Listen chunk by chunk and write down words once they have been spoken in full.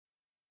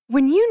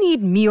When you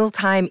need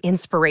mealtime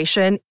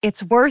inspiration,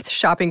 it's worth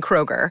shopping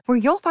Kroger, where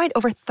you'll find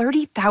over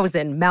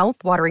 30,000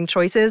 mouth-watering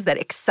choices that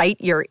excite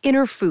your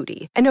inner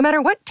foodie. And no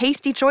matter what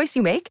tasty choice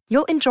you make,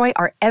 you'll enjoy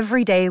our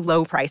everyday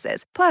low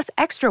prices, plus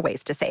extra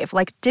ways to save,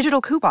 like digital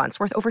coupons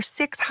worth over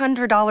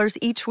 $600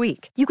 each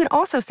week. You can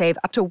also save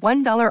up to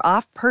 $1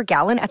 off per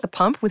gallon at the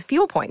pump with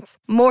fuel points.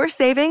 More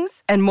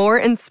savings and more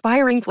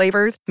inspiring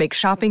flavors make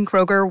shopping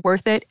Kroger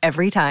worth it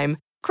every time.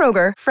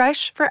 Kroger,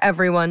 fresh for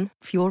everyone.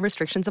 Fuel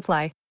restrictions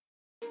apply.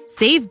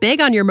 Save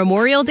big on your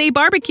Memorial Day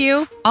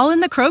barbecue, all in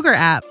the Kroger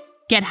app.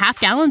 Get half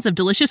gallons of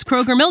delicious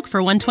Kroger milk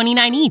for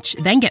 $1.29 each.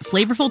 Then get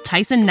flavorful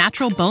Tyson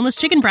natural boneless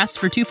chicken breasts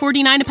for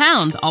 $2.49 a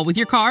pound, all with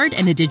your card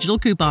and a digital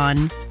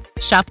coupon.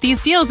 Shop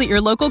these deals at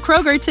your local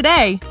Kroger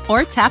today,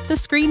 or tap the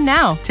screen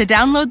now to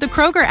download the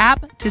Kroger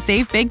app to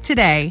save big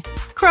today.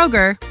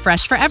 Kroger,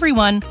 fresh for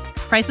everyone.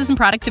 Prices and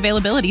product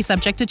availability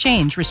subject to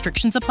change.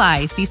 Restrictions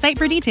apply. See site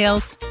for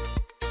details.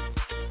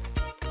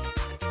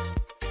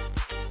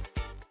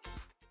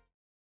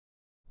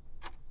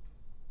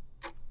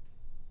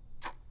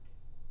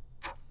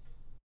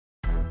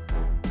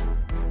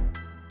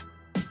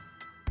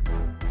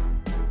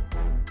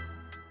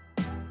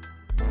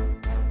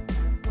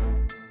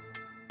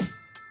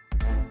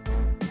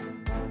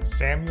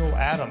 Samuel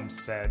Adams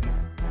said,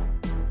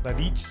 "Let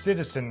each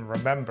citizen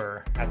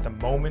remember at the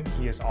moment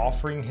he is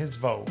offering his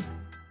vote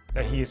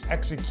that he is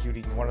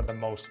executing one of the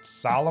most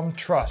solemn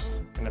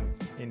trusts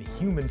in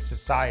human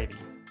society,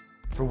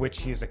 for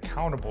which he is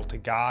accountable to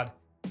God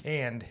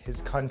and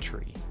his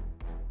country."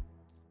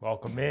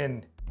 Welcome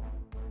in.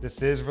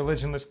 This is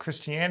Religionless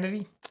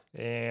Christianity,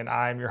 and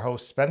I'm your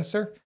host,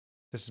 Spencer.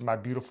 This is my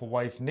beautiful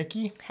wife,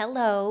 Nikki.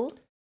 Hello.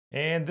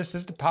 And this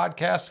is the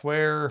podcast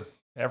where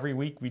every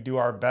week we do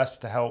our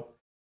best to help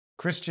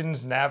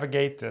Christians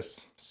navigate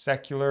this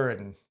secular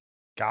and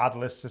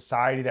godless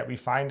society that we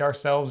find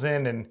ourselves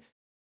in, and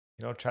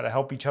try to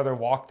help each other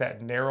walk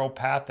that narrow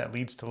path that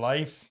leads to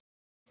life.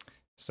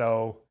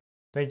 So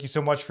thank you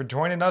so much for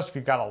joining us.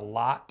 We've got a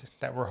lot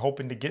that we're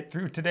hoping to get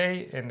through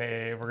today, and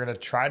we're going to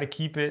try to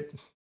keep it.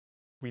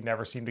 We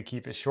never seem to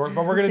keep it short,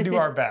 but we're going to do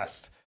our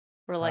best.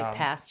 We're like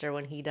Pastor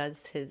when he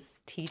does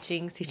his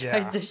teachings. He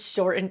tries to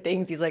shorten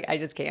things. He's like, I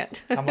just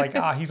can't. I'm like,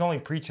 he's only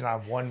preaching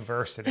on one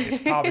verse today. It's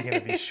probably going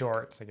to be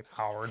short. It's like an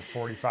hour and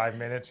 45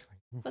 minutes.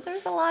 But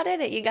there's a lot in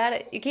it. You got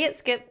it. You can't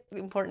skip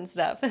important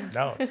stuff.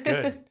 No, it's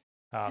good.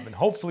 And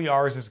hopefully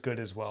ours is good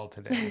as well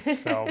today.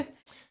 So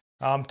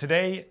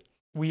today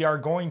we are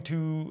going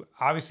to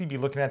obviously be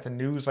looking at the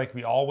news like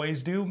we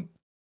always do.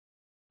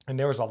 And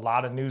there was a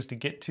lot of news to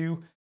get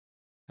to.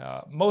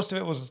 Most of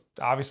it was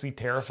obviously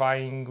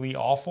terrifyingly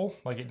awful,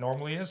 like it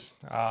normally is.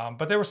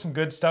 But there was some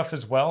good stuff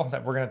as well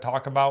that we're going to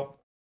talk about.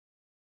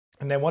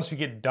 And then once we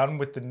get done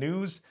with the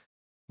news,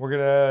 we're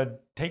going to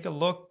take a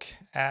look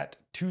at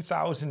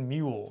 2,000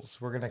 Mules.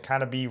 We're going to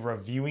kind of be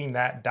reviewing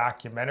that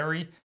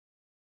documentary.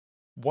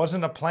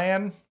 Wasn't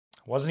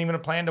even a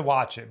plan to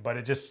watch it, but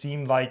it just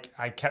seemed like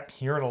I kept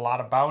hearing a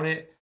lot about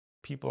it.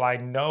 People I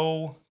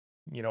know,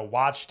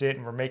 watched it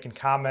and were making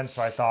comments.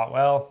 So I thought,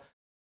 well,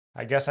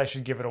 I guess I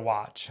should give it a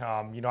watch.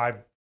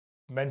 I've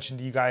mentioned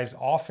to you guys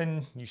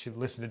often, you should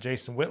listen to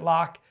Jason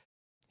Whitlock.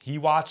 He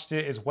watched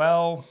it as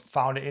well,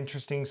 found it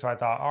interesting. So I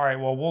thought, all right,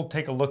 well, we'll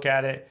take a look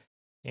at it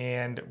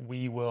and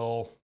we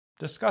will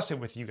discuss it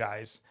with you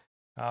guys.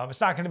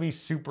 It's not going to be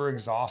super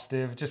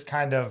exhaustive, just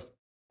kind of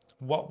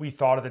what we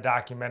thought of the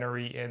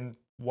documentary and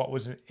what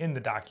was in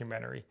the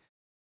documentary.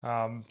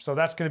 So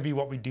that's going to be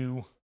what we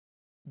do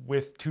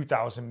with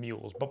 2,000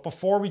 Mules. But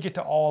before we get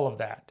to all of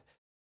that,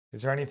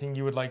 is there anything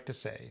you would like to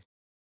say?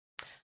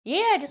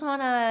 Yeah, I just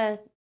want to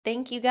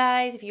thank you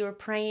guys if you were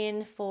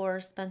praying for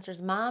Spencer's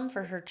mom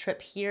for her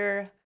trip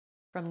here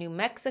from New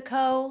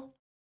Mexico.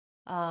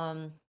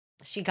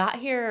 She got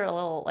here a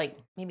little,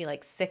 maybe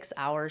 6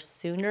 hours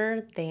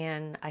sooner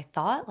than I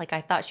thought.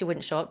 I thought she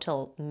wouldn't show up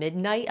till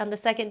midnight on the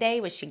second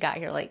day, but she got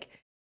here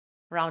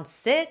around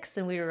 6,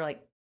 and we were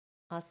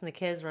us and the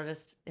kids were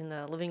just in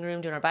the living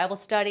room doing our Bible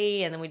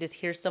study, and then we just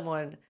hear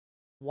someone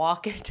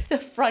walk into the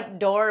front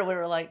door, and we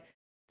were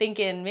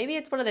thinking maybe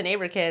it's one of the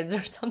neighbor kids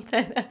or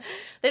something.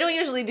 They don't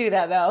usually do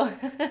that though.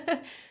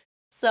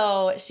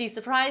 So she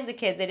surprised the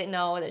kids. They didn't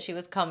know that she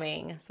was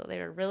coming, so they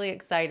were really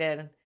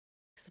excited.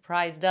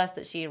 Surprised us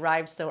that she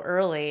arrived so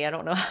early. I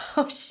don't know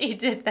how she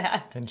did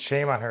that. And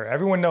shame on her.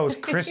 Everyone knows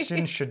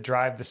Christians should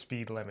drive the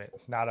speed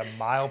limit, not a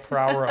mile per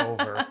hour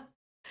over.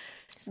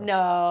 So,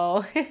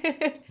 no.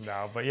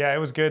 No, but yeah, it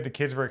was good. The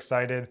kids were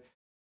excited.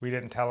 We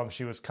didn't tell them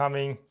she was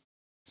coming.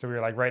 So we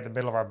were right in the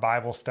middle of our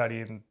Bible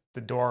study, and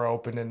the door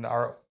opened and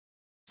our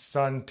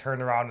son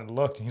turned around and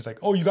looked, and he's like,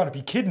 "Oh, you got to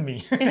be kidding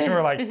me." And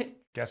we're like,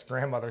 "Guess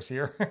grandmother's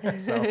here."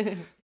 So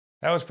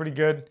that was pretty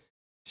good.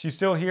 She's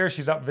still here.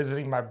 She's up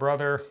visiting my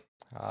brother.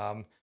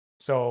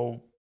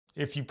 So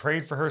if you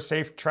prayed for her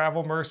safe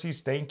travel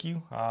mercies, thank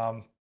you.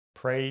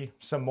 Pray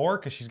some more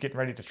because she's getting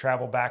ready to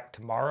travel back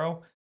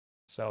tomorrow.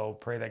 So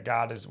pray that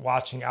God is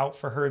watching out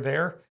for her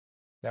there.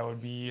 That would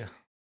be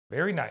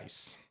very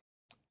nice.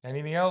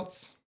 Anything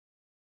else?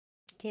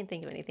 Can't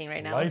think of anything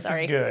right now. Life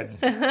is good.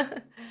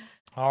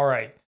 All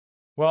right.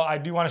 Well, I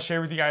do want to share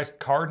with you guys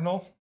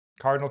Cardinal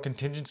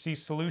Contingency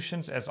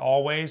Solutions, as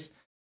always.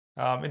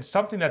 It's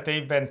something that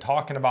they've been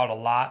talking about a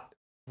lot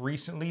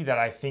recently that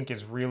I think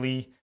is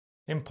really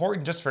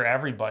important just for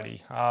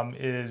everybody.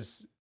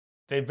 Is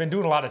they've been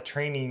doing a lot of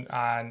training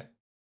on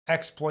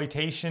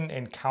exploitation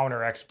and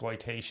counter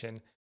exploitation.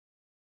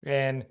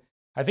 And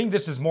I think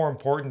this is more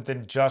important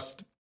than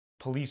just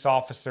police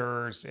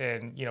officers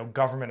and,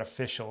 government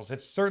officials.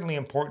 It's certainly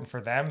important for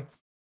them,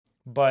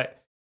 but,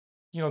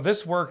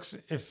 this works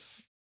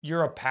if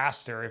you're a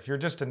pastor, if you're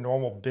just a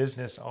normal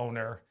business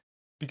owner,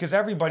 because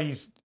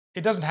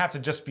it doesn't have to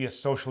just be a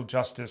social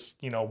justice,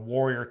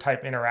 warrior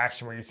type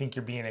interaction where you think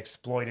you're being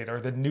exploited or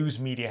the news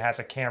media has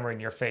a camera in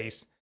your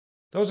face.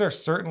 Those are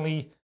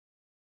certainly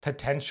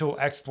potential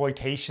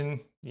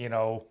exploitation,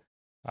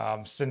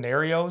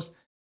 scenarios.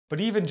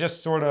 But even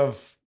just sort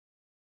of,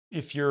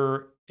 if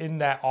you're in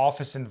that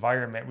office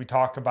environment, we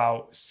talk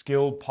about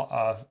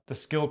the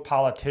skilled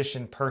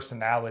politician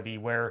personality,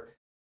 where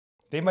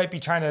they might be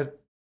trying to,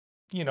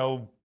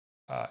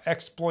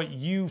 exploit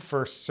you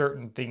for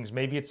certain things.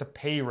 Maybe it's a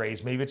pay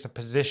raise, maybe it's a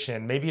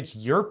position, maybe it's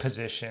your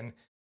position,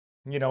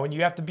 and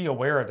you have to be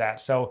aware of that.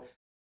 So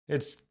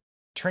it's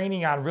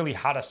training on really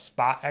how to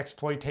spot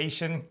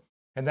exploitation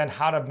and then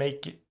how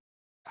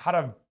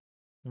to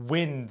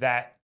win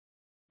that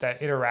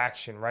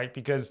interaction, right?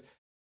 Because,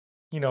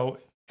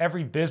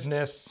 every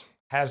business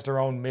has their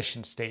own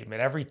mission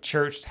statement. Every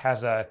church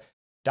has a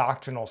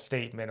doctrinal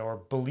statement or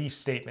belief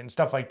statement and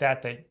stuff like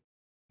that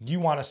you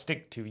want to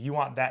stick to. You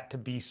want that to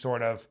be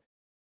sort of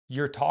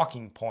your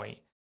talking point.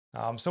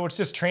 So it's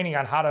just training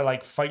on how to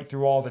fight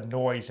through all the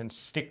noise and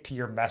stick to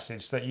your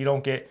message so that you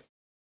don't get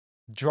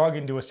drug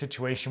into a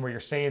situation where you're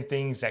saying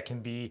things that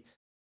can be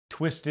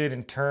twisted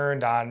and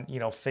turned on,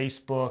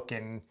 Facebook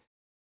and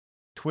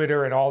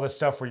Twitter and all this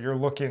stuff where you're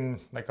looking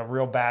like a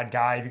real bad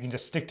guy. If you can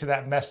just stick to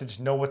that message,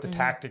 know what the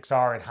tactics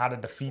are and how to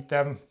defeat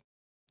them,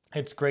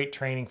 it's great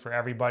training for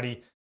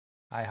everybody.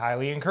 I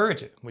highly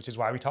encourage it, which is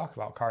why we talk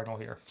about Cardinal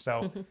here.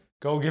 So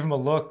go give them a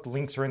look. The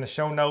links are in the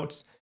show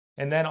notes.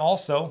 And then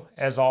also,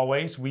 as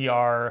always, we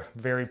are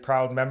very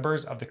proud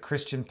members of the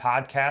Christian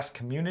Podcast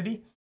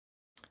Community.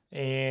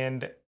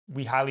 And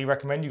we highly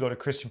recommend you go to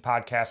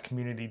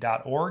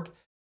christianpodcastcommunity.org.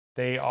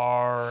 They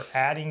are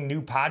adding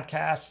new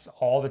podcasts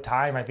all the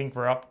time. I think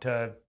we're up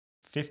to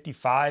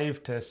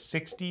 55 to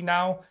 60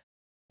 now.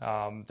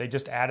 They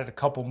just added a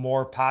couple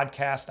more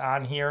podcasts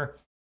on here.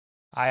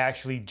 I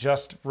actually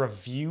just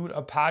reviewed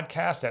a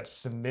podcast that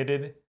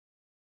submitted.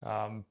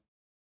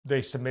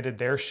 They submitted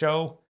their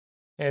show.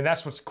 And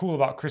that's what's cool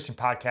about Christian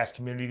Podcast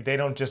Community. They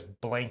don't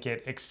just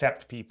blanket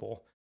accept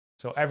people.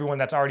 So everyone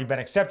that's already been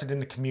accepted in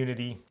the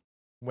community,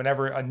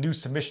 whenever a new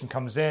submission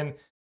comes in,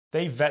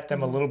 they vet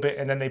them a little bit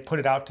and then they put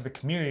it out to the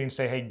community and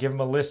say, hey, give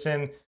them a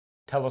listen.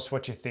 Tell us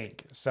what you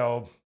think.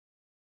 So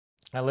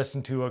I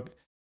listened to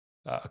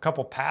a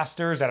couple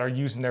pastors that are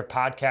using their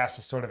podcast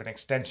as sort of an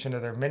extension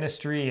of their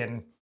ministry.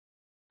 And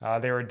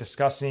they were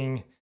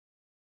discussing,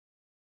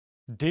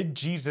 did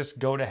Jesus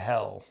go to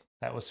hell?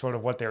 That was sort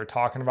of what they were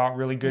talking about.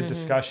 Really good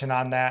discussion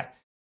on that.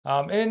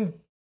 And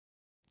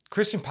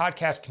Christian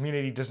Podcast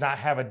Community does not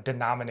have a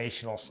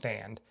denominational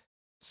stand.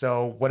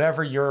 So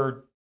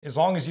as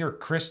long as you're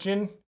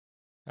Christian,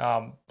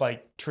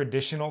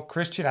 traditional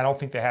Christian, I don't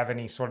think they have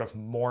any sort of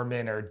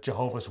Mormon or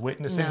Jehovah's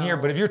Witness in here.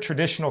 But if you're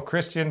traditional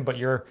Christian, but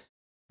you're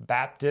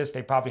Baptist,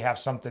 they probably have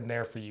something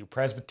there for you.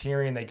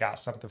 Presbyterian, they got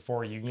something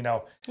for you,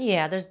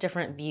 Yeah, there's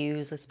different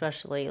views,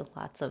 especially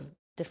lots of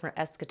different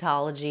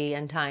eschatology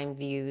and time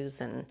views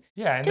and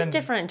just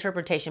different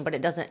interpretation, but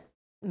it doesn't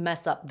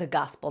mess up the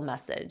gospel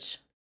message.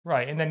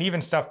 Right. And then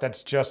even stuff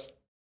that's just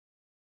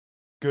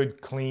good,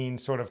 clean,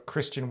 sort of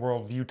Christian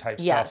worldview type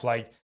stuff.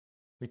 Like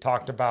we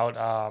talked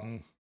about,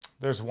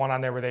 there's one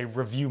on there where they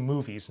review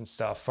movies and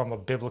stuff from a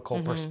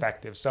biblical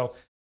perspective. So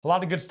a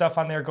lot of good stuff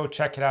on there. Go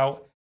check it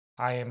out.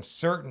 I am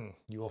certain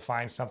you will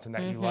find something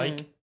that you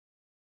like.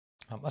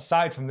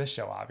 Aside from this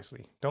show,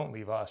 obviously. Don't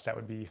leave us. That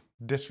would be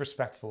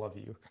disrespectful of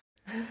you.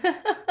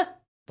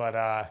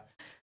 But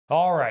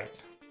all right.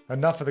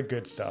 Enough of the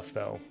good stuff,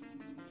 though.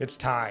 It's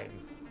time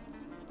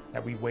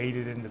that we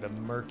waded into the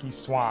murky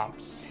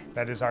swamps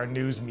that is our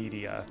news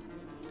media.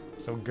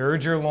 So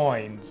gird your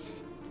loins.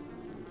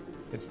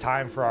 It's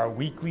time for our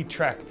weekly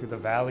trek through the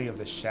valley of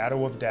the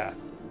shadow of death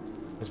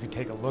as we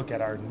take a look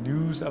at our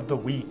news of the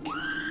week.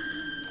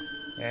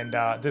 And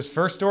this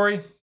first story,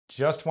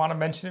 just want to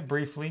mention it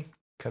briefly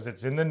because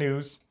it's in the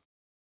news.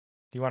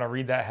 Do you want to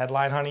read that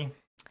headline, honey?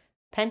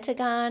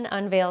 Pentagon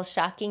unveils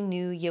shocking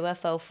new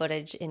UFO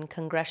footage in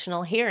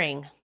congressional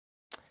hearing.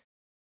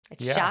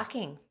 It's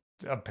shocking.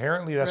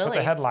 Apparently, that's what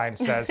the headline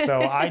says.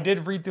 So I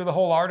did read through the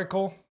whole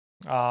article.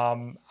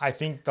 I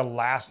think the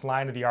last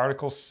line of the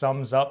article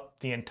sums up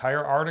the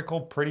entire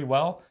article pretty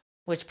well.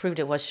 Which proved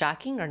it was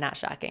shocking or not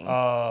shocking?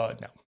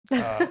 No.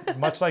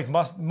 Much like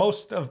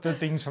most of the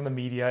things from the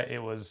media,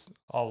 it was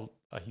all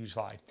a huge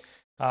lie.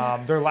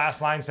 Their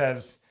last line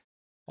says,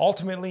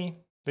 ultimately,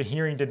 the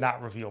hearing did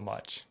not reveal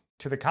much.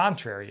 To the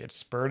contrary, it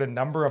spurred a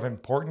number of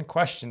important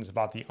questions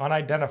about the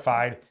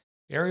unidentified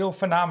aerial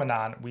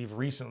phenomenon we've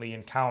recently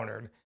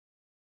encountered.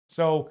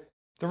 So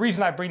the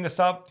reason I bring this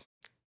up,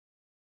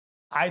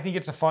 I think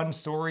it's a fun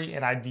story,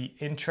 and I'd be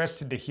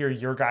interested to hear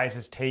your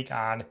guys' take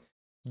on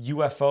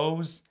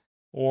UFOs,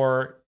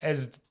 or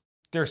as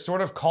they're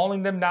sort of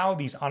calling them now,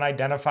 these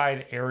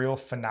unidentified aerial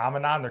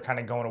phenomenon. They're kind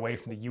of going away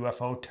from the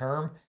UFO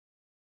term.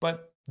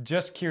 But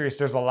just curious,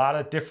 there's a lot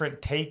of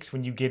different takes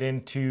when you get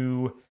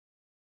into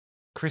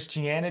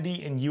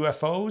Christianity and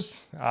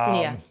UFOs,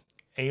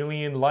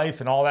 alien life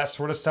and all that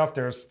sort of stuff.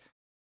 There's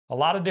a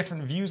lot of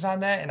different views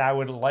on that, and I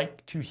would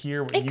like to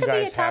hear what you guys have to say. It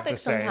could be a topic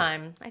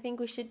sometime. I think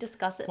we should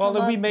discuss it. Well,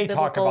 then we may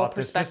talk about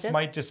this. This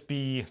might just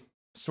be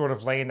sort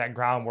of laying that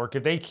groundwork.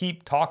 If they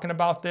keep talking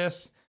about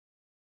this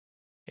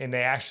and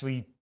they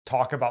actually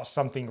talk about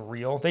something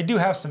real, they do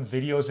have some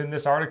videos in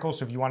this article.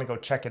 So if you want to go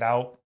check it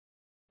out,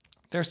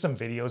 there's some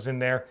videos in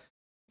there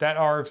that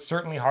are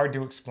certainly hard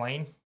to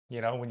explain.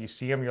 You know, when you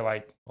see them, you're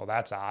like, well,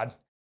 that's odd.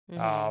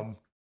 Mm-hmm.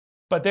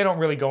 But they don't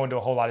really go into a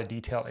whole lot of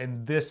detail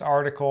in this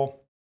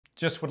article.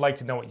 Just would like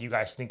to know what you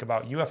guys think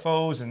about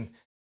UFOs and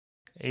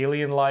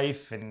alien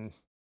life and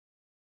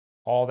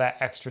all that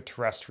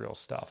extraterrestrial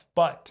stuff.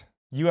 But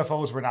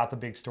UFOs were not the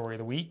big story of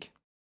the week.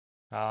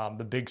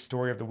 The big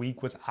story of the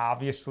week was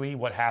obviously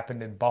what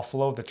happened in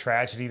Buffalo, the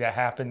tragedy that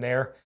happened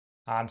there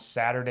on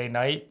Saturday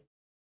night.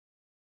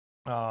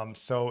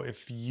 So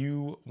if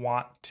you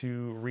want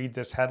to read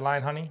this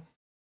headline, honey.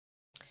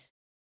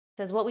 It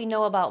says, what we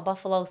know about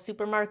Buffalo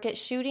supermarket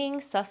shooting,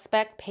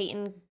 suspect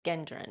Peyton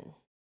Gendron.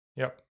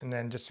 Yep. And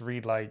then just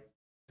read like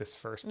this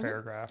first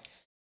paragraph.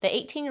 The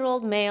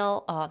 18-year-old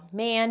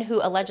man who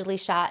allegedly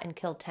shot and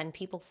killed 10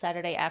 people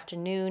Saturday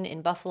afternoon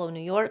in Buffalo,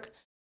 New York,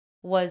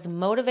 was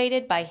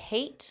motivated by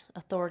hate,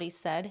 authorities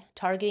said,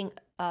 targeting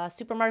a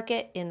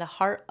supermarket in the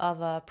heart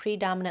of a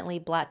predominantly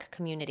Black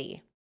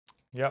community.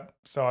 Yep.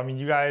 So, I mean,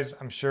 you guys,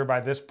 I'm sure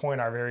by this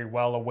point are very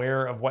well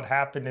aware of what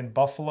happened in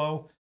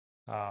Buffalo.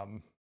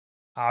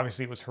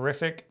 Obviously, it was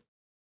horrific.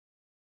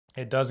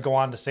 It does go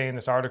on to say in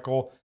this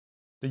article,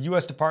 the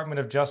U.S. Department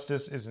of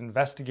Justice is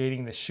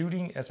investigating the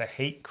shooting as a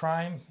hate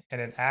crime and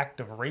an act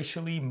of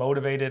racially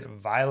motivated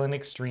violent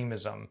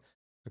extremism,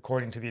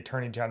 according to the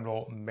Attorney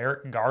General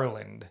Merrick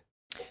Garland.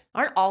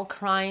 Aren't all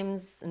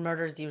crimes and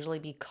murders usually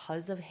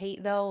because of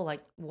hate, though?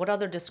 Like, what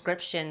other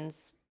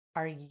descriptions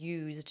are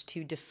used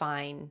to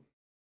define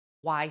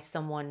why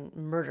someone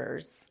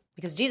murders?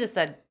 Because Jesus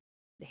said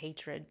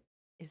hatred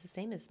is the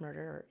same as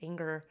murder, or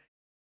anger.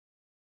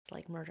 It's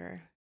like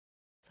murder.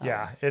 So.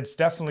 Yeah, it's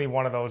definitely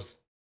one of those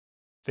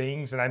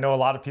things. And I know a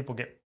lot of people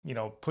get,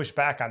 pushed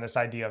back on this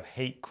idea of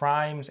hate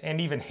crimes and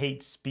even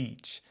hate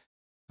speech,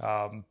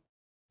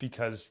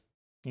 because,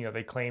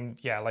 they claim,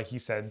 like you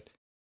said,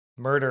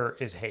 murder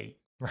is hate,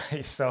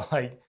 right? So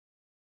like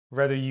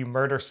whether you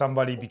murder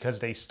somebody because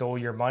they stole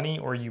your money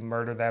or you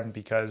murder them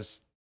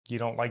because you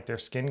don't like their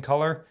skin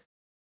color,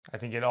 I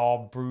think it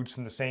all broods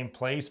from the same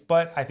place.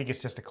 But I think it's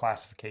just a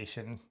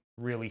classification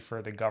really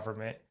for the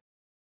government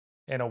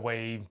in a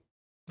way.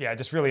 Yeah,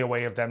 just really a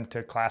way of them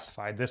to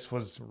classify. This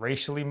was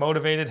racially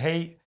motivated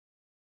hate.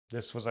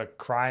 This was a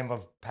crime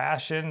of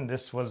passion.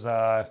 This was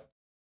a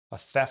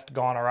theft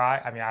gone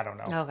awry. I mean, I don't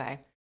know. Okay.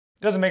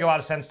 It doesn't make a lot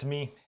of sense to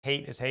me.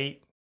 Hate is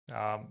hate.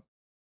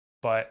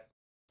 But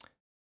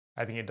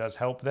I think it does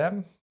help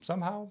them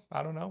somehow.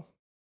 I don't know.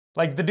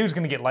 Like, the dude's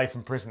going to get life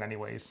in prison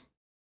anyways,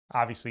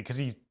 obviously, because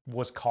he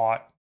was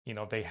caught.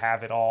 They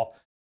have it all.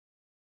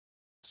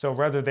 So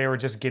whether they were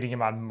just getting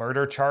him on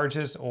murder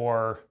charges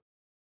or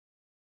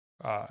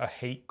a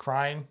hate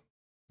crime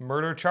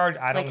murder charge,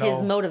 I don't know. Like,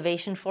 his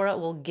motivation for it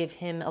will give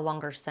him a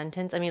longer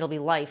sentence. I mean, it'll be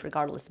life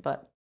regardless,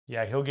 but...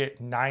 Yeah, he'll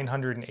get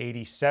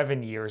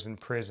 987 years in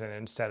prison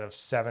instead of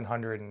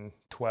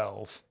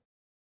 712.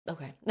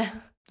 Okay.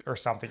 Or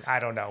something. I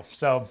don't know.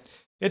 So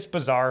it's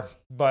bizarre.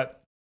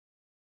 But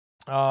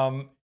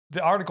the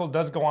article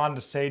does go on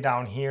to say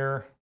down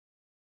here,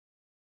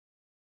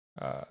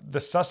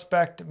 the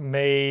suspect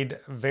made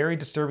very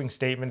disturbing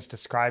statements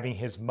describing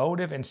his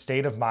motive and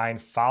state of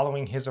mind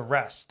following his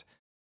arrest.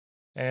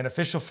 An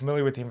official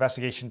familiar with the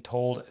investigation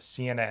told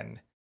CNN,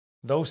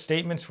 those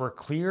statements were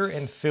clear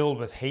and filled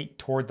with hate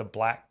toward the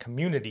Black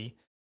community,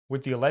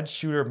 with the alleged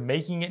shooter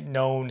making it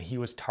known he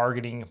was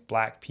targeting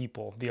Black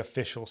people, the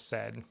official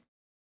said.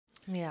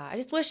 Yeah, I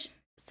just wish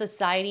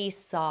society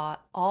saw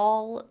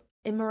all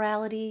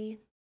immorality,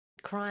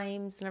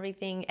 crimes, and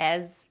everything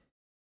as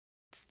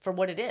for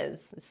what it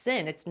is,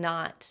 sin. It's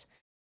not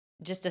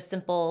just a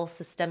simple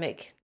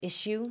systemic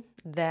issue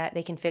that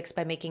they can fix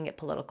by making it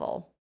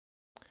political.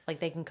 Like,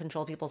 they can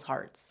control people's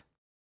hearts.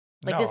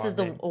 Like, this is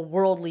a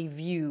worldly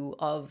view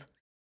of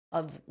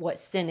what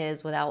sin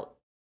is without,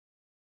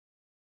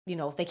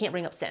 they can't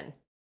bring up sin.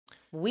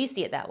 We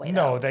see it that way.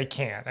 No, they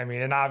can't. I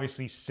mean, and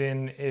obviously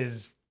sin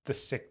is the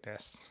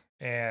sickness,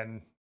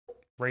 and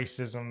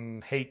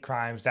racism, hate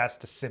crimes, that's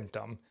the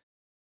symptom.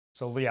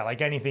 So yeah,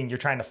 like anything, you're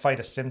trying to fight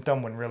a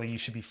symptom when really you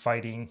should be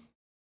fighting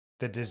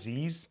the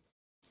disease.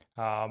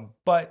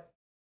 But,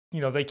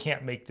 they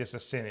can't make this a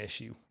sin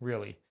issue,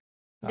 really.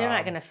 They're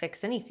not going to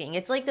fix anything.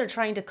 It's like they're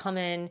trying to come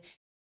in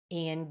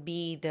and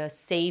be the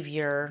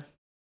savior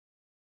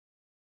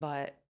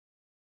but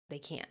they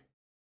can't.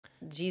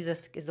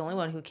 Jesus is the only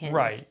one who can.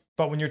 Right.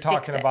 But when you're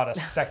talking about a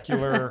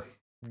secular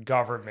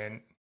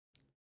government,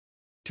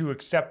 to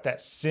accept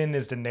that sin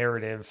is the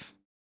narrative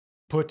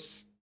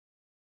puts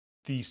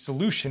the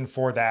solution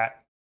for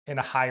that in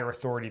a higher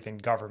authority than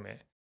government,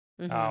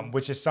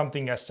 which is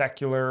something a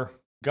secular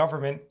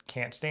government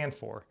can't stand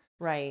for.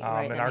 Right.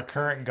 And our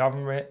current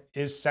government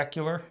is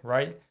secular,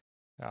 right?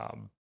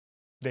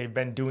 They've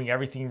been doing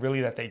everything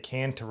really that they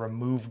can to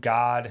remove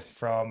God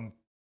from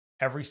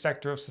every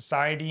sector of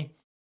society.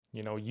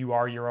 You know, you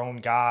are your own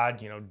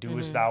God, you know, do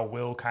as thou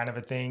will kind of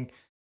a thing.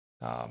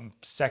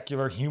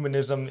 Secular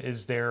humanism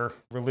is their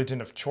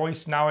religion of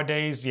choice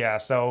nowadays. Yeah.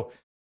 So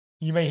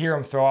you may hear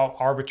them throw out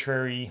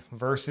arbitrary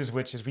verses,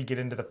 which as we get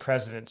into the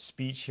president's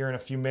speech here in a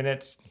few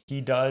minutes,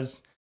 he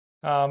does.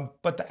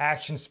 But the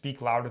actions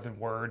speak louder than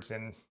words.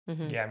 And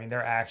yeah, I mean,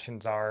 their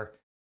actions are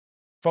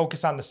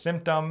focus on the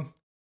symptom,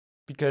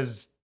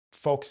 because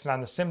focusing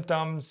on the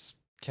symptoms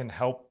can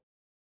help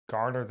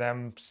garner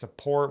them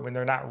support when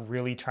they're not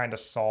really trying to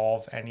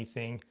solve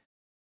anything.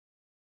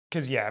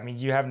 Because yeah, I mean,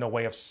 you have no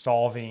way of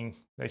solving,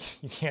 like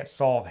you can't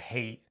solve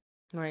hate,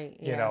 right?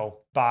 You know,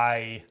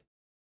 by,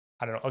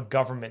 I don't know, a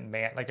government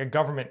like a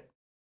government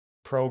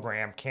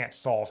program can't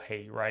solve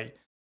hate, right?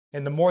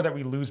 And the more that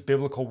we lose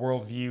biblical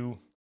worldview,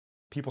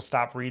 people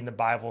stop reading the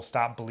Bible,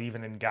 stop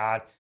believing in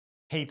God,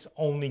 hate's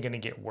only going to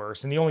get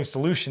worse. And the only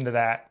solution to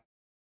that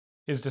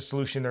is the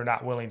solution they're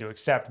not willing to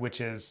accept,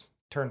 which is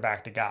turn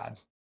back to God.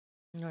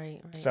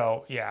 Right.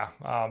 So, yeah.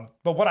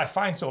 But what I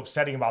find so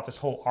upsetting about this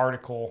whole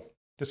article,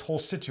 this whole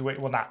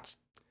situation,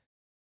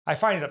 I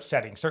find it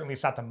upsetting. Certainly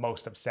it's not the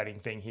most upsetting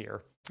thing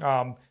here.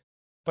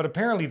 But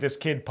apparently this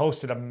kid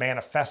posted a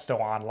manifesto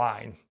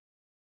online,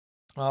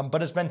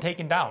 but it's been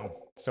taken down,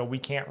 so we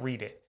can't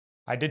read it.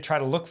 I did try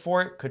to look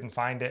for it, couldn't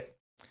find it.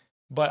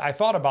 But I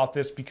thought about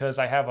this because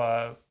I have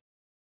a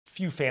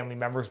few family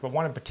members, but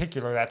one in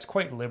particular that's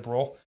quite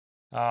liberal.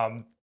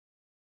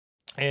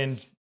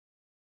 And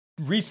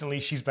recently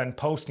she's been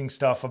posting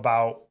stuff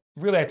about,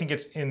 really, I think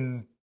it's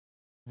in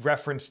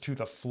reference to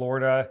the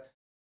Florida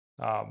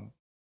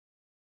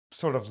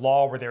sort of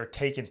law where they were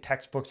taking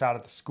textbooks out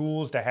of the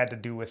schools that had to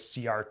do with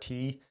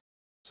CRT.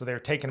 So they were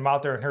taking them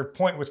out there. And her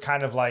point was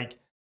kind of like,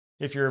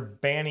 if you're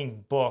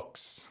banning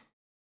books,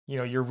 you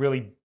know, you're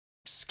really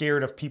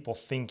scared of people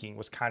thinking,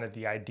 was kind of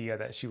the idea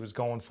that she was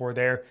going for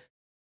there.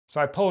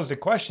 So I posed a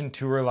question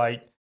to her,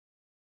 like,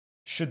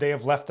 should they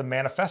have left the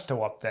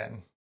manifesto up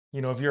then?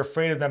 You know, if you're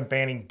afraid of them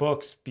banning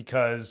books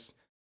because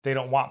they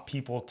don't want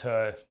people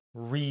to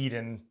read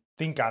and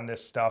think on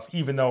this stuff,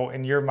 even though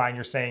in your mind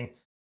you're saying,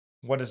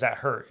 what does that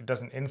hurt? It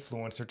doesn't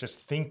influence. They're just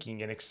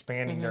thinking and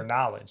expanding their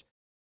knowledge.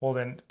 Well,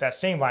 then that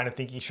same line of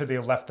thinking, should they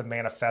have left the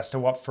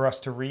manifesto up for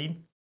us to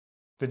read?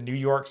 The New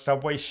York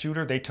subway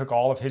shooter, they took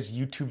all of his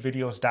YouTube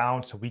videos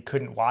down so we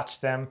couldn't watch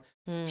them.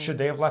 Should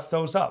they have left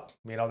those up?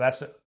 You know,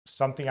 that's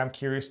something I'm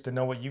curious to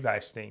know what you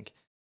guys think.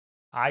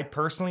 I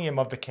personally am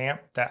of the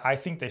camp that I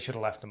think they should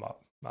have left them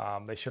up.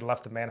 They should have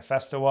left the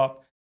manifesto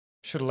up,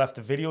 should have left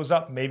the videos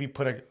up, maybe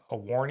put a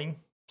warning,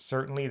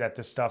 certainly, that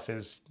this stuff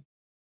is,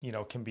 you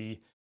know, can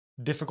be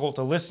difficult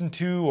to listen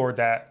to, or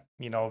that,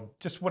 you know,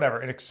 just whatever,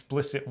 an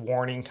explicit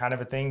warning kind of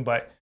a thing.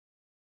 But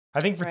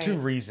I think for two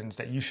reasons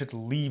that you should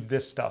leave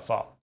this stuff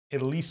up,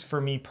 at least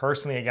for me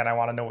personally. Again, I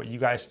want to know what you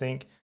guys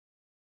think.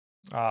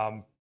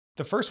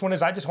 The first one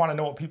is I just want to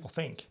know what people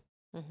think.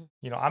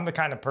 You know, I'm the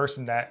kind of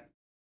person that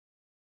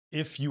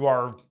if you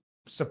are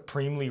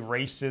supremely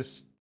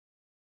racist,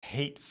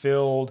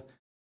 hate-filled,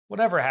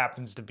 whatever it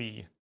happens to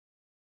be,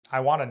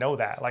 I want to know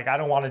that. Like, I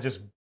don't want to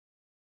just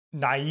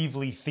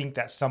naively think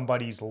that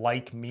somebody's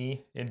like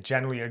me and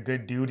generally a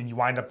good dude, and you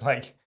wind up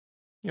like,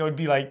 you know, it'd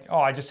be like, oh,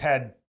 I just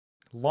had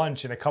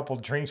lunch and a couple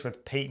drinks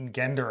with Peyton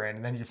Gendron,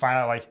 and then you find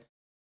out like,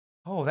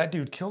 oh, that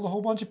dude killed a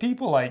whole bunch of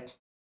people. Like,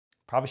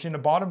 probably shouldn't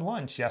have bought him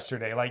lunch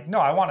yesterday. Like, no,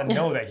 I want to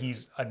know that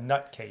he's a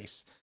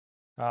nutcase.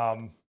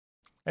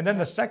 And then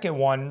the second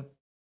one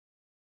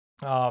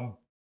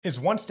is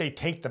once they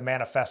take the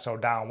manifesto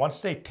down, once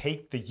they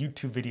take the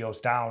YouTube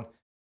videos down,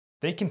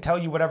 they can tell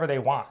you whatever they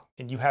want,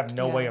 and you have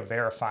no way of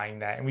verifying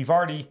that. And we've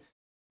already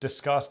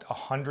discussed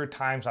 100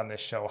 times on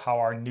this show how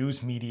our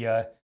news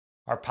media,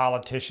 our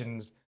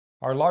politicians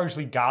are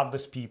largely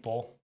godless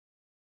people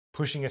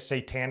pushing a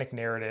satanic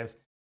narrative.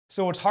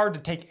 So it's hard to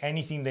take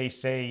anything they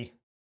say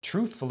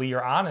truthfully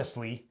or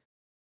honestly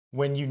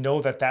when you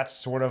know that that's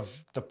sort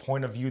of the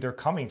point of view they're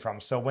coming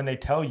from. So when they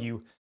tell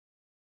you,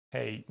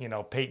 hey, you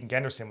know, Peyton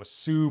Gendron was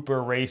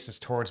super racist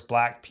towards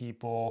black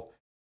people,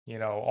 you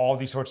know, all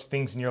these sorts of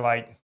things, and you're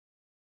like,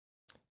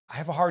 I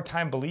have a hard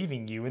time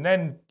believing you. And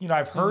then, you know,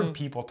 I've heard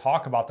people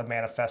talk about the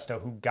manifesto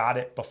who got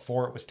it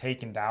before it was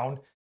taken down.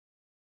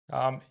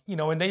 You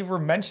know, and they were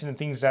mentioning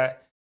things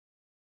that,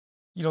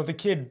 you know, the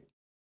kid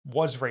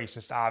was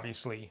racist,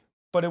 obviously,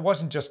 but it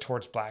wasn't just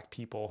towards black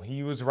people.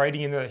 He was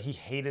writing in there that he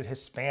hated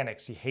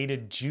Hispanics. He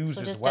hated Jews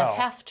as well. So just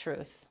a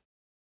half-truth.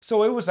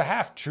 So it was a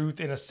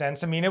half-truth in a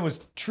sense. I mean, it was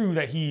true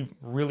that he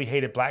really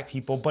hated black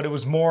people, but it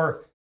was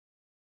more,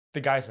 the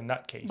guy's a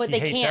nutcase. But he they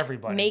hates can't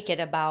everybody. Make it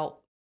about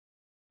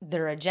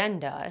their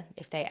agenda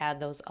if they add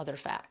those other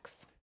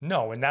facts.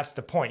 No, and that's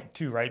the point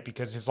too, right?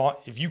 Because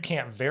if you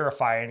can't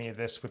verify any of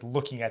this with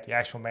looking at the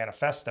actual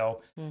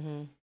manifesto,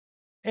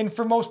 and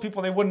for most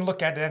people, they wouldn't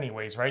look at it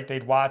anyways, right?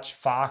 They'd watch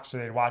Fox or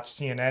they'd watch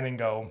CNN and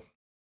go,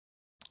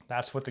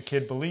 that's what the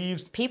kid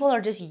believes. People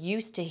are just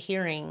used to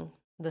hearing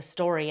the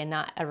story and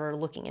not ever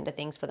looking into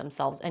things for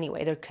themselves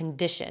anyway. They're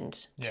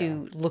conditioned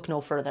to look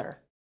no further.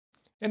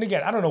 And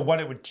again, I don't know what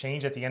it would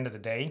change at the end of the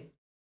day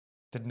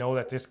to know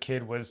that this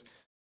kid was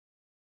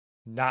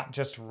not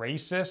just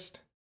racist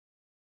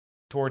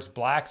towards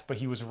blacks, but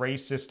he was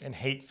racist and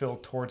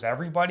hate-filled towards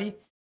everybody.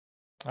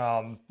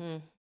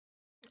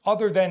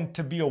 Other than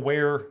to be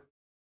aware,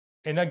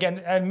 and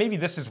again, and maybe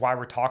this is why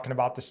we're talking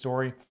about the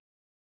story,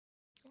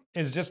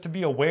 is just to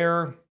be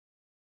aware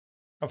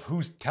of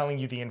who's telling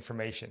you the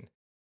information.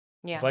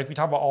 Yeah. Like we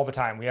talk about all the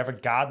time, we have a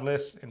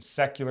godless and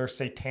secular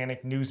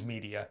satanic news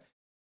media.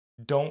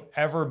 Don't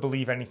ever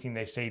believe anything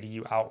they say to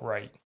you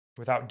outright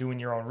without doing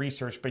your own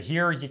research. But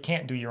here you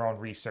can't do your own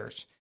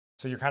research.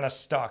 So you're kind of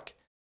stuck.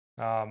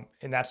 And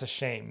that's a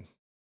shame.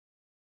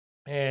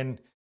 And,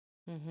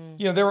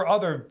 you know, there were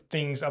other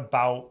things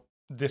about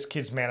this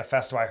kid's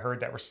manifesto I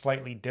heard that were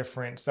slightly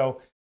different.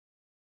 So,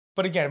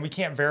 but again, we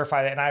can't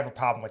verify that. And I have a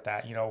problem with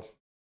that. You know,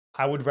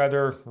 I would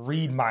rather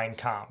read Mein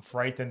Kampf,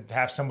 right, than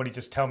have somebody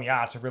just tell me,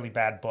 it's a really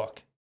bad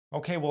book.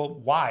 Okay, well,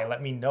 why?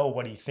 Let me know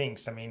what he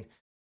thinks. I mean,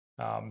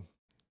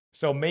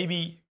 so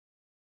maybe,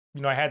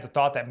 you know, I had the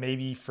thought that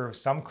maybe for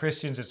some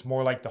Christians, it's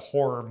more like the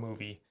horror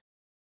movie.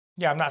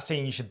 Yeah, I'm not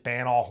saying you should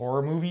ban all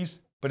horror movies,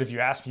 but if you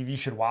ask me if you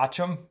should watch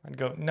them, I'd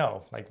go,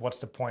 no. Like, what's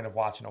the point of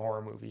watching a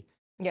horror movie?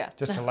 Yeah.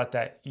 Just to let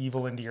that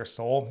evil into your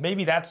soul.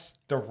 Maybe that's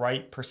the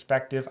right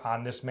perspective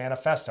on this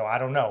manifesto. I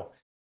don't know.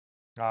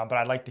 But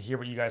I'd like to hear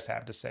what you guys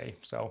have to say.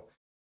 So,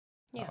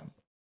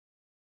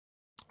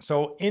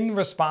 so in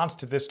response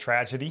to this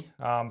tragedy,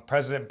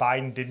 President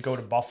Biden did go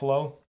to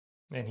Buffalo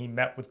and he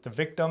met with the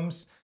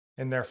victims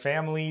and their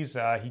families.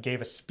 He gave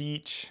a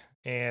speech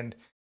and,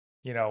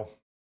 you know,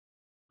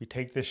 we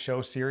take this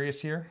show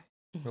serious here.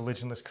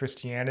 Religionless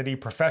Christianity,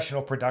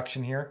 professional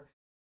production here.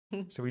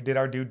 So we did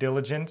our due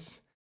diligence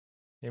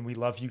and we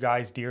love you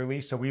guys dearly.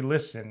 So we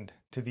listened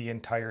to the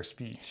entire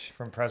speech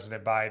from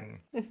President Biden.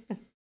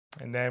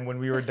 And then when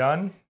we were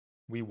done,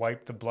 we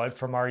wiped the blood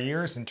from our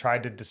ears and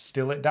tried to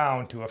distill it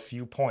down to a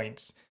few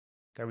points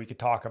that we could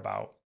talk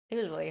about. It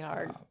was really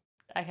hard.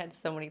 I had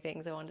so many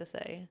things I wanted to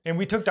say. And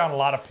we took down a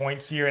lot of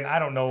points here, and I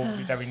don't know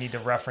that we need to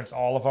reference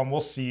all of them. We'll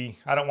see.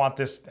 I don't want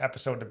this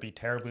episode to be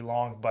terribly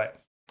long,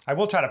 but I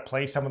will try to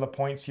play some of the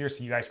points here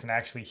so you guys can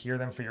actually hear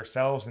them for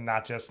yourselves and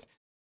not just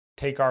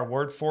take our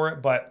word for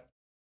it. But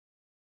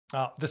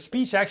the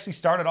speech actually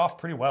started off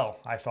pretty well,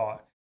 I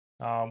thought.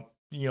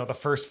 You know, the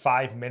first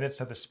 5 minutes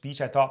of the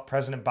speech, I thought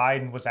President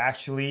Biden was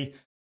actually,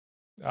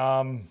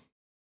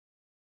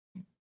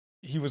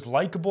 he was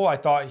likable. I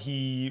thought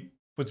he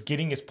was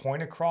getting his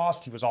point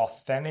across. He was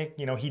authentic.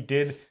 You know, he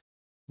did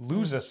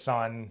lose a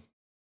son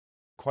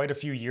quite a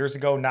few years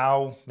ago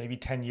now, maybe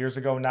 10 years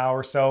ago now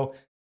or so.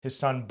 His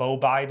son, Beau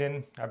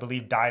Biden, I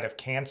believe, died of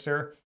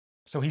cancer.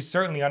 So he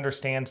certainly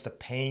understands the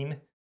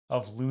pain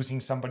of losing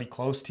somebody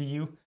close to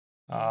you,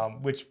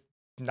 which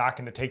not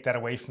going to take that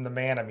away from the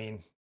man. I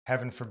mean,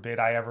 heaven forbid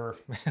I ever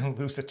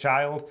lose a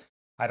child.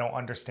 I don't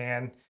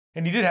understand.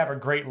 And he did have a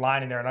great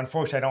line in there. And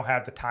unfortunately, I don't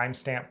have the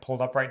timestamp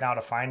pulled up right now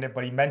to find it.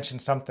 But he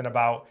mentioned something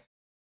about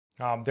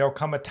there'll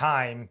come a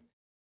time,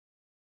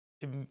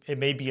 it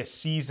may be a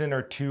season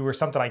or two or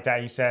something like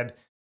that. He said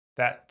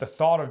that the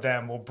thought of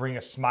them will bring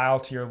a smile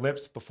to your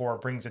lips before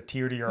it brings a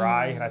tear to your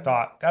eye. And I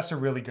thought that's a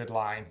really good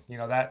line. You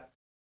know, that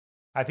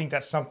I think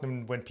that's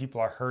something when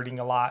people are hurting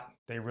a lot,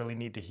 they really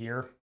need to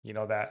hear. You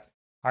know, that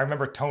I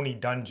remember Tony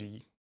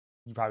Dungy.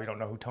 You probably don't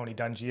know who Tony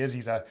Dungy is.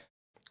 He's a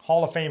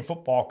Hall of Fame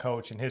football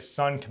coach, and his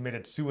son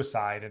committed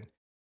suicide. And,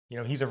 you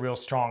know, he's a real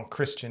strong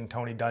Christian,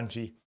 Tony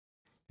Dungy.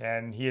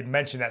 And he had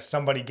mentioned that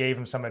somebody gave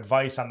him some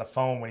advice on the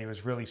phone when he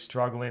was really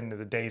struggling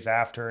the days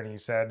after. And he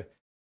said,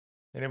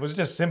 and it was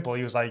just simple.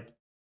 He was like,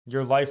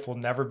 your life will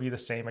never be the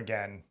same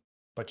again,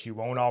 but you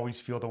won't always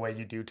feel the way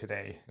you do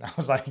today. And I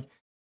was like,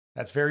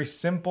 that's very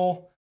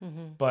simple,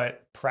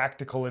 but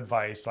practical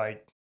advice.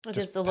 Like,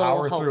 just a little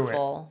power through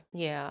hopeful.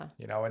 Yeah.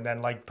 You know, and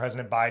then like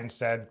President Biden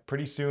said,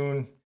 pretty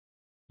soon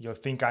you'll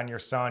think on your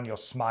son, you'll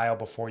smile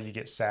before you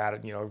get sad,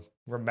 you know,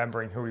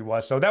 remembering who he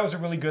was. So that was a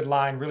really good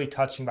line, really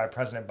touching by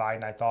President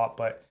Biden, I thought.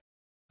 But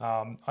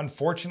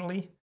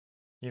unfortunately,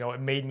 you know, it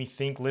made me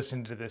think,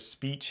 listen to this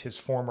speech, his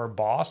former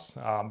boss,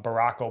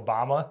 Barack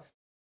Obama,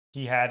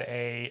 he had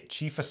a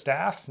chief of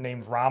staff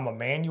named Rahm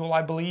Emanuel,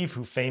 I believe,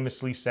 who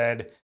famously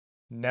said,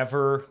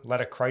 never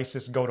let a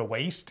crisis go to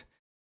waste.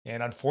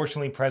 And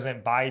unfortunately,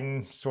 President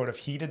Biden sort of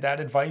heeded that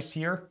advice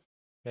here.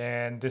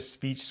 And this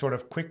speech sort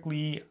of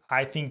quickly,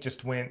 I think,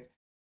 just went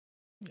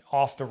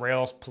off the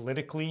rails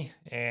politically.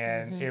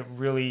 And it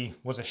really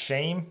was a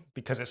shame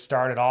because it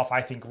started off,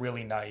 I think,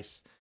 really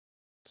nice.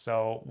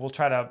 So we'll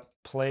try to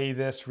play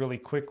this really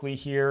quickly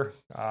here.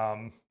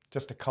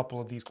 Just a couple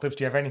of these clips.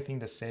 Do you have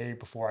anything to say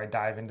before I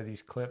dive into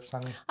these clips,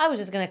 honey? I was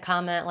just going to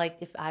comment, like,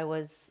 if I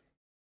was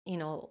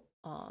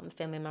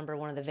family member,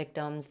 one of the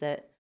victims,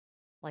 that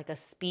like a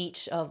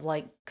speech of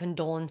like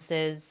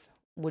condolences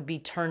would be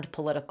turned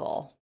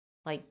political.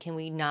 Like, can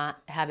we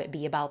not have it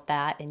be about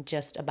that and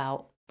just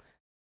about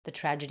the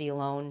tragedy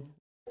alone?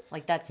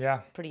 Like, that's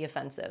pretty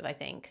offensive, I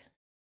think.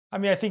 I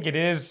mean, I think it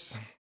is,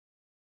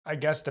 I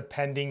guess,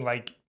 depending,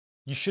 like,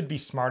 you should be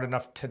smart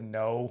enough to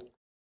know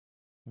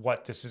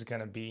what this is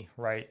going to be,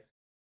 right?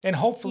 And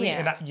hopefully,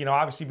 and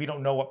obviously we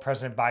don't know what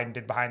President Biden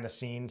did behind the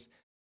scenes.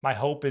 My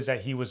hope is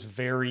that he was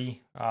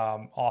very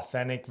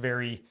authentic,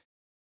 very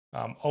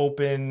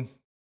open,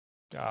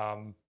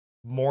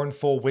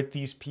 mournful with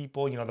these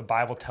people. The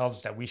Bible tells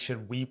us that we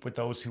should weep with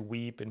those who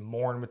weep and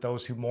mourn with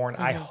those who mourn.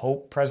 I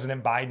hope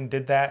President Biden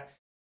did that.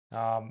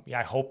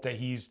 I hope that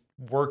he's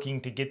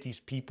working to get these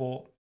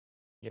people,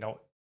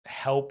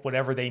 help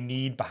whatever they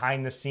need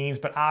behind the scenes.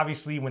 But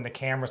obviously when the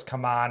cameras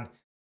come on,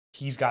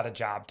 he's got a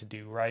job to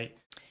do, right?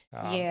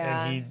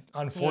 And he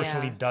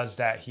unfortunately does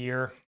that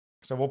here.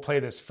 So we'll play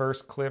this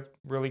first clip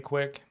really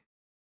quick.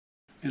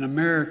 In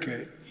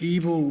America,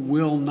 evil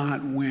will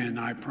not win,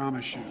 I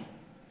promise you.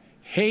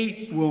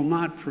 Hate will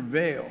not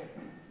prevail,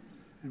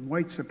 and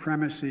white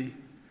supremacy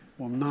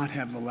will not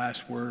have the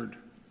last word.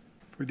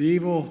 For the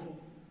evil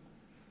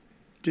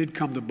did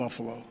come to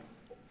Buffalo.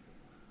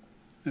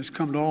 It's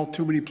come to all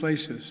too many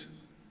places.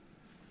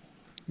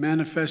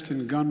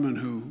 Manifesting gunmen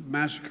who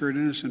massacred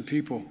innocent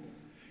people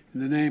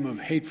in the name of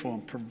hateful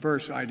and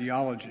perverse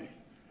ideology,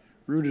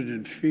 rooted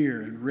in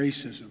fear and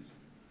racism.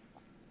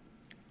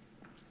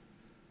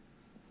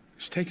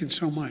 It's taken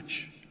so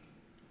much.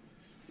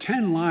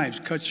 10 lives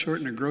cut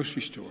short in a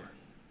grocery store.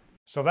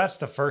 So that's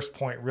the first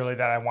point really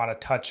that I want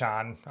to touch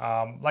on.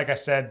 Like I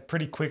said,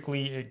 pretty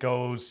quickly it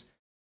goes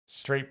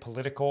straight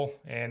political,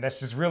 and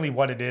this is really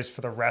what it is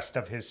for the rest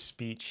of his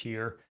speech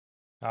here.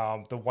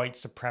 The white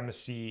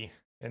supremacy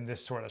and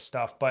this sort of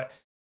stuff. But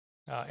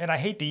and I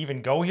hate to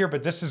even go here,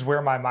 but this is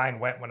where my mind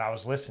went when I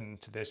was listening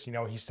to this.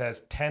 He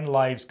says 10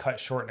 lives cut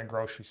short in a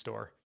grocery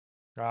store.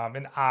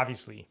 And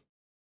obviously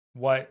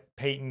what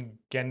Peyton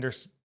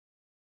Genderson,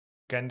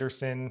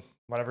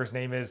 whatever his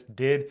name is,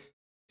 did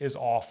is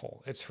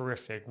awful. It's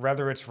horrific.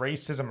 Whether it's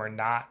racism or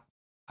not,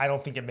 I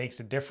don't think it makes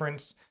a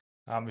difference.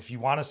 If you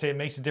want to say it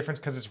makes a difference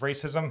because it's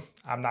racism,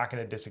 I'm not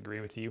going to disagree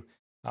with you.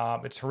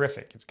 It's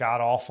horrific. It's god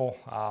awful.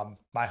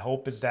 My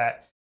hope is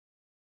that,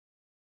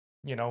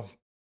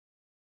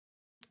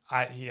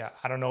 I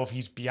don't know if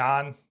he's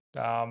beyond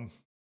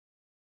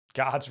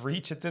God's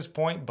reach at this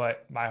point,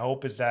 but my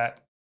hope is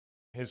that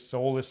his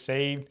soul is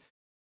saved,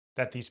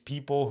 that these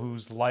people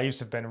whose lives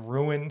have been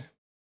ruined,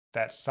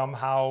 that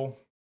somehow,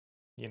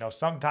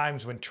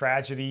 sometimes when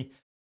tragedy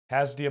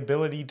has the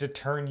ability to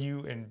turn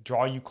you and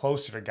draw you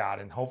closer to God,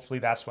 and hopefully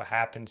that's what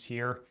happens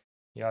here.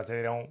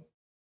 They don't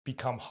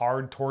become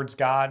hard towards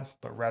God,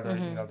 but rather,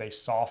 they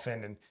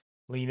soften and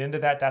lean into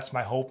that. That's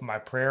my hope and my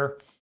prayer,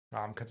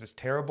 because it's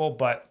terrible.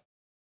 But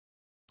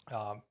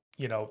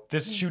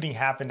this shooting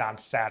happened on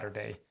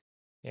Saturday,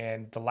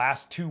 and the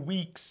last 2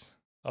 weeks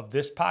of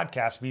this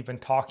podcast, we've been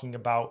talking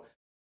about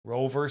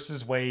Roe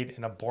versus Wade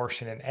and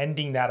abortion and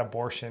ending that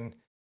abortion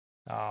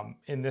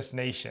in this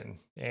nation.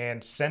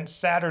 And since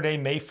Saturday,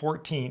 May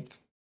 14th,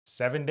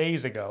 7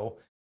 days ago,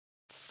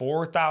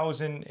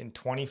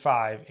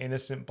 4,025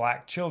 innocent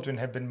Black children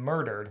have been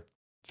murdered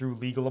through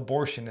legal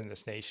abortion in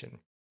this nation.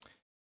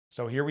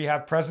 So here we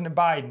have President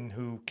Biden,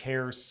 who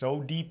cares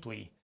so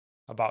deeply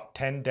about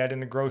 10 dead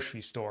in a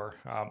grocery store,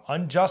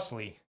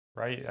 unjustly,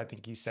 right? I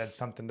think he said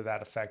something to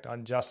that effect,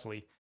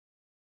 unjustly.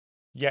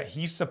 Yet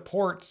he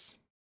supports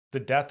the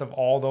death of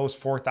all those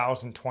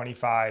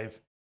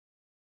 4,025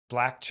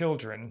 Black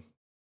children,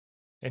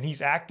 and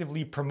he's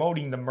actively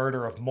promoting the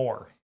murder of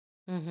more.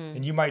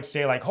 And you might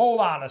say, like, hold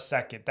on a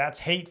second, that's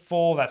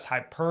hateful, that's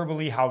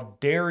hyperbole, how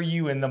dare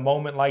you in the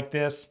moment like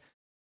this?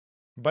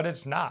 But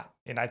it's not.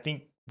 And I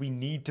think we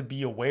need to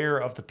be aware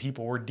of the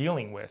people we're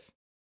dealing with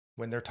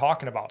when they're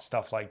talking about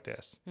stuff like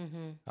this.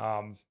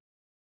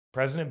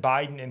 President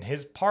Biden and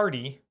his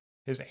party,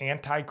 his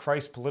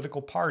anti-Christ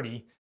political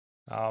party,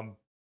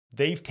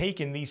 they've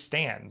taken these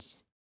stands.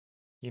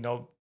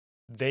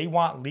 They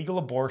want legal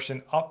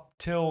abortion up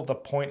till the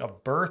point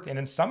of birth, and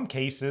in some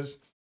cases,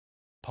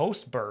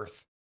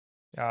 post-birth.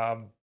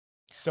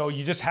 So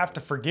you just have to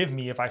forgive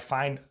me if I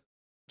find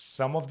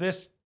some of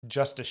this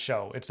just a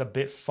show. It's a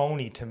bit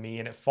phony to me,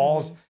 and it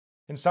falls,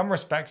 in some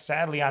respects,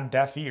 sadly, on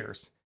deaf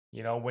ears.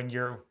 When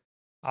you're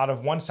out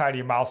of one side of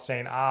your mouth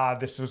saying,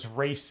 this was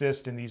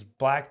racist, and these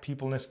Black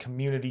people in this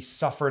community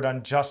suffered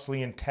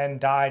unjustly, and 10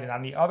 died, and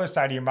on the other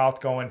side of your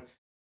mouth going,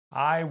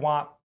 I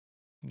want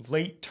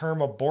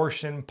late-term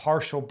abortion,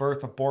 partial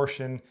birth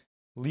abortion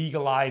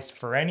legalized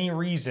for any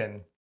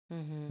reason,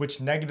 which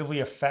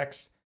negatively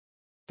affects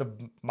the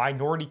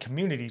minority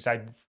communities.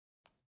 I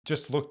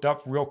just looked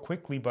up real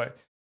quickly, but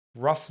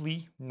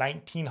roughly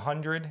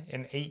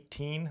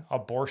 1,918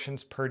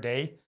 abortions per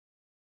day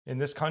in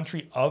this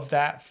country. Of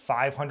that,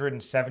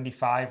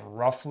 575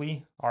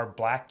 roughly are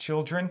Black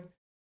children.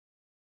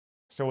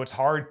 So it's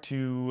hard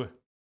to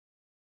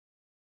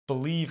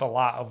believe a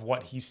lot of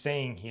what he's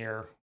saying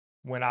here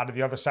when out of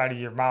the other side of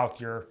your mouth,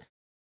 you're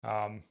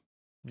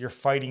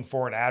fighting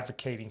for and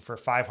advocating for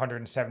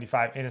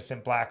 575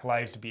 innocent Black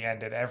lives to be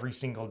ended every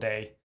single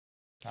day.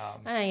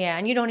 Yeah,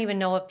 and you don't even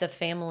know if the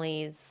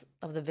families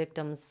of the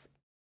victims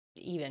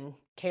even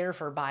care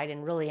for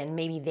Biden, really, and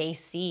maybe they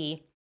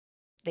see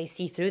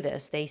through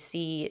this. They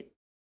see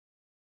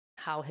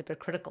how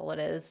hypocritical it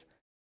is,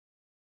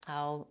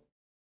 how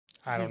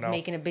he's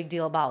making a big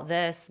deal about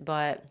this,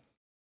 but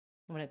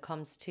when it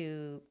comes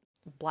to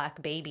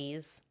Black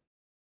babies,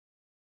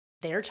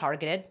 they're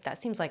targeted.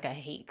 That seems like a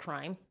hate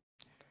crime.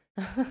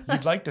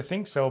 You'd like to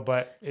think so,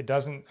 but it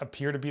doesn't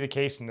appear to be the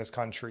case in this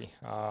country.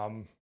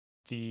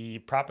 The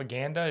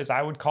propaganda, as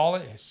I would call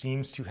it,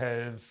 seems to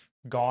have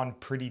gone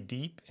pretty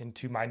deep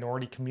into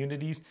minority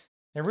communities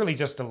and really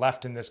just the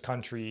left in this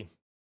country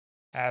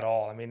at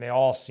all. I mean, they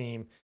all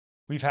seem,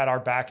 we've had our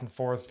back and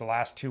forth the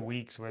last 2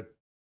 weeks with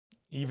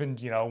even,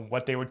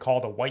 what they would call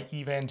the white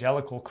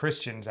evangelical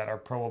Christians that are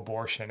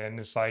pro-abortion. And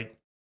it's like,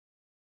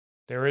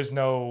 there is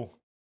no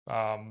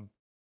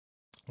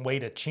way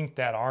to chink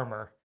that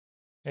armor.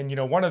 And,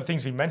 one of the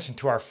things we mentioned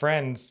to our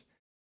friends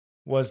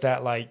was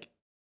that, like,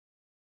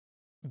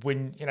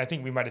 and I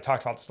think we might have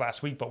talked about this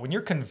last week, but when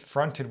you're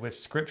confronted with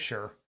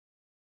scripture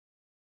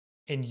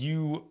and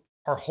you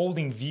are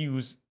holding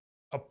views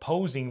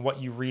opposing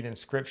what you read in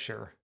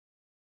scripture,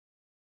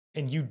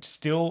 and you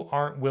still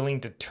aren't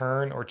willing to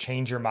turn or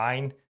change your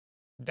mind,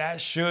 that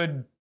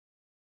should,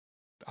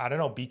 I don't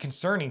know, be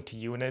concerning to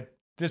you. And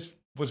this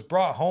was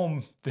brought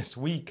home this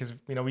week because,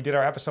 we did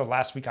our episode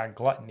last week on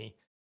gluttony.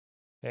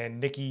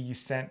 And Nikki, you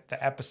sent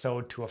the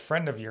episode to a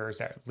friend of yours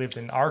that lived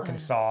in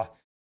Arkansas.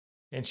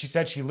 And she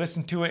said she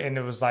listened to it and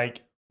it was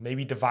like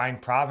maybe divine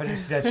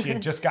providence. She said she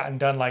had just gotten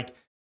done like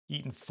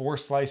eating 4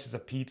 slices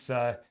of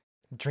pizza,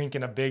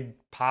 drinking a big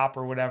pop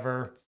or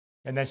whatever.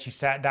 And then she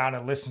sat down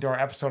and listened to our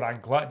episode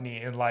on gluttony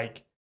and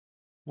like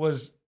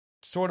was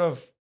sort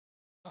of.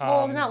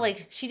 Well, it's not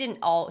like she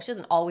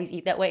doesn't always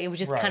eat that way. It was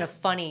just Right. kind of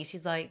funny.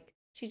 She's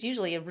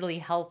usually a really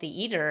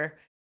healthy eater,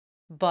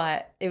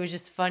 but it was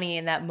just funny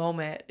in that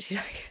moment. She's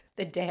like,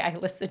 the day I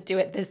listened to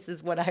it, this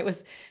is what I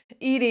was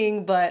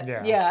eating. But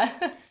yeah.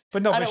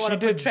 But no, I but don't want she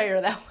to did portray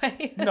her that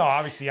way. No,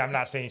 obviously, I'm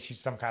not saying she's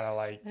some kind of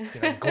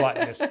like,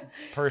 gluttonous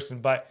person,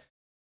 but,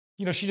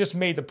 she just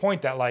made the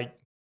point that like,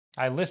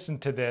 I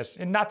listened to this,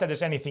 and not that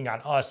it's anything on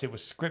us, it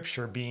was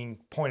scripture being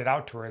pointed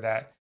out to her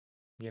that,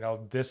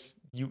 this,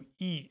 you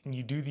eat and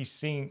you do these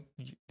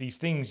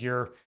things,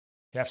 you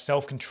have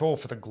self-control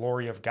for the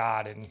glory of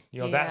God. And,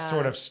 that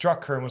sort of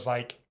struck her and was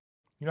like,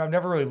 I've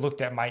never really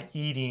looked at my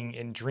eating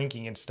and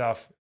drinking and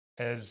stuff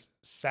as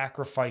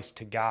sacrifice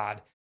to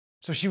God.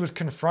 So she was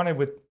confronted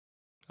with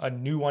a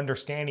new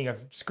understanding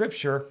of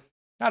scripture,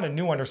 not a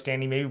new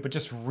understanding maybe, but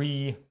just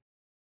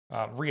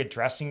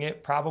readdressing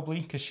it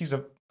probably because she's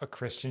a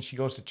Christian. She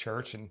goes to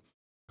church and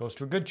goes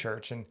to a good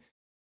church. And,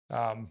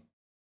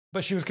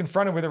 but she was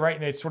confronted with it, right?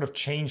 And it sort of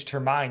changed her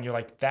mind. You're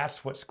like,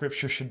 that's what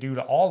scripture should do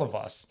to all of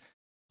us.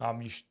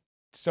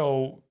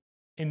 So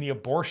in the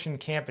abortion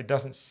camp, it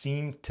doesn't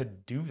seem to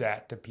do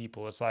that to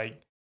people. It's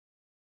like,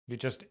 you're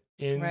just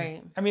in,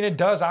 Right. I mean, it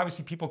does.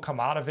 Obviously people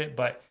come out of it,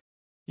 but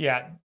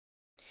yeah.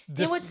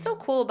 What's so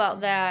cool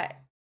about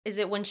that is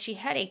that when she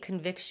had a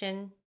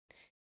conviction,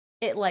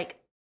 it like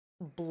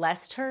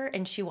blessed her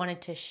and she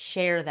wanted to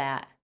share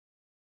that.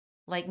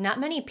 Like not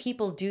many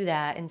people do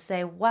that and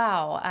say,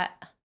 wow,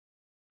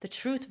 the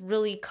truth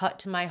really cut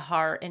to my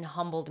heart and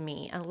humbled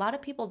me. And a lot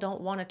of people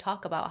don't want to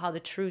talk about how the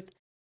truth,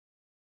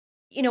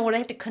 when they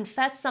have to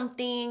confess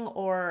something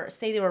or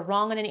say they were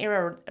wrong in an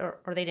area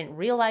or they didn't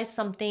realize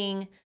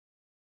something.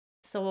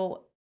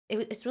 So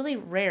it's really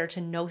rare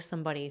to know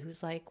somebody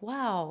who's like,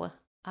 wow,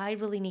 I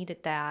really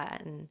needed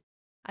that. And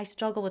I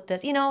struggle with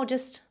this,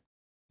 just.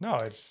 No,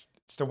 it's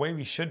the way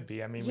we should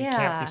be. I mean, we Yeah.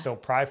 can't be so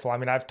prideful. I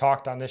mean, I've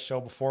talked on this show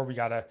before. We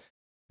got a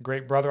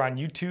great brother on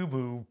YouTube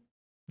who,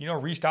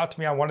 reached out to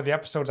me on one of the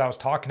episodes I was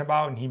talking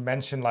about. And he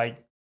mentioned like,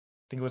 I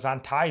think it was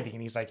on tithing.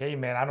 And he's like, hey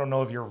man, I don't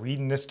know if you're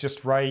reading this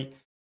just right.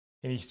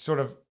 And he sort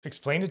of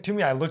explained it to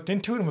me. I looked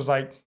into it and was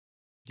like,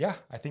 yeah,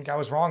 I think I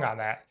was wrong on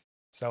that.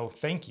 So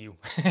thank you,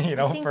 I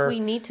think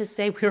we need to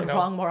say we're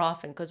wrong more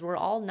often because we're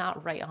all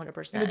not right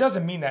 100%. And it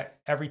doesn't mean that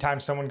every time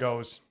someone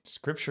goes,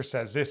 scripture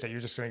says this, that you're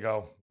just going to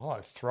go, well,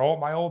 I throw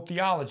out my old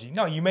theology.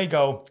 No, you may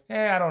go,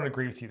 I don't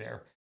agree with you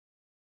there.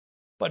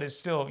 But it's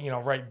still,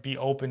 right, be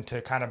open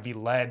to kind of be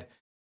led.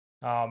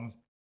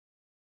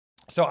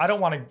 So I'm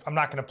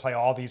not going to play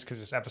all these because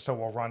this episode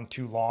will run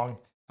too long.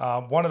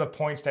 One of the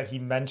points that he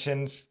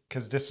mentions,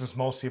 because this was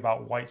mostly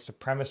about white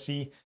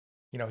supremacy,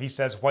 he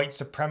says white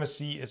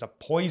supremacy is a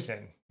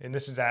poison. And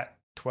this is at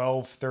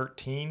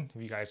 12:13.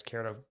 If you guys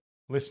care to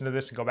listen to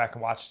this and go back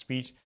and watch the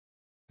speech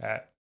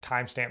at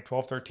timestamp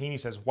 12:13, he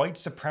says white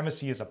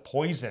supremacy is a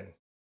poison.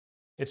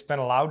 It's been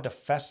allowed to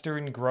fester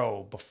and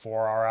grow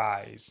before our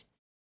eyes.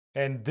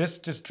 And this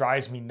just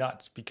drives me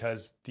nuts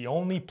because the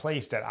only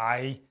place that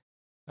I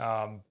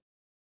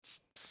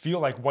feel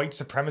like white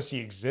supremacy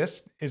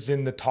exists is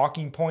in the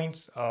talking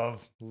points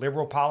of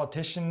liberal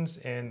politicians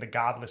and the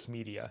godless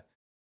media.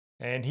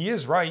 And he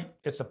is right.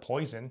 It's a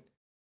poison.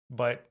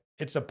 but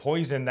it's a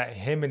poison that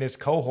him and his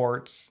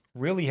cohorts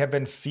really have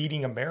been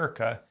feeding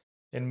America,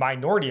 and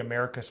minority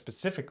America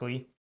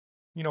specifically,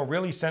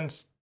 really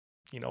since,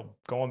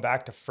 going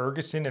back to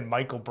Ferguson and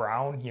Michael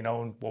Brown,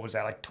 what was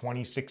that, like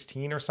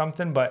 2016 or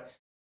something? But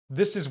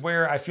this is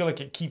where I feel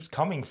like it keeps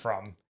coming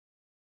from.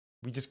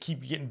 We just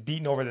keep getting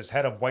beaten over this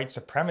head of white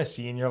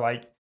supremacy, and you're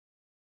like,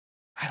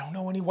 I don't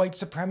know any white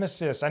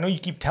supremacists. I know you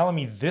keep telling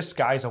me this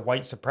guy's a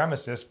white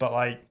supremacist, but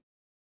like,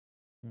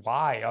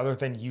 why, other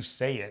than you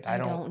say it? I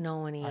don't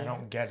know any. I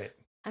don't get it.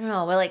 I don't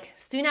know. Well, like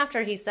soon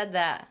after he said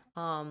that,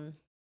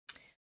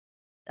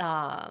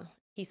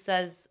 he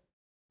says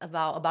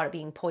about it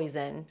being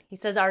poison. He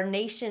says our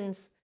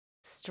nation's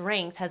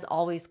strength has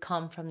always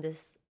come from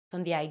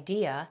the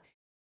idea.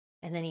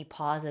 And then he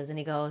pauses and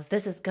he goes,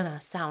 "This is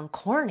gonna sound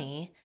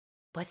corny,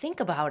 but think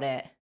about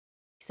it."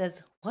 He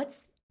says,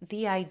 "What's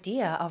the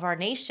idea of our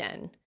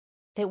nation?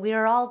 That we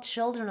are all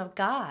children of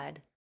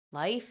God.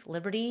 Life,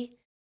 liberty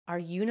are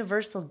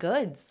universal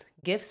goods,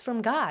 gifts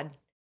from God.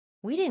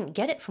 We didn't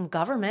get it from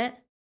government.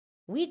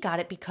 We got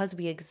it because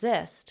we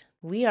exist.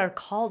 We are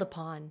called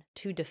upon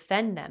to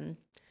defend them."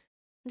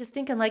 I'm just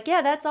thinking like,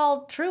 yeah, that's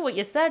all true what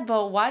you said,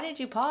 but why did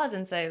you pause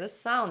and say, this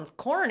sounds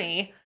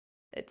corny?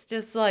 It's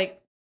just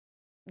like,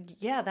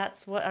 yeah,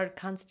 that's what our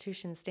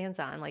Constitution stands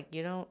on. Like,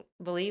 you don't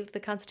believe the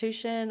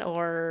Constitution,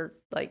 or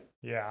like,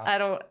 yeah, I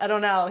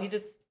don't know. He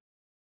just,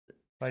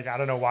 like, I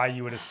don't know why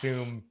you would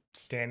assume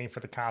standing for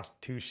the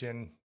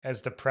Constitution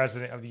as the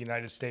president of the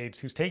United States,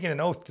 who's taken an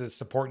oath to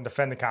support and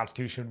defend the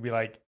Constitution, would be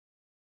like,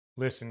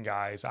 listen,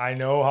 guys, I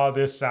know how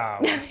this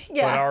sounds,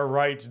 Yeah. but our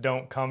rights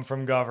don't come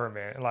from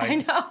government. Like, I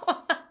know.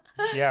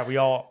 yeah, we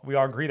all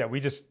agree that. We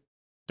just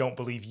don't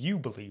believe you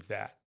believe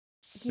that.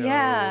 So,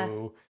 Yeah.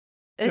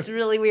 It's just-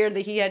 really weird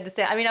that he had to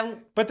say, I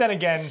mean, but then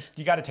again,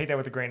 you got to take that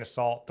with a grain of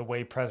salt. The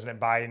way President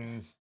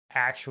Biden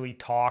actually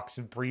talks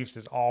and briefs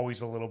is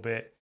always a little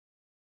bit,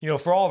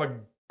 for all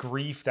the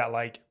grief that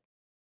like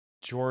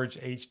George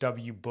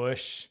H.W.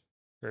 Bush,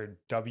 or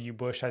W.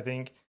 Bush, I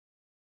think,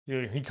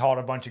 he called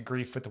a bunch of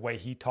grief with the way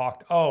he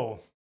talked. Oh,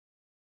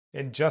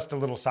 and just a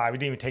little side, we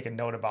didn't even take a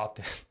note about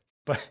this,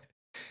 but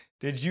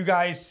did you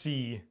guys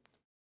see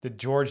the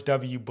George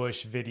W.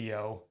 Bush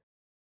video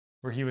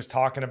where he was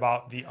talking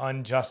about the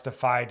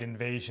unjustified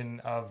invasion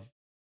of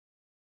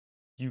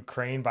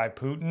Ukraine by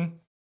Putin?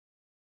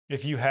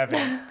 If you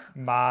haven't,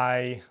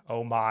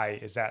 oh my,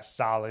 is that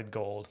solid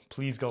gold?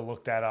 Please go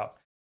look that up.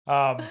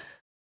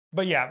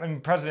 But yeah, I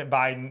mean, President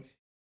Biden,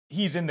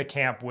 he's in the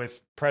camp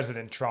with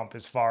President Trump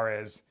as far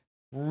as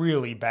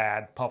really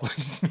bad public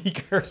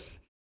speakers,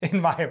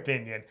 in my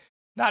opinion.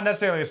 Not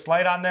necessarily a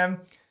slight on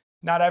them.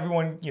 Not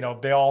everyone,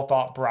 they all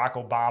thought Barack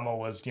Obama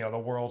was, the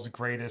world's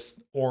greatest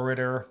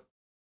orator.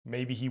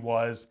 Maybe he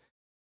was.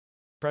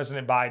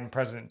 President Biden,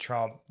 President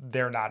Trump,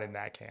 they're not in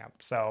that camp.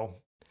 So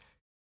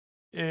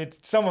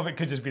some of it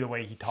could just be the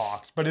way he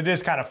talks. But it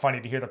is kind of funny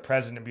to hear the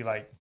president be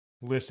like,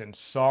 listen,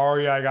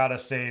 sorry I got to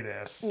say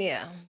this.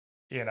 yeah.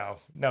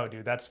 No,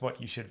 dude, that's what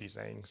you should be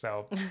saying.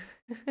 So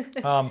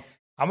I'm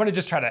going to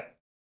just try to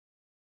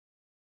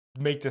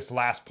make this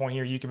last point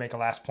here. You can make a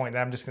last point.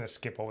 Then I'm just going to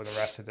skip over the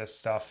rest of this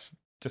stuff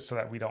just so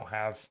that we don't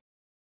have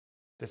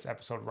this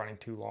episode running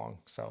too long.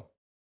 So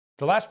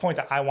the last point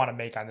that I want to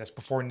make on this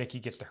before Nikki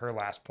gets to her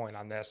last point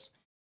on this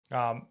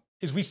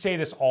is we say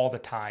this all the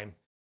time,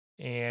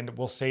 and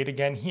we'll say it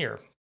again here.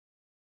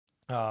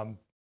 The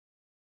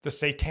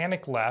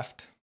satanic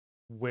left,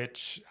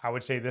 which I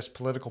would say this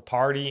political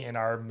party and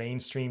our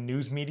mainstream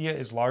news media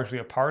is largely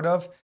a part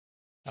of,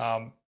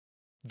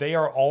 they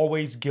are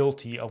always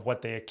guilty of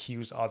what they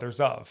accuse others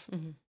of.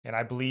 Mm-hmm. And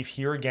I believe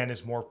here again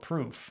is more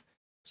proof.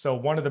 So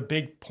one of the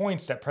big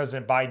points that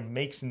President Biden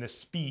makes in this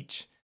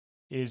speech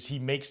is he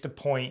makes the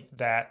point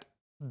that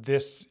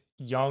this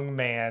young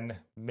man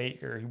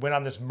he went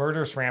on this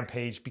murderous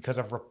rampage because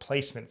of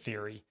replacement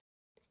theory.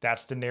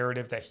 That's the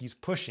narrative that he's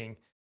pushing.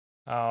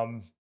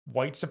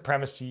 White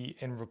supremacy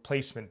and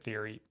replacement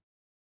theory.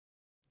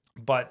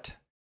 But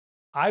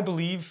I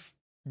believe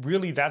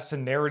really that's the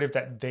narrative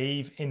that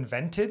they've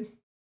invented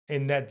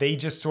and that they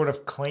just sort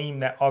of claim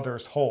that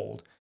others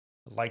hold,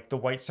 like the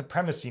white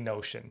supremacy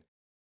notion.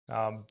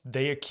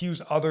 They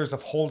accuse others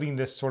of holding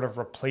this sort of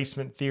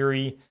replacement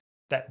theory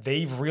that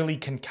they've really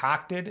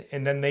concocted,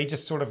 and then they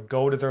just sort of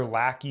go to their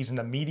lackeys in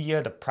the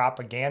media to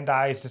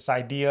propagandize this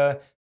idea,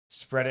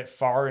 spread it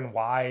far and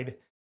wide,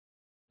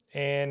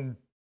 and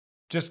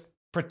just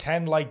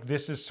pretend like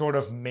this is sort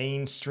of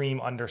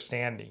mainstream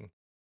understanding,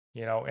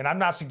 and I'm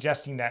not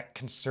suggesting that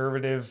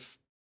conservative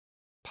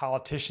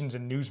politicians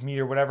and news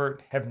media or whatever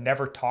have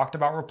never talked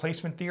about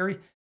replacement theory.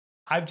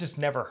 I've just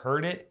never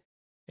heard it.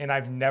 And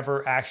I've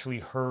never actually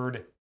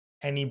heard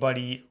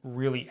anybody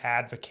really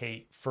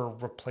advocate for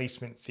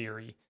replacement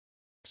theory.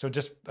 So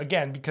just,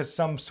 again, because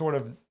some sort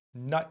of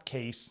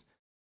nutcase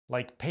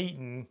like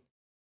Peyton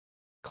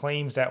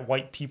claims that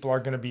white people are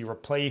going to be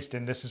replaced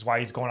and this is why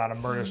he's going on a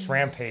murderous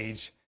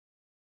rampage,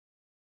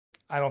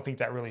 I don't think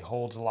that really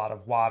holds a lot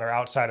of water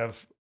outside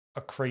of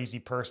a crazy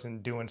person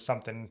doing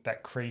something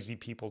that crazy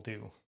people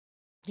do.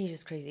 He's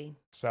just crazy.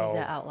 So he's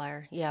that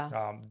outlier.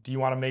 Yeah. Do you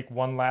want to make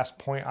one last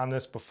point on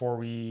this before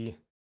we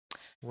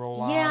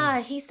roll on?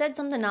 Yeah, he said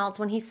something else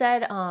when he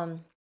said,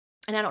 and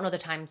I don't know the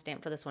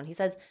timestamp for this one. He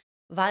says,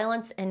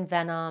 violence and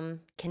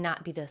venom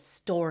cannot be the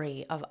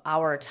story of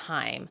our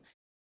time.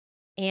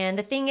 And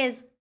the thing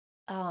is,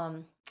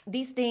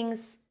 these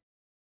things,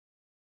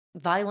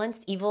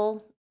 violence,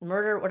 evil,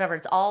 murder, whatever,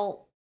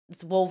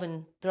 it's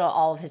woven throughout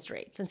all of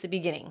history since the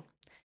beginning.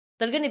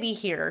 They're going to be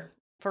here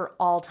for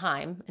all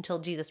time until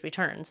Jesus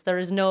returns. There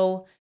is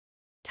no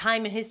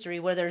time in history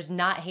where there's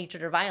not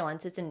hatred or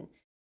violence. It's an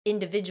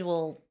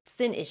individual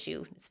sin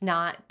issue. It's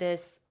not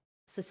this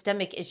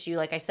systemic issue.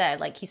 Like I said,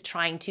 like he's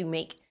trying to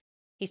make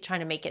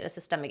it a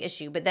systemic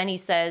issue. But then he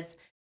says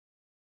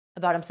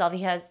about himself,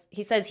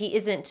 he says he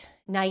isn't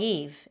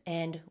naive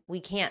and we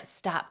can't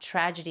stop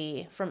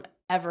tragedy from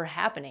ever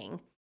happening.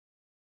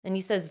 And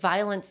he says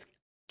violence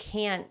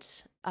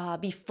can't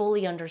be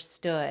fully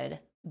understood,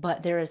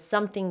 but there is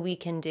something we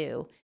can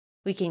do.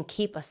 We can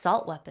keep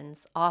assault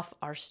weapons off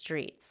our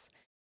streets.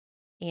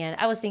 And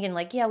I was thinking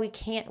like, yeah,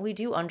 we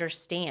do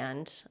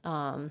understand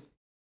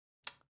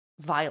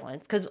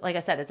violence because like I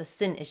said, it's a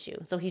sin issue.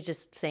 So he's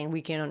just saying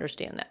we can't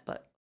understand that,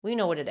 but we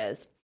know what it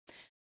is.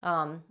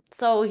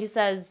 So he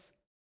says,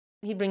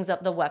 he brings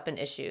up the weapon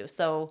issue.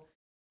 So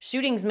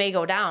shootings may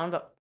go down,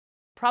 but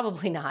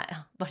probably not.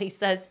 But he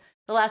says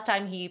the last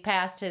time he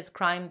passed his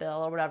crime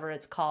bill or whatever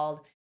it's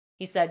called,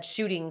 he said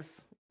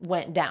shootings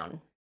went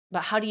down.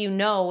 But how do you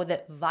know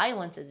that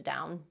violence is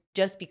down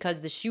just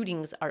because the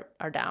shootings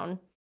are down?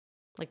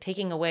 Like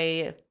taking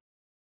away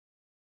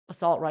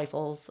assault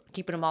rifles,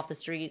 keeping them off the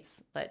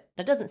streets, but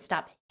that doesn't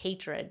stop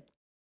hatred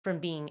from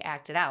being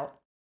acted out.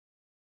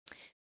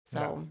 So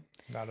No,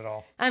 not at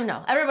all. I don't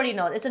know. Everybody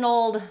knows it's an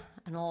old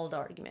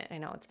argument. I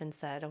know it's been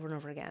said over and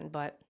over again,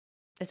 but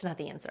it's not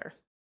the answer.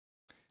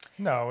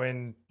 No,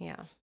 and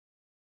Yeah.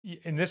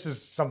 and this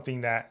is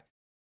something that,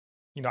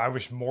 you know, I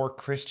wish more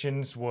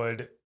Christians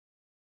would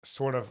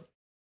sort of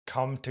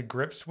come to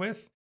grips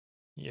with.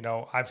 You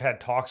know, I've had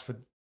talks with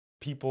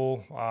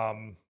people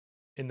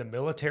in the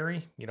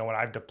military, you know, when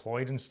I've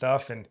deployed and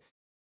stuff, and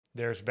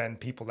there's been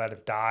people that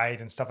have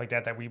died and stuff like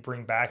that we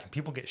bring back, and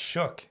people get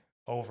shook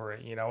over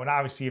it, you know, and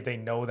obviously if they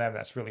know them,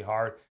 that's really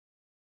hard.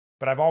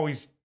 But I've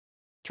always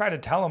tried to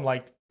tell them,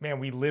 like, man,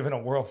 we live in a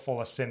world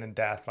full of sin and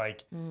death.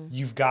 Like,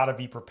 you've got to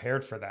be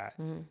prepared for that.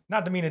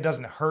 Not to mean it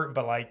doesn't hurt,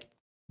 but like,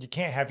 you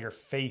can't have your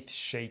faith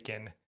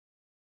shaken.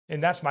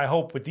 And that's my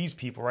hope with these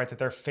people, right? That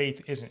their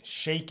faith isn't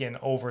shaken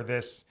over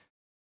this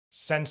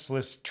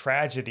senseless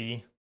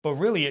tragedy, but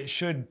really it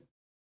should,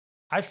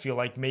 I feel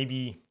like,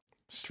 maybe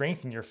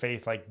strengthen your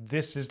faith. Like,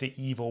 this is the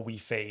evil we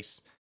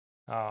face.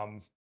 Yeah,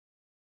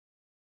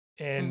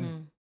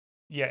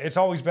 it's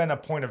always been a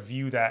point of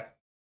view that,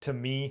 to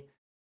me,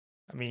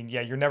 I mean,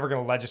 yeah, you're never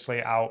going to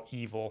legislate out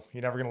evil.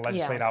 You're never going to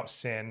legislate out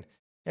sin.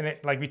 And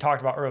it, like we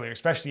talked about earlier,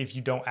 especially if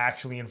you don't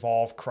actually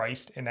involve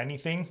Christ in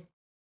anything,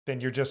 then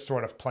you're just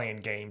sort of playing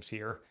games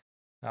here.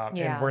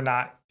 And we're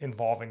not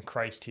involving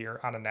Christ here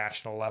on a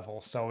national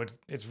level. So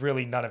it's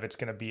really, none of it's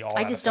going to be all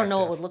I that just don't know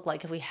what it effective. would look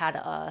like if we had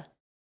a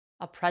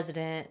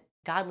president,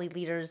 godly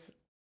leaders,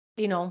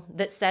 you know,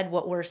 that said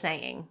what we're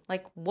saying.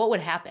 Like, what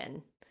would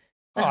happen?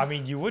 Oh, I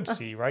mean, you would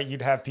see, right?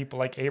 You'd have people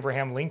like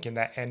Abraham Lincoln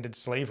that ended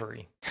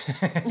slavery.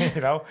 You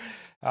know,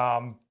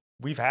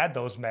 we've had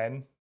those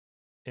men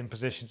in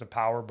positions of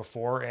power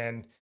before,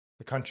 and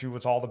the country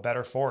was all the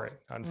better for it.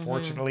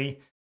 Unfortunately,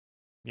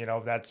 you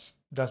know,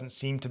 doesn't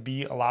seem to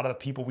be a lot of the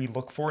people we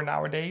look for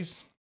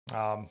nowadays.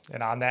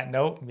 And on that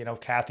note, you know,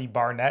 Kathy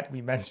Barnett,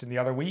 we mentioned the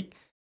other week,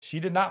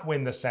 she did not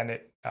win the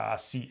Senate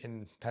seat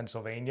in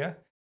Pennsylvania.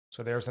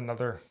 So there's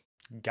another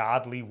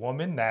godly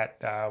woman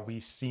that we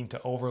seem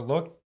to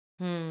overlook.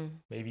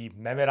 Maybe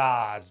Mehmet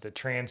Oz, the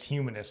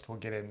transhumanist, will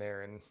get in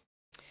there. And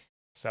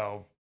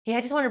so. Yeah,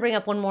 I just want to bring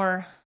up one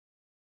more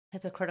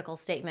hypocritical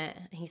statement.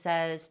 He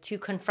says, to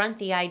confront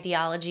the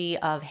ideology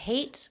of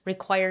hate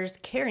requires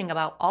caring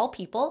about all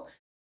people,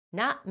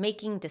 not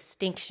making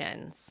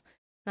distinctions.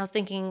 And I was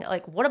thinking,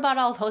 like, what about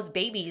all those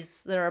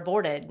babies that are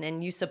aborted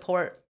and you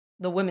support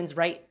the women's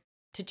right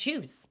to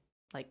choose?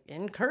 Like,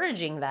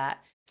 encouraging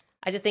that.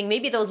 I just think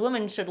maybe those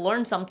women should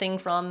learn something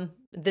from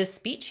this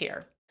speech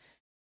here.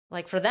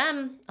 Like, for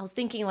them, I was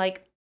thinking,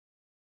 like,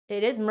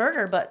 it is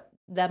murder, but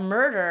the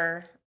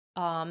murder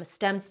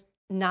stems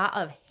not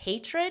of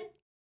hatred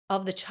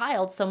of the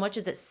child so much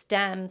as it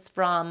stems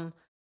from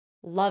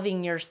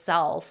loving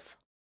yourself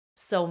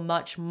so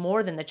much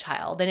more than the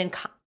child. And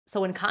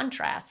so in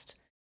contrast,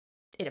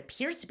 it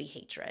appears to be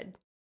hatred.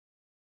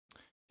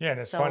 Yeah, and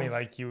it's funny,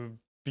 like,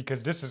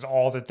 because this is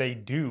all that they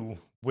do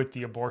with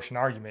the abortion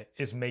argument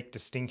is make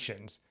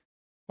distinctions.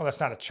 Well, that's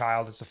not a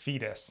child, it's a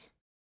fetus.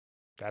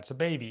 That's a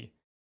baby.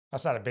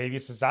 That's not a baby,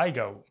 it's a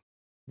zygote.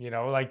 You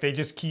know, like they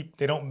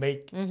don't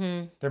make,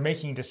 they're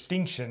making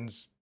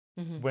distinctions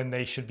when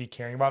they should be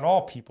caring about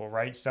all people,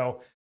 right?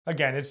 So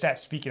again, it's that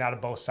speaking out of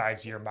both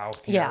sides of your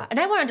mouth here. Yeah, and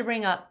I wanted to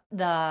bring up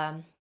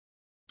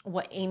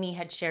what Amy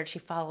had shared. She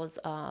follows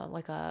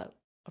like a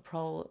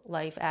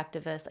pro-life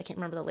activist. I can't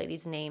remember the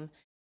lady's name.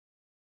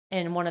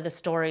 in one of the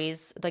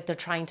stories, like they're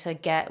trying to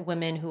get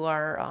women who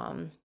are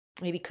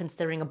maybe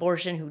considering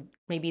abortion, who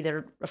maybe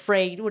they're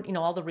afraid,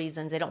 all the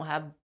reasons they don't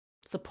have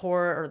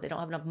support or they don't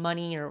have enough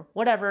money or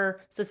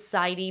whatever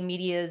society,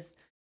 media's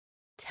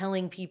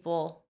telling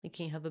people you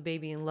can't have a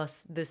baby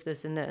unless this,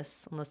 and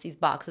this, unless these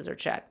boxes are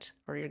checked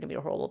or you're going to be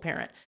a horrible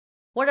parent,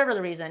 whatever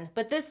the reason.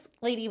 But this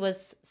lady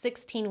was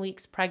 16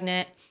 weeks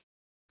pregnant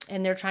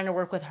and they're trying to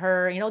work with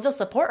her. They'll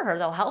support her.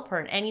 They'll help her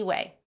in any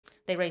way.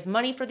 They raise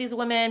money for these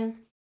women,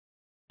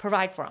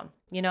 provide for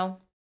them,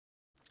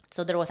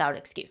 so they're without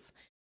excuse.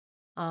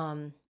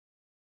 But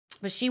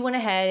she went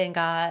ahead and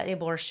got the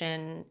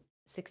abortion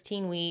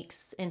 16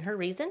 weeks. And her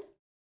reason,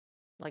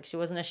 like she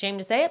wasn't ashamed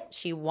to say it,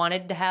 she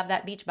wanted to have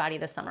that beach body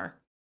this summer.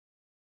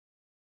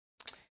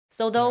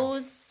 So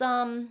those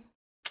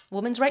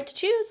women's right to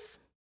choose.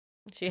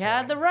 She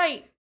had the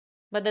right.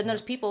 But then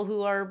there's people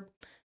who are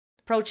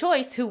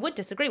pro-choice who would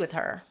disagree with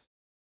her.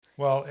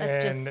 Well,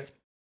 That's and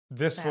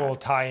this will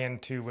tie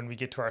into when we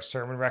get to our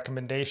sermon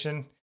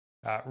recommendation.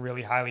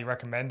 Really highly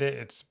recommend it.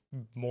 It's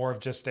more of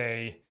just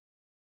a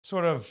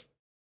sort of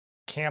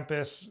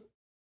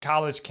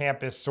college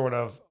campus sort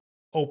of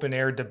open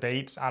air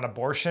debates on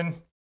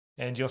abortion.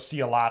 And you'll see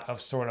a lot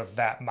of sort of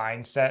that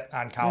mindset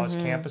on college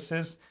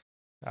campuses.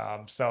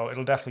 So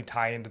it'll definitely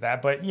tie into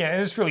that. But yeah,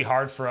 it's really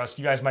hard for us.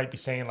 You guys might be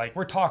saying, like,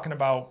 we're talking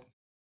about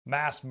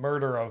mass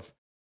murder of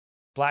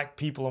Black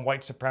people and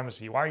white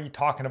supremacy. Why are you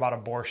talking about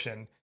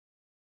abortion?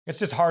 It's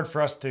just hard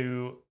for us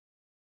to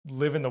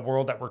live in the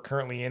world that we're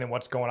currently in and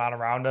what's going on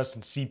around us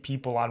and see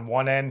people on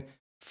one end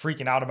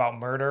freaking out about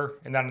murder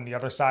and then on the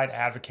other side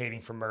advocating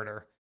for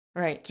murder.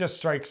 Right. It just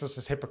strikes us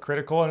as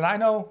hypocritical. And I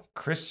know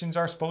Christians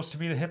are supposed to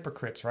be the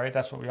hypocrites, right?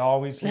 That's what we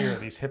always hear,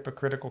 these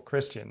hypocritical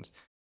Christians.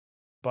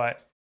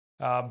 But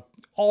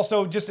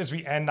also, just as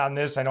we end on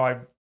this, I know I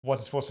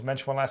wasn't supposed to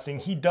mention one last thing.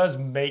 He does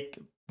make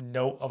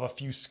note of a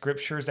few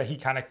scriptures that he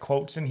kind of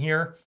quotes in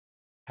here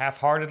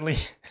half-heartedly.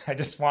 I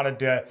just wanted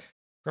to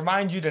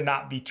remind you to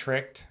not be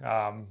tricked.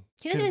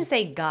 He doesn't even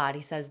say God.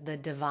 He says the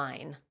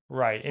divine.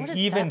 Right. And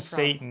even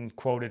Satan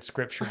quoted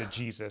scripture to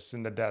Jesus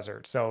in the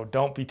desert. So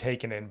don't be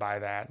taken in by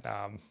that.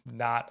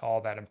 Not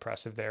all that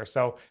impressive there.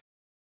 So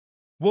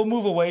we'll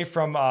move away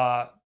from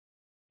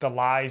the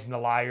lies and the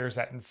liars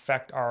that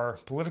infect our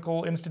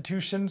political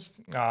institutions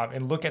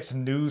and look at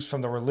some news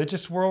from the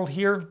religious world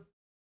here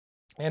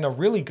and a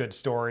really good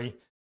story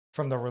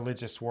from the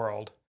religious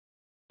world.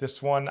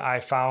 This one I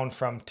found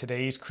from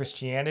Today's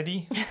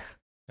Christianity,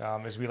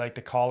 as we like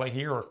to call it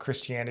here, or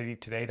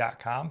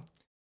ChristianityToday.com.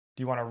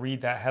 Do you want to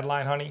read that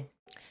headline, honey?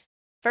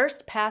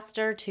 First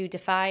pastor to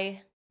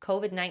defy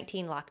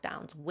COVID-19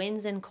 lockdowns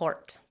wins in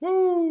court.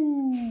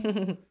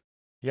 Woo!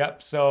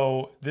 Yep.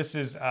 So this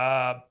is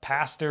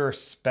Pastor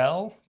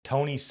Spell,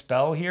 Tony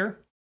Spell here.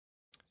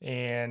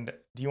 And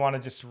do you want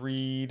to just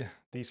read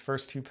these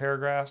first two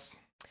paragraphs?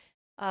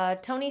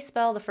 Tony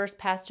Spell, the first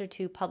pastor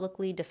to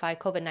publicly defy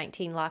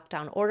COVID-19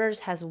 lockdown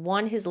orders, has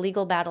won his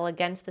legal battle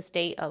against the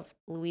state of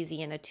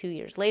Louisiana 2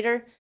 years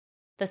later.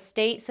 The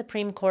state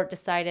Supreme Court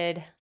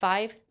decided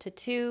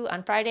 5-2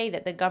 on Friday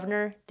that the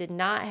governor did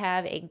not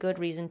have a good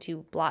reason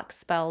to block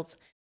Spell's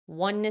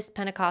Oneness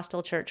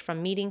Pentecostal Church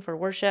from meeting for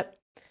worship,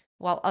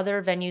 while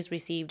other venues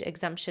received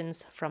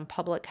exemptions from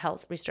public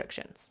health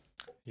restrictions.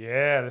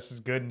 Yeah, this is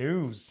good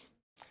news.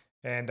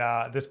 And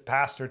this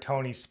pastor,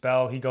 Tony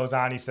Spell, he goes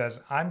on, he says,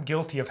 "I'm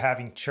guilty of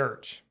having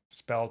church,"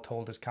 Spell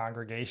told his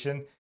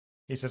congregation.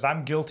 He says,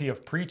 "I'm guilty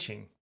of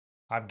preaching.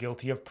 I'm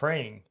guilty of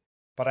praying,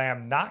 but I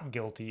am not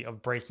guilty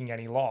of breaking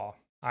any law.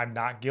 I'm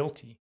not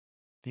guilty.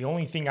 The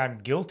only thing I'm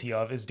guilty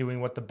of is doing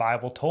what the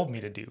Bible told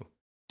me to do.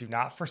 Do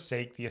not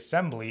forsake the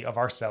assembly of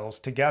ourselves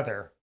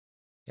together."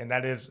 And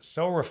that is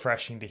so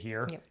refreshing to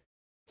hear. Yep.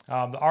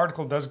 The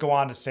article does go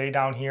on to say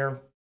down here,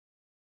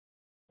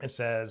 it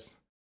says,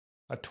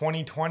 a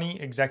 2020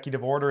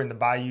 executive order in the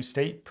Bayou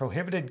State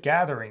prohibited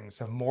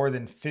gatherings of more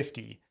than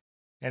 50,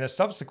 and a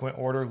subsequent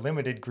order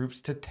limited groups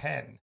to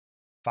 10,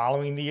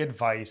 following the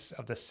advice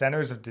of the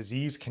Centers of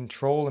Disease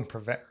Control and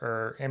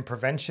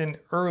Prevention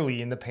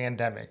early in the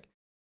pandemic.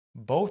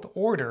 Both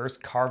orders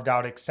carved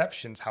out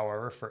exceptions,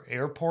 however, for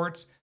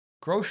airports,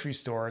 grocery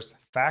stores,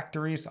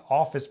 factories,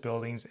 office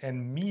buildings,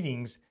 and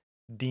meetings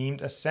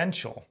deemed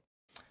essential.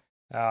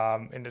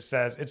 And it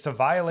says it's a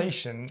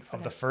violation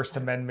of the First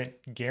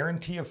Amendment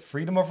guarantee of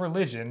freedom of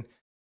religion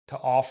to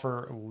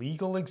offer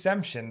legal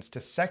exemptions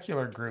to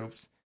secular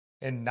groups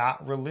and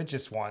not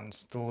religious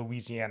ones, the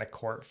Louisiana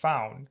court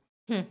found.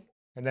 And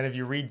then if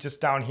you read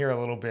just down here a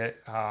little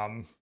bit,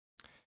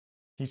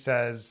 he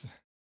says,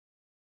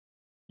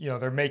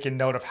 they're making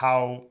note of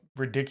how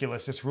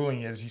ridiculous this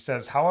ruling is. He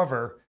says,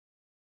 however,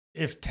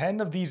 if 10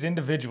 of these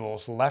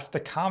individuals left the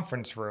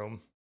conference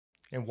room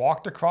and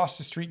walked across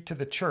the street to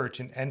the church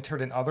and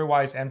entered an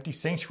otherwise empty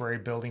sanctuary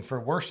building for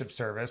worship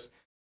service,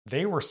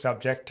 they were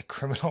subject to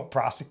criminal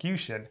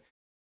prosecution.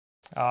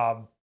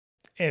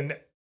 And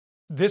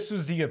this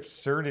was the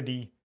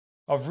absurdity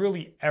of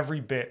really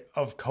every bit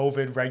of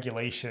COVID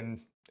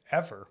regulation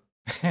ever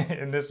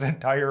in this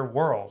entire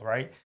world,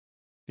 right?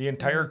 The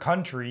entire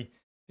country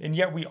And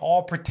yet we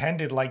all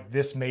pretended like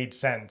this made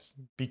sense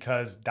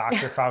because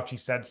Dr. Fauci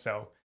said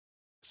so.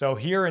 So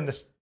here in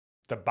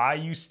the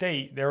Bayou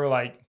State, they were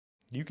like,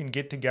 you can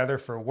get together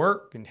for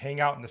work and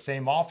hang out in the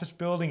same office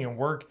building and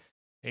work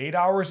 8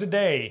 hours a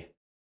day.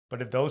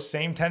 But if those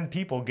same 10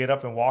 people get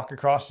up and walk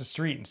across the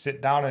street and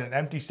sit down in an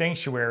empty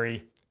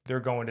sanctuary, they're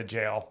going to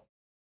jail.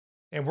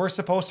 And we're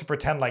supposed to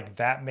pretend like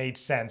that made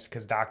sense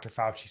because Dr.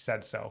 Fauci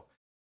said so.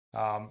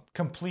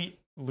 Complete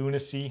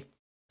lunacy.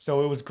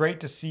 So it was great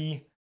to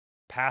see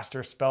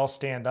Pastor Spell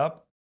stand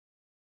up.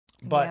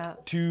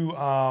 But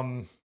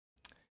to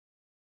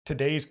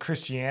today's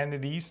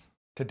Christianity,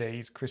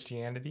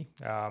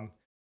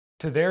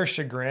 to their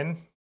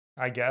chagrin,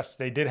 I guess,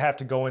 they did have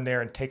to go in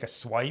there and take a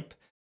swipe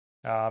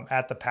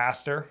at the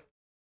pastor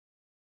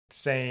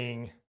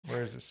saying,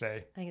 where does it say?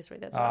 I think it's right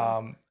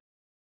there.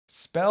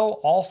 Spell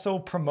also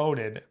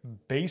promoted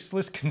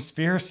baseless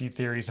conspiracy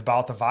theories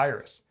about the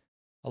virus,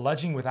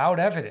 alleging without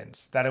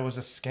evidence that it was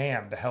a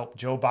scam to help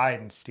Joe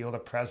Biden steal the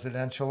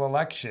presidential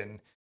election.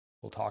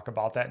 We'll talk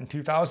about that in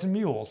 2000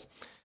 Mules.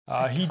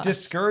 He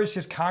discouraged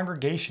his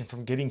congregation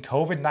from getting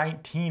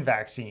COVID-19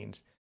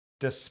 vaccines,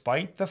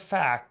 despite the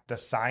fact the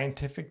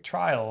scientific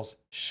trials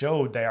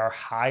showed they are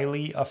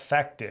highly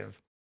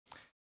effective.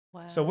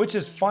 Wow. So, which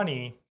is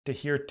funny to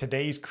hear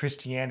today's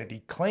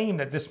Christianity claim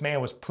that this man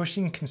was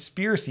pushing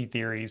conspiracy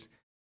theories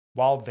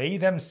while they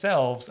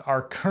themselves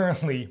are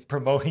currently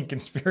promoting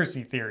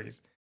conspiracy theories.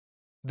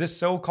 This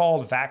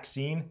so-called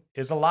vaccine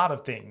is a lot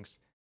of things.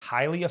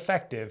 Highly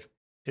effective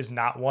is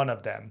not one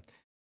of them.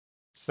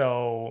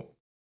 So,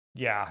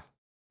 yeah,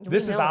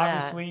 this is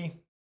obviously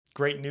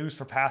great news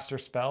for Pastor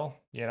Spell,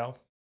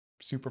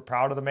 super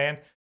proud of the man.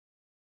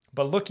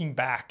 But looking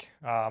back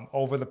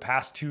over the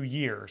past 2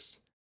 years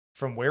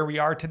from where we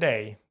are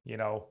today,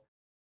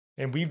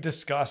 and we've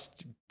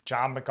discussed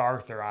John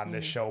MacArthur on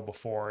this show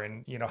before,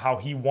 and, how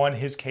he won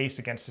his case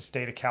against the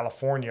state of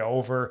California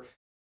over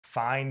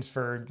fines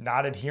for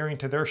not adhering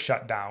to their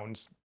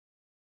shutdowns.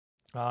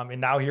 And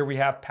now here we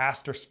have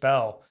Pastor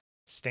Spell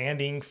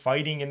standing,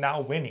 fighting, and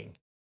now winning.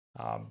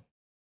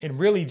 And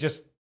really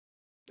just,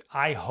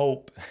 I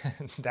hope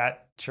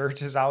that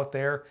churches out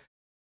there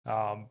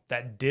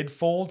that did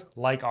fold,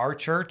 like our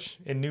church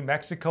in New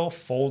Mexico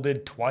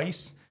folded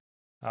twice,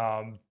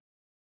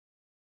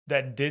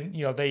 that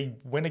didn't, they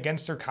went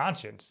against their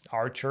conscience.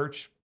 Our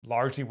church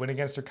largely went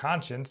against their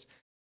conscience,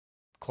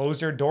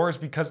 closed their doors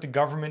because the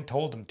government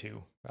told them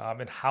to.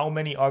 And how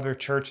many other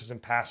churches and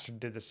pastors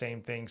did the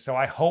same thing. So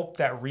I hope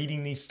that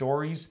reading these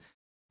stories,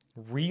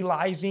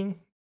 realizing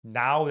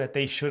now that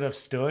they should have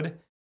stood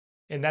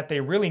and that they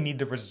really need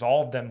to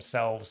resolve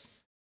themselves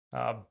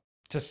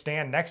to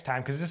stand next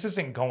time, because this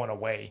isn't going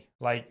away.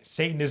 Like,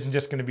 Satan isn't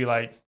just going to be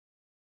like,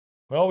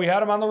 well, we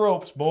had him on the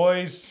ropes,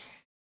 boys.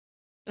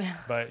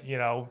 But,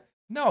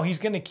 no, he's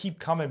going to keep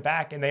coming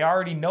back. And they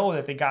already know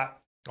that they got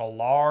a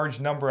large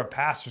number of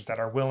pastors that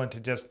are willing to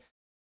just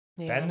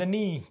bend the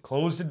knee,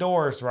 close the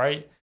doors,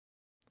 right?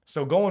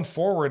 So going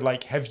forward,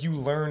 like, have you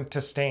learned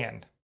to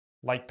stand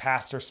like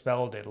Pastor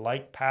Spell did,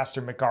 like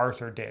Pastor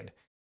MacArthur did?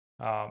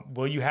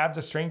 Will you have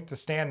the strength to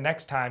stand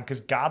next time? Because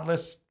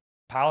godless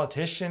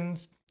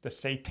politicians, the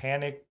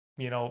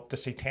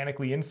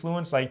satanically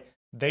influenced, like,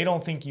 they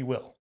don't think you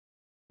will.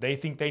 They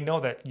think they know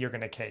that you're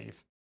going to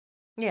cave.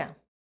 Yeah.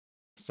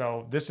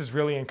 So this is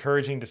really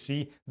encouraging to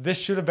see. This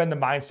should have been the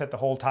mindset the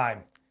whole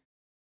time.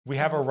 We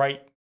have a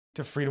right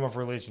to freedom of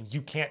religion.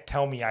 You can't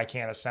tell me I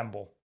can't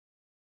assemble.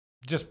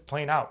 Just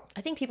plain out.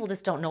 I think people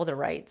just don't know their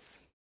rights.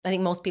 I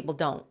think most people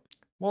don't.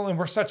 Well, and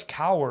we're such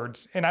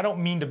cowards. And I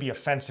don't mean to be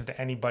offensive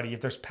to anybody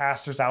if there's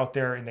pastors out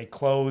there and they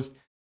closed.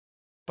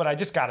 But I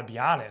just got to be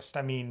honest.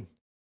 I mean,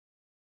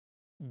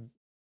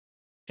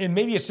 and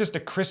maybe it's just a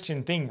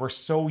Christian thing. We're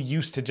so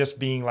used to just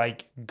being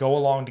like, go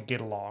along to get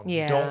along.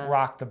 Yeah. Don't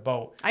rock the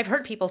boat. I've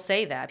heard people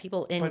say that.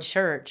 People in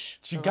church.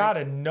 You got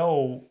to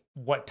know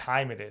what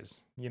time it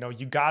is.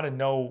 You got to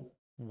know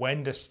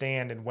when to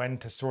stand and when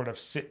to sort of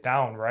sit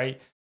down,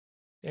 right?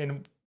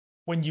 And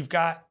when you've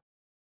got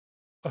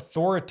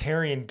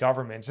authoritarian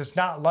governments, it's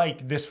not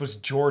like this was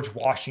George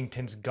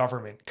Washington's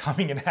government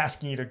coming and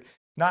asking you to,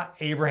 not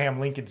Abraham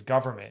Lincoln's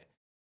government.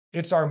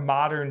 It's our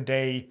modern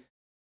day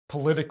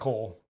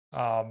political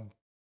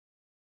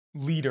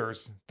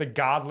leaders, the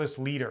godless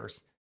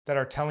leaders that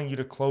are telling you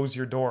to close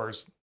your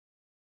doors.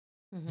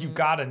 You've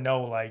got to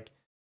know, like,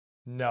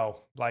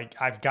 no, like,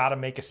 I've got to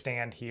make a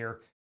stand here.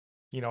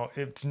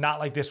 It's not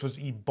like this was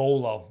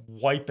Ebola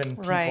wiping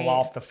people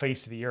off the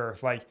face of the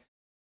earth. Like,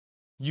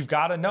 you've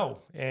got to know.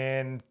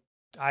 And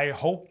I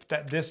hope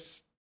that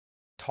this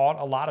taught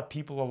a lot of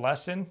people a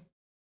lesson.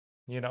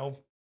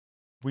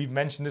 We've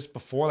mentioned this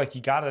before, like,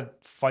 you got to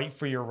fight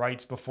for your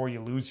rights before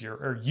you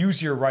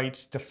use your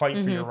rights to fight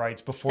for your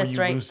rights before you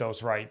lose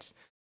those rights.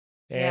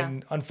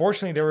 And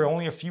unfortunately, there were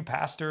only a few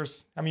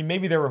pastors. I mean,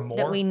 maybe there were more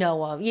that we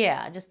know of.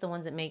 Yeah. Just the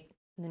ones that make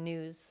the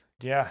news.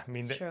 Yeah. I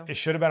mean, it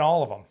should have been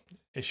all of them.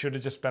 It should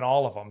have just been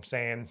all of them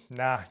saying,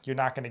 nah, you're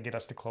not going to get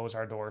us to close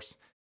our doors.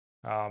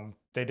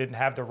 They didn't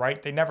have the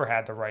right. They never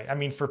had the right. I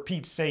mean, for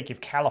Pete's sake,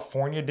 if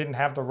California didn't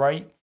have the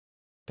right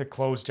to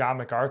close John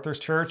MacArthur's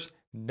church,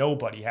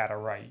 nobody had a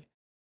right.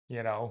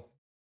 You know,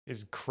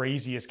 as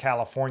crazy as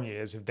California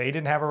is, if they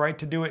didn't have a right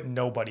to do it,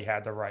 nobody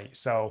had the right.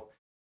 So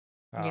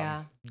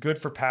Yeah. good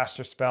for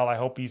Pastor Spell. I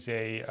hope he's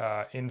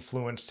a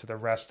influence to the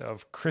rest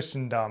of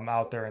Christendom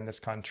out there in this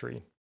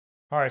country.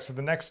 All right, so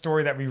the next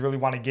story that we really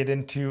want to get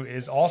into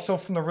is also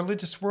from the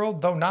religious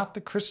world, though not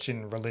the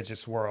Christian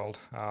religious world.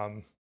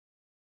 Do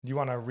you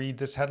want to read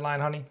this headline,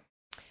 honey?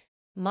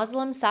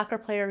 Muslim soccer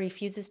player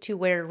refuses to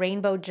wear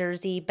rainbow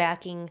jersey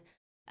backing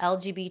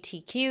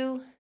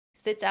LGBTQ,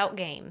 sits out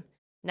game.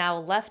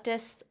 Now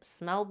leftists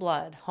smell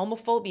blood.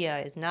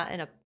 Homophobia is not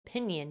an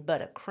opinion,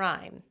 but a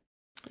crime.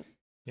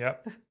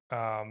 Yep.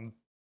 Wow.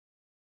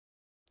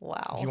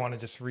 Do you want to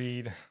just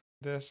read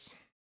this?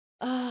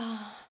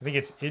 Oh, I think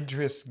it's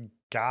Idris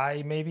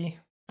Guy, maybe.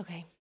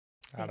 okay.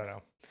 I don't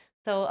know.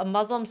 So, a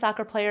Muslim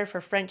soccer player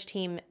for French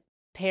team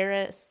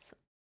Paris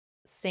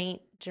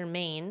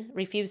Saint-Germain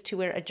refused to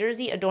wear a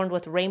jersey adorned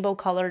with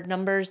rainbow-colored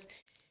numbers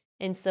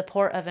in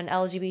support of an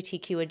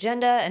LGBTQ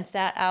agenda and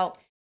sat out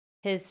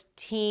his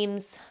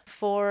team's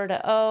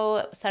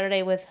 4-0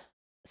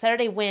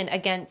 Saturday win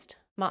against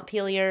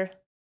Montpellier,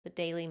 the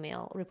Daily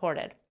Mail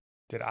reported.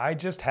 Did I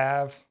just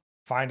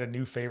find a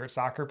new favorite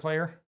soccer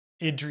player?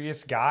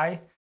 Idris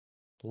Guy.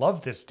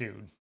 Love this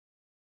dude.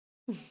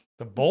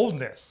 The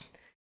boldness.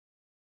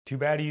 Too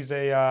bad he's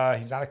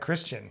not a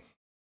Christian.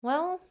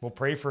 Well, We'll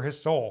pray for his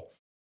soul.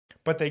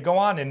 But they go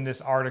on in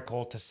this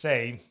article to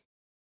say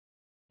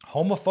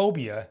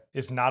homophobia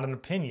is not an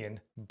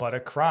opinion, but a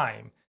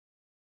crime.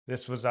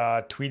 This was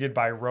tweeted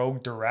by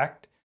Rogue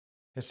Direct.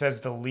 It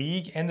says the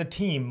league and the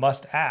team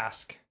must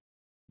ask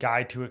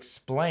Guy to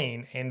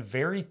explain and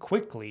very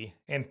quickly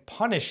and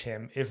punish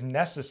him if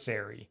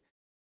necessary.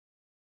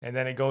 And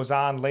then it goes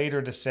on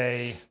later to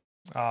say,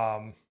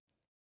 here,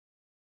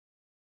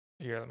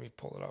 let me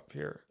pull it up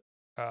here.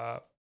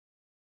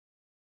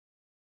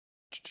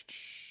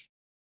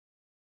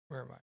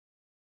 Where am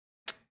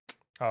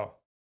I? Oh,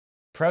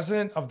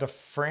 president of the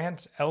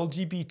France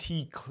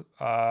LGBT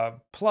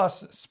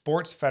plus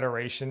Sports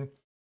Federation,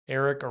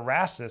 Eric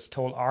Arassis,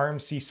 told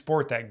RMC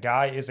Sport that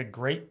Guy is a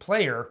great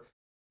player,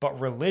 but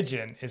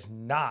religion is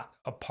not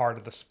a part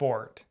of the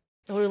sport.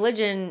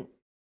 religion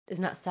is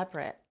not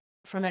separate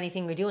from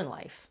anything we do in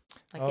life.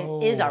 Like,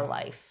 it is our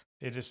life.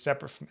 It is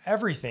separate from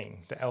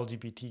everything the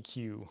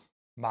LGBTQ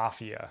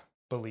mafia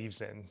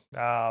believes in.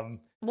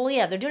 Well,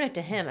 yeah, they're doing it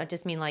to him. I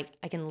just mean, like,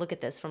 I can look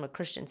at this from a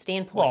Christian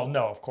standpoint. Well,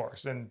 no, of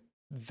course. And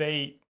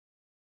the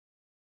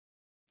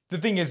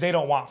thing is, they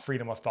don't want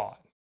freedom of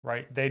thought,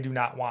 right? They do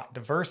not want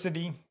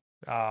diversity.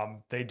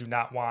 They do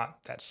not want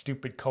that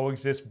stupid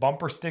coexist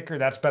bumper sticker.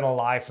 That's been a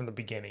lie from the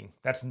beginning.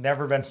 That's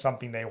never been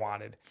something they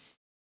wanted.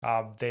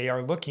 They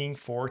are looking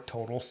for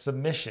total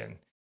submission.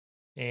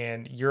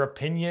 And your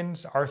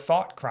opinions are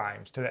thought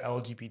crimes to the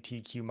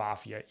LGBTQ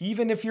mafia,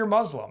 even if you're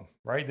Muslim,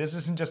 right? This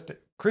isn't just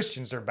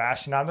Christians they're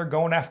bashing on. They're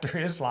going after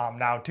Islam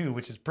now, too,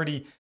 which is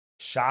pretty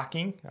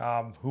shocking.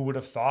 Who would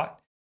have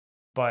thought?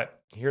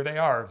 But here they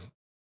are.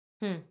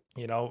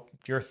 You know,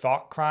 your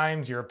thought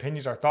crimes, your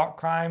opinions are thought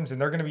crimes,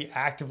 and they're going to be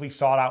actively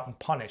sought out and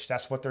punished.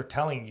 That's what they're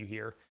telling you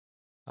here.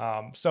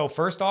 So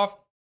first off,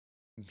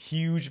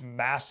 huge,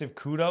 massive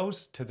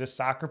kudos to this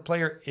soccer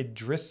player,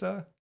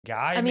 Idrissa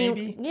Guy,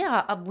 maybe?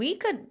 Yeah, we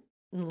could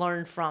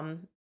learn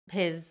from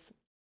his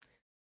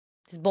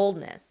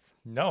boldness.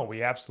 No,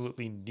 we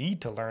absolutely need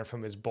to learn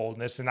from his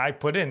boldness. And I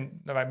put in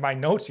my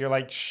notes here,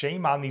 like,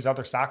 shame on these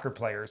other soccer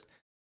players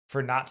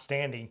for not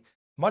standing.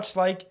 Much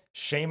like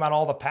shame on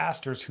all the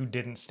pastors who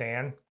didn't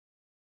stand.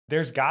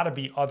 There's got to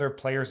be other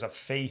players of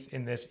faith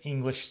in this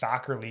English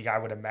soccer league, I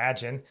would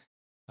imagine.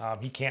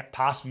 He can't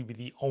possibly be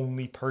the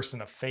only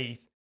person of faith.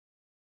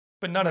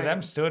 But none of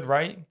them stood,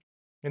 right?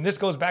 And this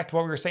goes back to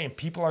what we were saying.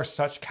 People are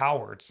such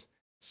cowards,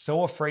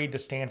 so afraid to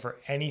stand for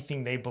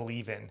anything they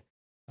believe in.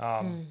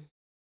 And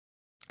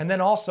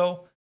then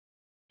also,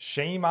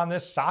 shame on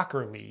this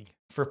soccer league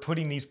for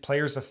putting these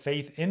players of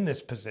faith in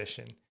this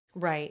position.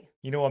 Right.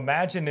 You know,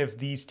 imagine if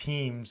these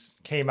teams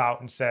came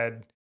out and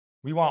said,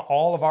 we want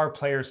all of our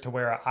players to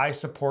wear a I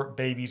support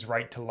babies'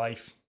 right to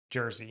life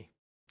jersey.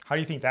 How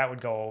do you think that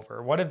would go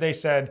over? What if they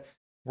said,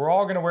 we're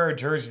all going to wear a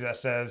jersey that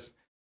says,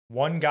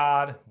 one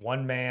God,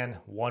 one man,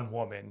 one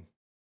woman.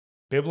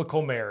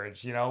 Biblical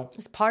marriage, you know?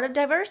 It's part of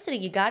diversity.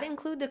 You got to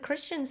include the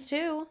Christians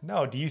too.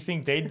 No, do you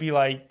think they'd be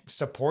like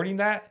supporting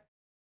that?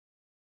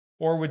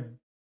 Or would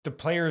the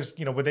players,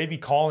 you know, would they be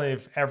calling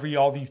if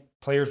all these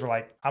players were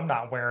like, I'm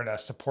not wearing a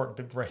support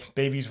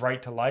baby's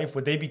right to life?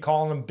 Would they be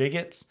calling them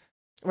bigots?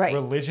 Right.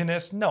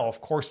 Religionists? No,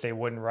 of course they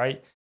wouldn't,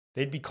 right?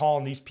 They'd be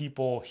calling these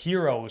people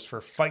heroes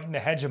for fighting the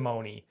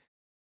hegemony.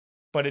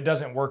 But it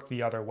doesn't work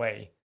the other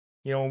way.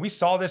 You know, and we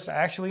saw this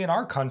actually in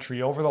our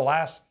country over the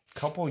last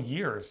couple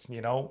years,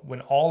 you know,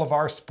 when all of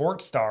our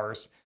sports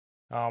stars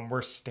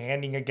were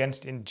standing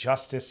against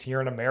injustice here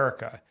in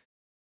America.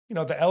 You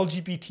know, the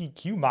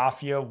LGBTQ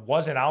mafia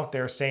wasn't out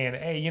there saying,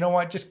 hey, you know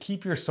what, just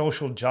keep your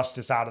social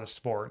justice out of the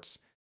sports,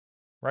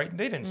 right?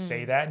 They didn't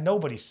say that.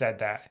 Nobody said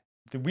that.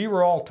 We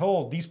were all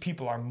told these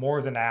people are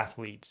more than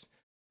athletes.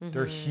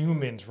 They're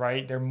humans,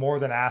 right? They're more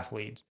than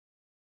athletes.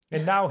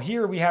 And now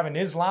here we have an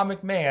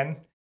Islamic man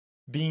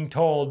being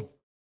told,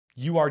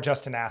 you are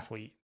just an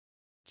athlete.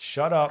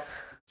 Shut up.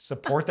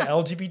 Support the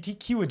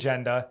LGBTQ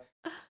agenda.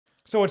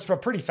 So it's a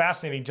pretty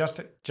fascinating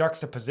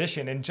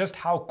juxtaposition, and just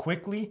how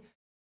quickly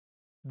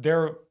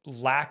their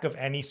lack of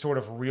any sort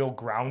of real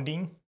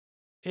grounding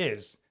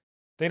is.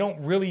 They don't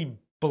really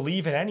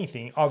believe in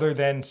anything other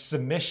than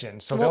submission.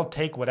 So they'll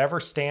take whatever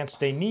stance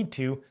they need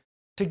to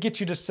get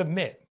you to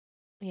submit.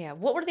 Yeah.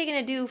 What were they going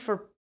to do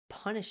for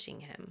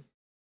punishing him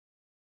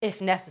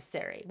if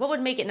necessary? What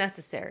would make it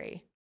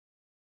necessary?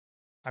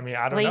 I mean,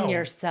 I don't know. Explain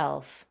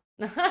yourself.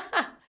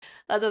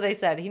 That's what they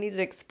said. He needs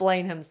to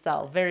explain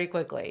himself very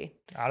quickly.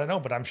 I don't know,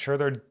 but I'm sure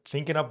they're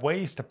thinking up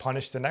ways to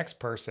punish the next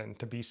person,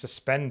 to be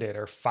suspended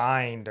or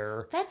fined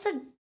or... That's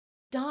a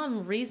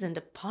dumb reason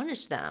to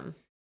punish them.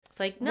 It's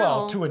like, no.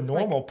 Well, to a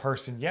normal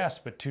person, yes,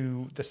 but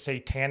to the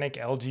satanic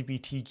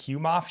LGBTQ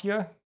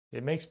mafia,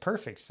 it makes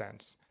perfect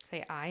sense.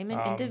 Say, I'm an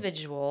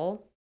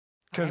individual.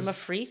 I'm a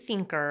free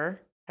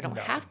thinker. I don't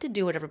have to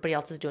do what everybody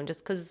else is doing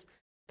just because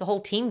the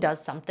whole team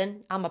does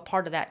something. I'm a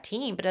part of that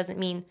team, but it doesn't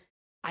mean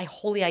I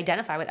wholly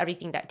identify with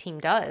everything that team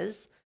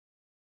does.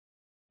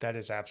 That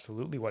is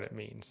absolutely what it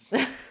means.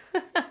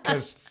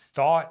 Because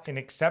thought and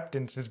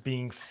acceptance is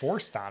being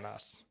forced on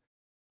us.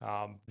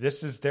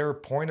 This is their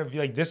point of view.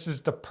 Like, this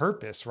is the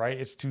purpose, right?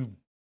 It's to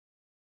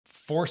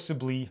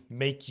forcibly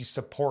make you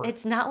support.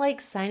 It's not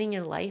like signing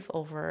your life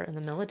over in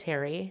the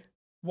military.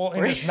 Well,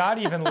 and it's not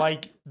even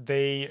like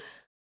they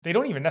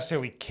don't even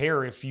necessarily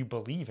care if you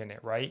believe in it,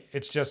 right?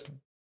 It's just,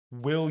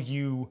 will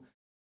you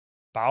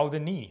bow the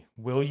knee?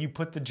 Will you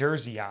put the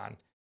jersey on?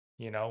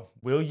 You know,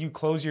 will you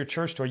close your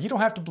church door? You don't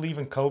have to believe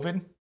in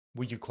COVID.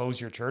 Will you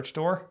close your church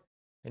door?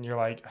 And you're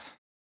like,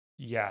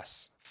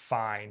 yes,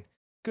 fine.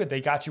 Good. They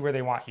got you where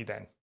they want you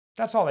then.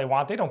 That's all they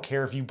want. They don't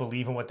care if you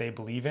believe in what they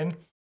believe in.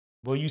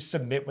 Will you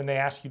submit when they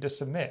ask you to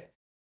submit?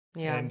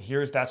 Yeah. And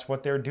that's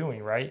what they're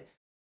doing, right?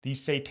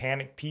 These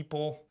satanic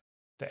people,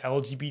 the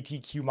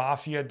LGBTQ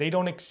mafia, they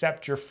don't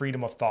accept your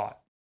freedom of thought.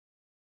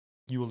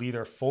 You will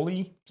either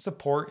fully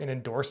support and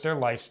endorse their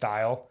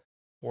lifestyle,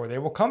 or they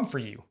will come for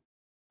you.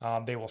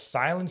 They will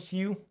silence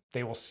you.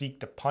 They will seek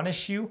to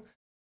punish you.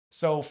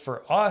 So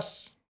for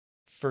us,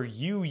 for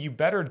you, you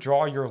better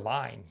draw your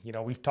line. You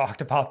know, we've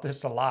talked about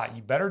this a lot.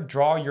 You better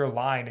draw your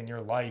line in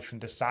your life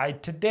and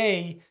decide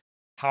today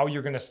how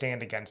you're going to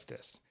stand against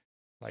this.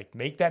 Like,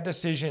 make that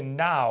decision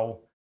now,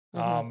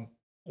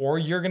 or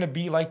you're going to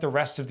be like the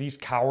rest of these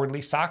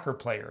cowardly soccer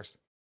players.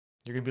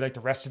 You're going to be like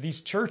the rest of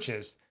these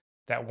churches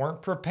that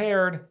weren't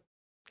prepared,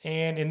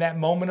 and in that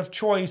moment of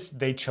choice,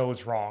 they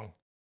chose wrong.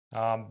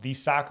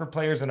 These soccer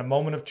players, in a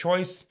moment of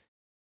choice,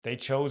 they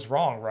chose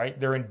wrong, right?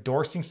 They're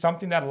endorsing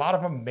something that a lot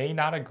of them may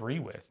not agree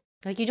with.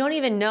 Like, you don't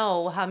even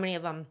know how many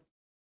of them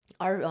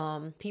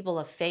are people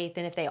of faith,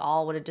 and if they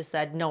all would have just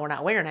said, no, we're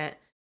not wearing it,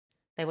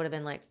 they would have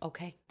been like,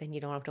 okay, then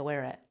you don't have to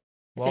wear it.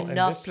 If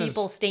enough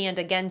people stand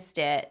against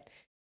it,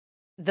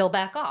 they'll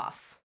back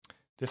off.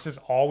 This is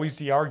always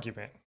the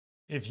argument.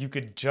 If you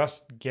could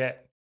just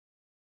get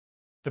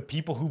the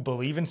people who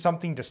believe in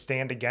something to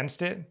stand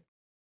against it,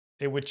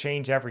 it would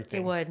change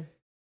everything. It would.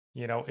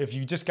 You know, if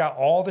you just got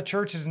all the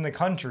churches in the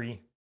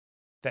country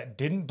that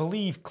didn't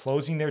believe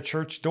closing their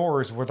church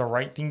doors were the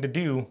right thing to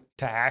do,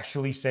 to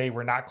actually say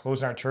we're not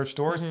closing our church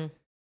doors,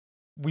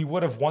 we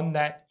would have won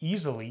that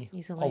easily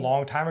a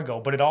long time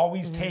ago. But it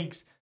always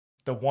takes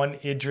the one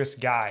Idris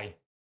guy.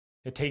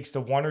 It takes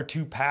the one or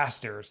two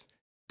pastors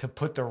to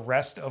put the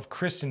rest of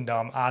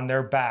Christendom on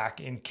their back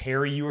and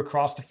carry you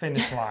across the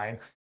finish line.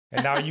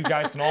 And now you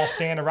guys can all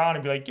stand around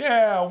and be like,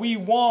 yeah, we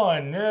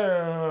won.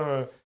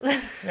 Yeah,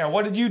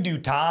 what did you do,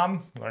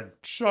 Tom? Like,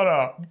 shut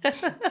up.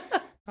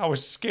 I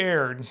was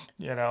scared,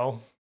 you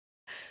know.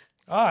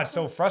 It's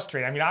so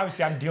frustrating. I mean,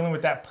 obviously, I'm dealing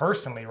with that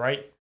personally,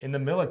 right? In the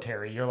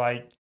military, you're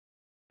like,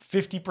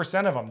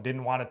 50% of them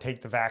didn't want to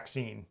take the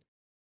vaccine.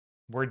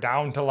 We're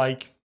down to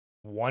like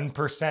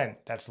 1%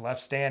 that's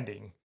left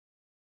standing.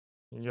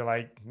 And you're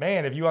like,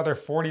 man, if you other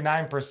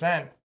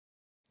 49%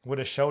 would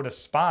have showed a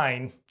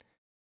spine,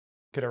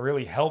 could have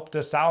really helped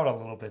us out a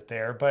little bit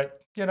there.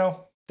 But, you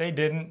know, they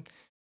didn't.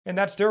 And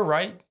that's their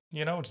right.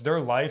 You know, it's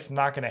their life. I'm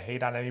not going to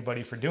hate on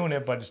anybody for doing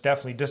it, but it's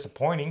definitely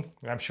disappointing.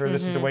 And I'm sure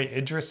this is the way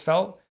Idris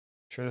felt.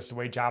 I'm sure this is the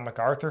way John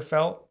MacArthur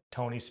felt,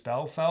 Tony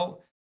Spell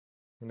felt.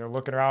 And they're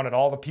looking around at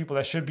all the people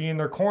that should be in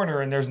their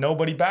corner, and there's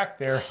nobody back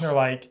there. And they're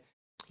like,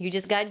 you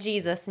just got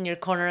Jesus in your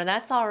corner, and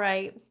that's all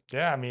right.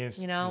 Yeah, I mean,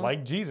 it's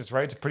like Jesus,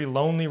 right? It's a pretty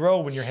lonely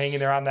road when you're hanging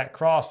there on that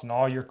cross and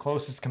all your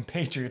closest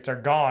compatriots are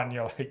gone.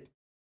 You're like,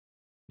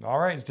 all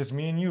right, it's just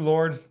me and you,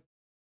 Lord.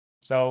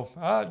 So,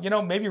 you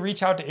know, maybe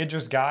reach out to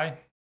Idris Guy.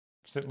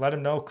 Let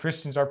him know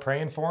Christians are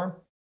praying for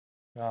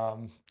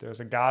him. There's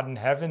a God in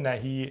heaven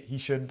that he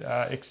should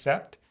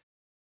accept.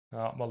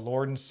 A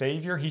Lord and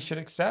Savior he should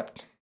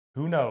accept.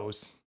 Who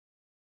knows?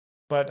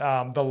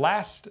 But the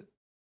last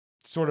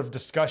sort of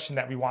discussion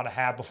that we want to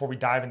have before we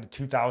dive into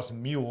 2,000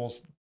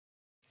 Mules,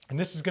 and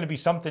this is going to be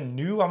something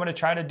new I'm going to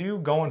try to do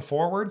going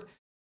forward,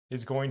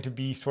 is going to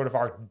be sort of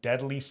our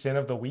deadly sin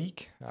of the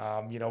week.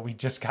 We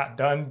just got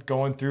done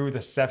going through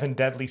the 7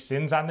 deadly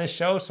sins on this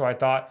show. So I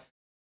thought,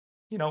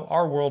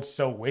 our world's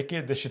so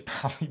wicked, this should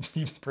probably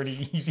be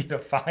pretty easy to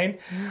find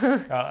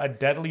a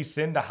deadly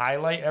sin to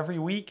highlight every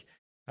week.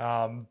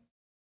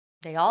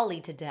 They all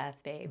lead to death,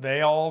 babe.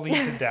 They all lead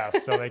to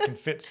death, so they can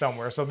fit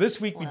somewhere. So this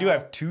week we do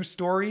have 2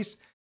 stories,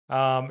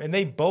 and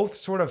they both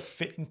sort of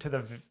fit into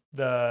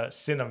the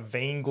sin of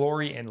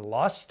vainglory and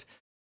lust.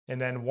 And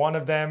then one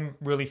of them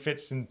really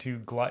fits into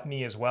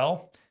gluttony as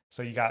well.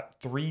 So you got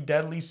 3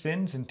 deadly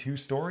sins in 2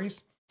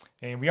 stories.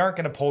 And we aren't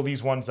going to pull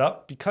these ones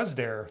up because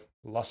they're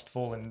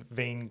lustful and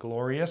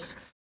vainglorious.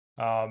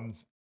 But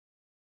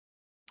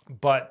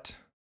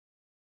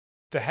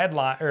the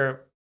headline,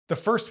 or the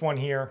first one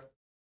here,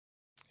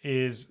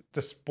 is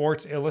the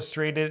Sports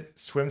Illustrated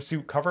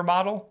swimsuit cover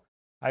model.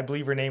 I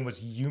believe her name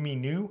was Yumi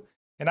Nu.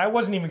 And I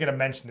wasn't even going to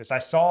mention this. I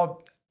saw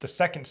the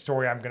second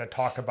story I'm going to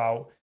talk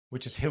about,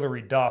 which is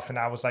Hilary Duff. And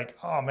I was like,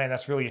 oh man,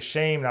 that's really a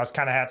shame. And I was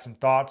kind of had some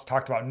thoughts,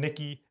 talked to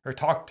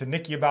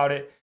Nikki about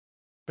it.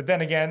 But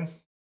then again,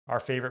 our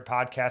favorite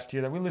podcast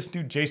here that we listen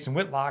to, Jason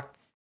Whitlock,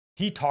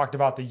 he talked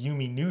about the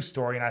Yumi Nu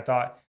story. And I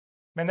thought,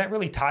 man, that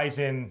really ties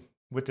in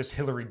with this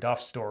Hilary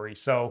Duff story.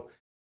 So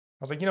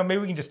I was like, maybe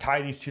we can just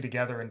tie these 2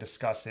 together and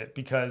discuss it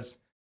because,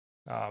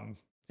 and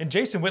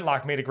Jason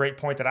Whitlock made a great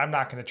point that I'm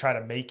not going to try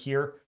to make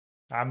here.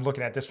 I'm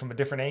looking at this from a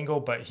different angle,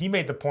 but he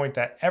made the point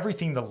that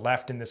everything the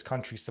left in this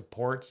country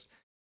supports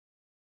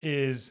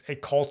is a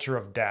culture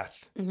of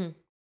death. Mm-hmm.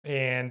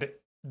 And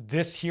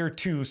this here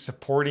too,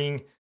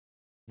 supporting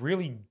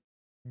really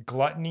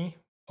gluttony,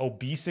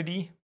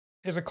 obesity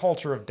is a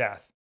culture of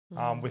death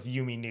with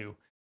Yumi Nu.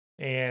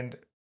 And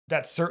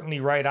that's certainly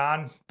right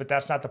on, but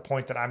that's not the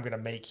point that I'm going to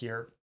make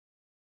here.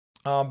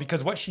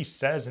 Because what she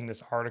says in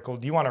this article,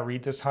 do you want to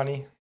read this,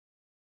 honey?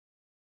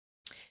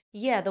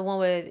 Yeah, the one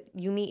with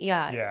Yumi.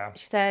 Yeah.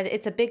 She said,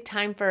 it's a big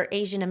time for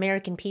Asian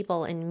American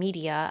people in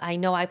media. I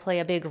know I play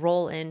a big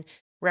role in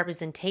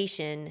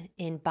representation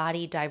in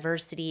body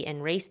diversity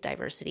and race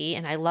diversity,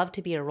 and I love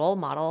to be a role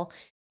model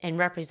and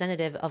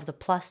representative of the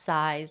plus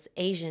size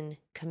Asian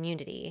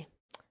community.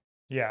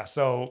 Yeah,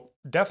 so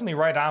definitely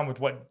right on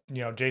with what,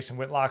 Jason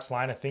Whitlock's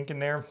line of thinking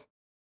there.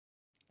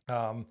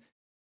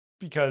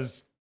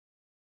 Because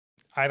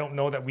I don't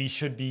know that we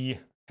should be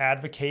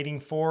advocating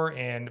for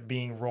and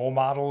being role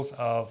models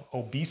of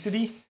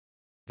obesity.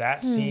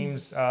 That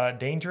seems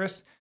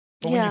dangerous.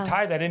 But when you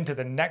tie that into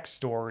the next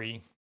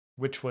story,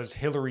 which was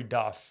Hilary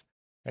Duff,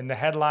 and the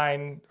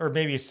headline, or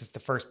maybe it's just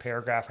the first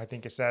paragraph, I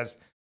think it says,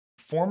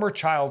 former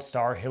child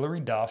star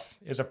Hilary Duff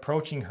is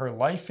approaching her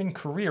life and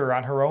career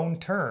on her own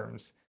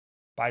terms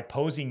by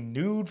posing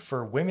nude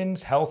for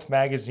Women's Health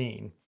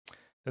magazine.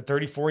 The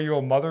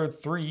 34-year-old mother of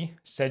 3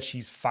 said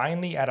she's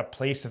finally at a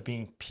place of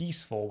being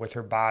peaceful with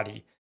her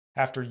body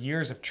after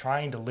years of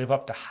trying to live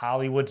up to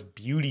Hollywood's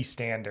beauty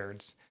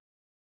standards.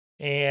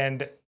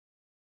 And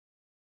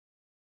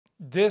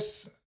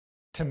this,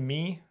 to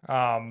me,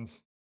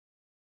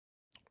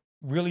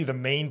 really the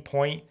main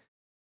point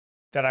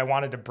that I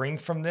wanted to bring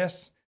from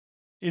this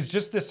is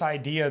just this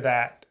idea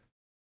that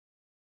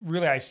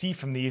really I see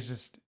from these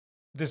is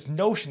this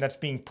notion that's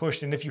being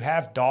pushed. And if you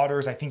have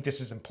daughters, I think this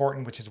is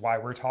important, which is why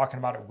we're talking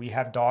about it. We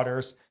have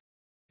daughters.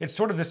 It's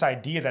sort of this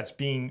idea that's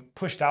being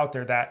pushed out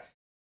there that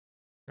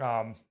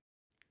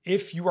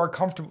if you are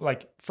comfortable,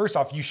 like, first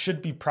off, you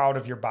should be proud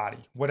of your body,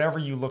 whatever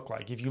you look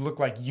like. If you look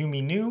like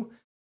Yumi Nu,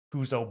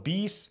 who's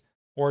obese,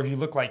 or if you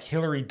look like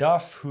Hilary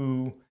Duff,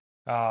 who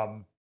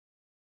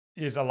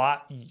is a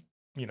lot,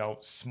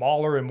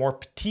 smaller and more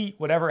petite,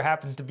 whatever it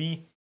happens to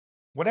be,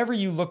 whatever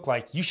you look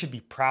like, you should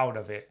be proud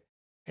of it.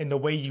 And the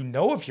way you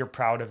know if you're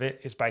proud of it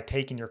is by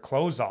taking your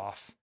clothes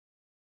off.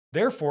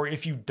 Therefore,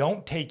 if you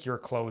don't take your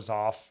clothes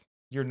off,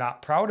 you're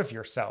not proud of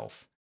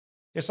yourself.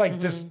 It's like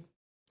this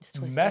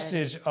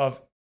message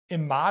of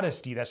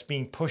immodesty that's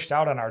being pushed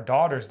out on our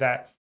daughters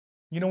that,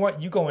 you know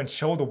what, you go and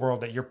show the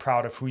world that you're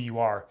proud of who you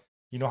are.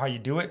 You know how you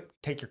do it?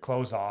 Take your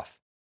clothes off.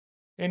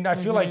 And I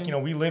feel like,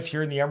 we live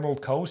here in the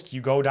Emerald Coast.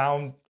 You go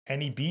down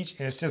any beach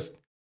and it's just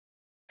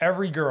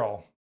every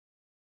girl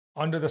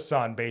under the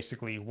sun,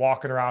 basically,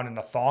 walking around in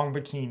a thong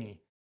bikini.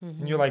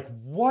 And you're like,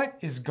 what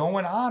is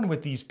going on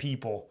with these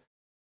people?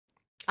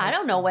 I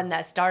don't know when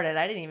that started.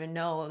 I didn't even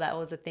know that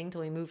was a thing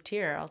till we moved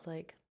here. I was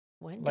like,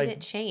 when did it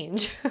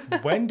change?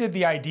 When did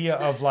the idea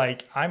of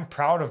I'm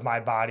proud of my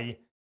body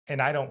and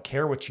I don't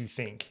care what you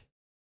think?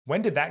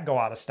 When did that go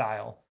out of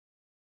style?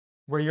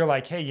 Where you're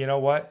like, hey, you know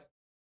what?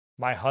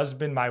 My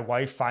husband, my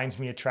wife finds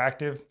me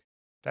attractive.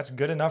 That's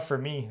good enough for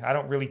me. I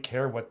don't really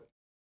care what.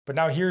 But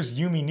now here's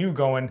Yumi Nu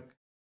going,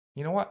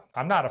 you know what?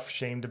 I'm not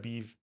ashamed to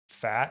be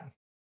fat.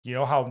 You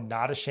know how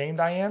not ashamed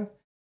I am?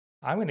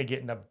 I'm going to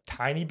get in a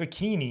tiny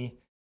bikini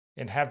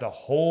and have the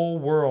whole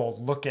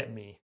world look at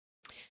me.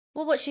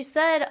 Well, what she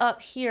said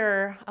up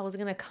here, I was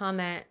going to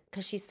comment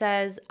because she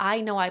says, I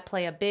know I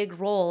play a big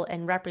role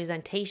in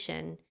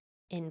representation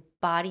in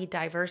body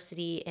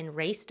diversity and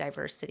race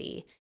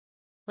diversity.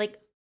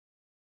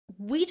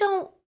 We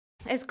don't,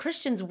 as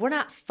Christians, we're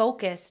not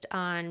focused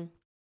on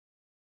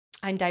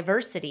and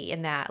diversity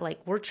in that. Like,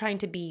 we're trying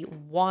to be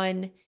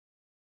one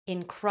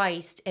in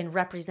Christ and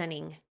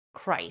representing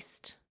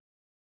Christ.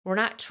 We're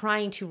not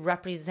trying to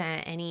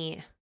represent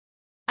any,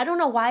 I don't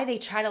know why they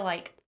try to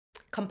like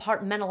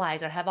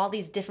compartmentalize or have all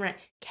these different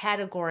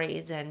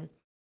categories and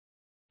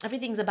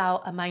everything's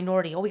about a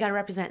minority. Oh, we got to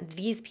represent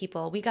these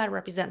people. We got to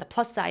represent the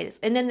plus size.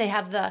 And then they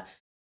have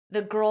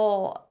the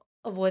girl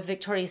with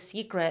Victoria's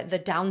Secret, the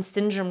Down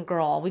syndrome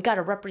girl. We got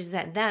to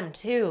represent them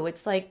too.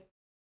 It's like,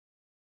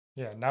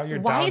 yeah, now you're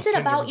why Down is it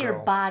about syndrome your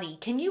girl. body?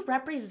 Can you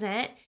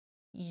represent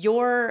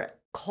your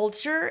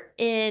culture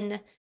in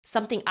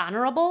something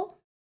honorable?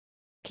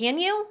 Can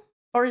you?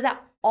 Or is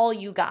that all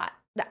you got?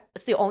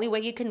 That's the only way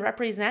you can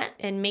represent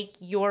and make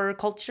your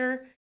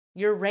culture,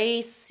 your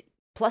race,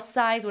 plus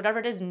size, whatever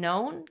it is,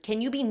 known?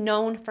 Can you be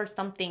known for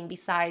something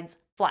besides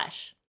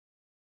flesh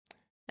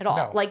at all?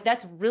 No. Like,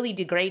 that's really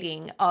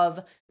degrading of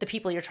the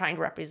people you're trying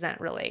to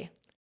represent, really.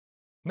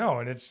 No,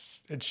 and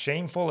it's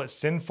shameful, it's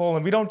sinful,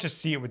 and we don't just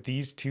see it with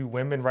these two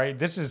women, right?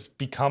 This has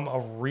become a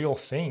real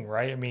thing,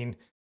 right? I mean,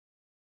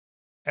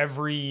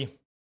 every,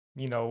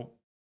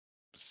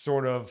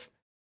 sort of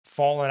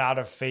fallen out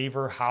of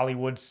favor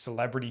Hollywood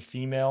celebrity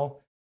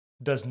female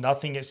does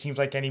nothing, it seems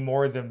like,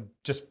 anymore than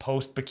just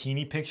post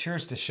bikini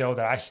pictures to show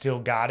that I still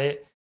got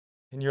it.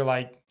 And you're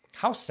like,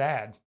 how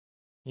sad,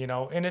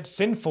 and it's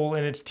sinful,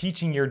 and it's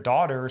teaching your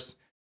daughters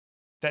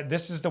that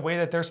this is the way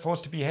that they're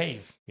supposed to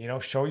behave,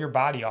 show your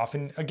body off.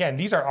 And again,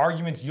 these are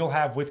arguments you'll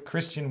have with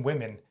Christian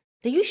women.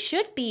 That you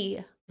should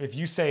be. If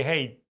you say,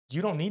 hey,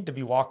 you don't need to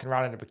be walking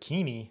around in a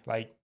bikini,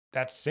 like,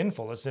 that's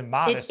sinful, it's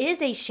immodest. It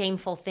is a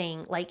shameful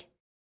thing. Like,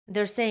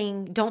 they're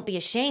saying don't be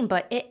ashamed,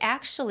 but it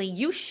actually,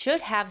 you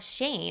should have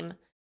shame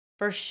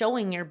for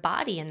showing your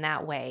body in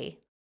that way.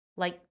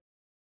 Like,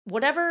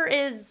 whatever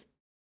is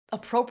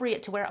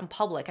appropriate to wear in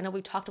public. I know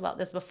we've talked about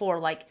this before.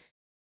 Like,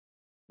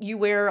 you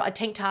wear a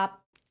tank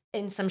top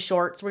and some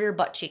shorts where your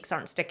butt cheeks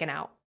aren't sticking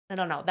out. I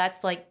don't know.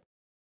 That's like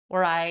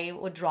where I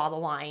would draw the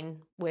line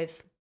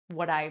with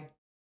what I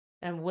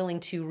am willing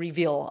to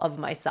reveal of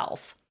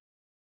myself.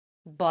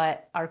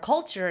 But our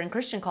culture and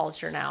Christian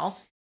culture now,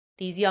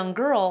 these young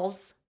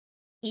girls,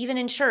 even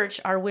in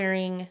church, are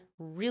wearing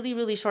really,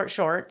 really short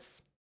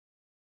shorts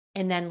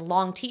and then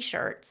long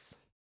t-shirts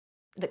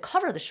that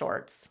cover the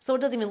shorts. So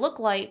it doesn't even look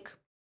like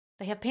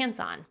they have pants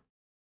on.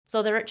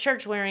 So they're at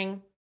church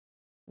wearing,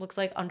 looks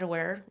like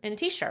underwear and a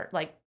t-shirt,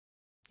 like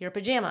your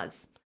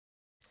pajamas.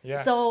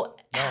 Yeah. So,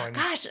 No,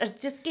 gosh,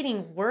 it's just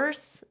getting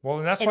worse. Well,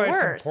 and that's and why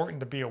worse. it's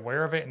important to be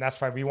aware of it. And that's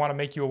why we want to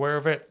make you aware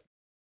of it.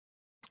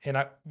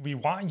 And we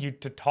want you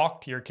to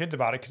talk to your kids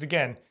about it. Because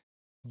again,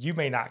 you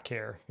may not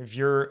care. If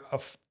you're a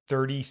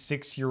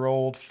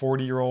 36-year-old,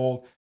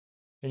 40-year-old,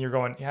 and you're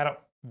going, yeah,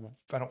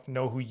 I don't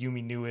know who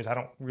Yumi Nu is. I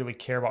don't really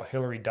care about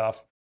Hillary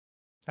Duff.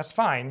 That's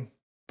fine.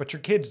 But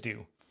your kids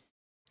do,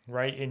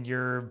 right? And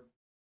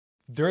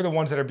they're the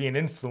ones that are being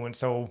influenced.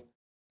 So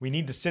we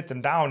need to sit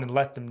them down and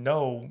let them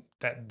know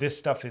that this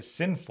stuff is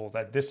sinful,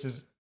 that this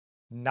is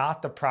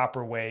not the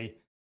proper way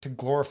to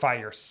glorify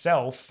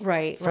yourself,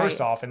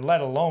 first off, and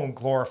let alone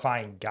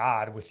glorifying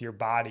God with your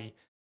body.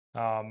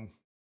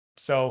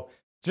 So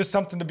just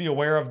something to be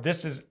aware of.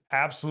 This is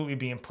absolutely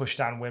being pushed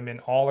on women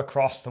all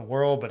across the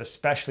world, but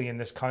especially in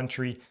this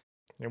country.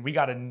 And we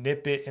got to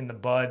nip it in the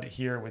bud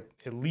here with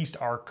at least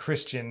our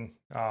Christian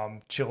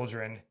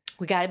children.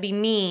 We got to be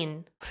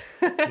mean.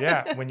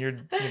 Yeah, when you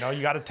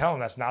got to tell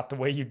them that's not the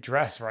way you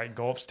dress, right?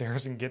 Go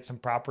upstairs and get some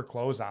proper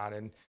clothes on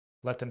and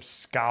let them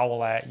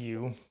scowl at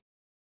you.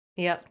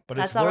 Yep. But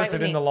it's worth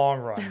it in the long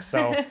run.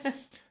 So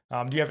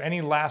do you have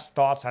any last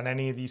thoughts on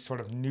any of these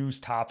sort of news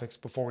topics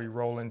before we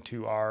roll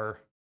into our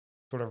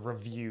sort of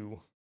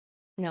review?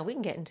 No, we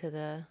can get into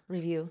the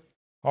review.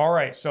 All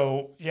right.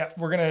 So yeah,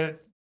 we're going to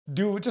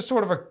do just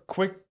sort of a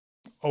quick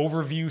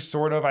overview,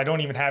 sort of. I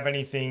don't even have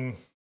anything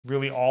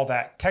really all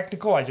that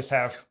technical. I just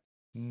have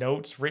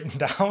notes written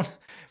down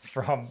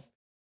from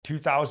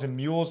 2,000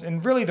 Mules.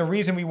 And really the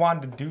reason we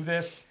wanted to do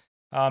this,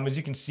 as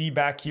you can see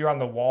back here on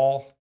the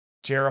wall,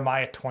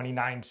 Jeremiah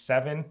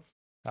 29:7,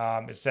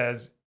 it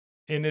says,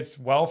 in its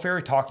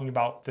welfare, talking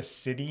about the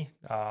city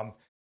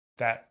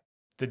that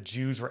the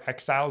Jews were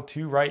exiled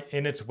to, right?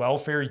 In its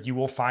welfare, you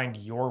will find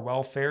your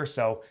welfare.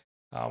 So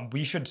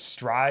we should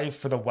strive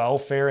for the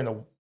welfare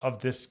of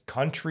this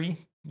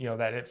country,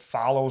 that it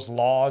follows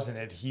laws and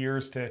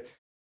adheres to,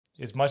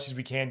 as much as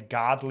we can,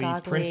 godly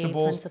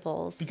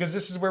principles. Because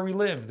this is where we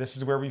live. This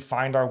is where we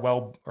find our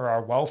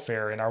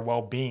welfare and our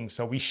well-being.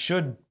 So we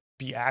should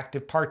be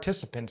active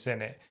participants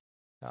in it.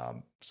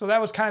 So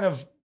that was kind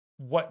of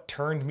what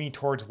turned me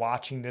towards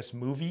watching this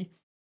movie.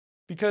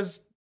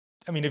 Because,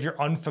 I mean, if you're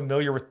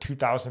unfamiliar with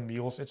 2,000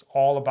 Mules, it's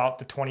all about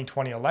the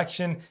 2020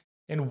 election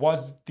and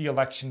was the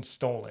election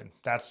stolen?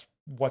 That's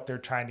what they're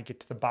trying to get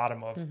to the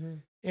bottom of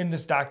in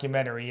this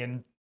documentary.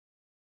 And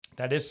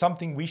that is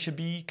something we should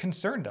be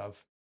concerned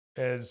of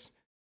as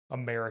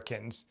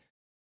Americans.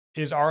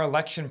 Is our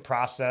election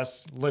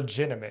process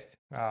legitimate?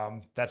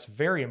 That's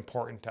very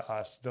important to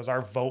us. Does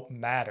our vote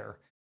matter?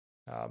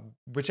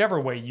 Whichever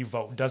way you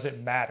vote, does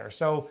it matter?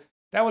 So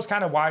that was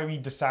kind of why we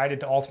decided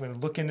to ultimately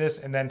look in this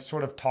and then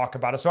sort of talk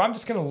about it. So I'm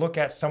just going to look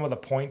at some of the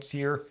points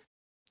here.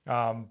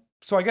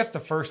 So I guess the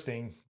first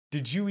thing,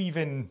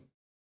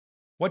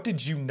 what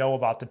did you know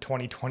about the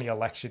 2020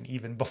 election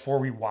even before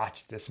we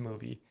watched this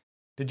movie?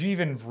 Did you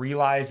even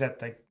realize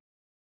that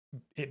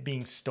it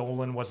being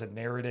stolen was a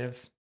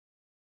narrative?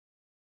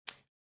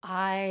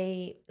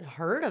 I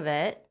heard of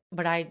it,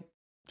 but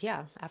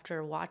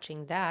after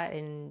watching that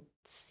and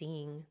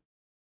seeing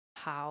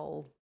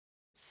how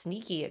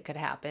sneaky it could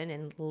happen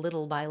and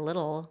little by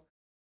little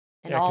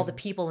and all the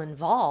people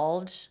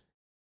involved.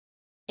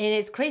 And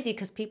it's crazy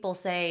because people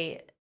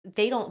say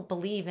they don't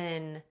believe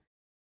in,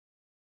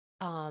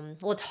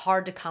 it's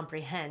hard to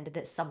comprehend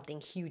that something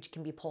huge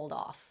can be pulled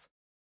off,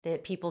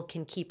 that people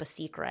can keep a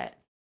secret.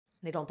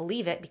 They don't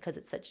believe it because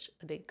it's such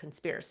a big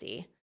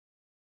conspiracy.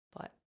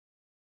 But,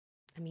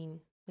 I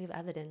mean, we have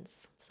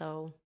evidence,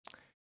 so...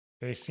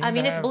 It's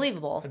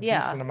believable.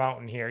 Decent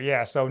amount in here.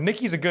 Yeah. So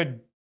Nikki's a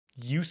good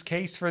use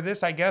case for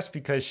this, I guess,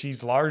 because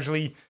she's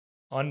largely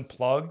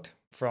unplugged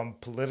from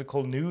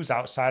political news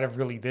outside of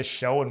really this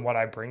show and what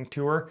I bring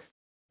to her.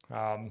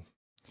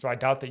 So I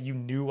doubt that you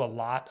knew a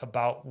lot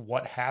about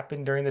what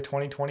happened during the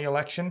 2020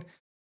 election.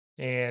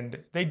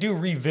 And they do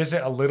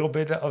revisit a little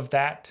bit of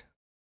that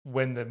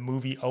when the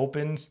movie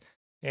opens,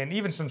 and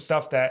even some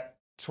stuff that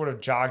sort of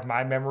jogged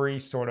my memory,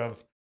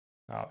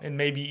 and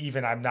maybe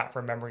even I'm not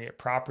remembering it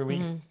properly,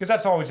 because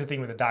that's always the thing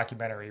with a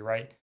documentary,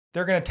 right?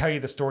 They're going to tell you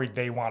the story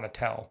they want to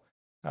tell.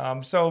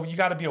 So you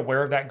got to be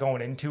aware of that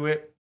going into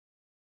it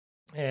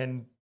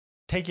and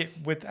take it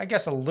with, I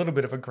guess, a little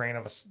bit of a grain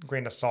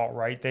of salt,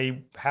 right?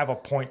 They have a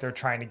point they're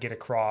trying to get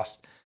across.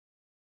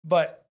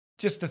 But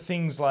just the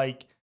things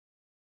like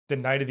the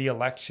night of the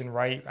election,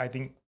 right? I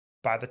think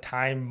by the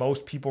time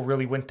most people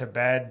really went to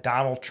bed,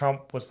 Donald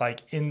Trump was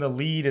like in the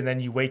lead, and then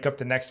you wake up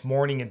the next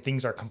morning and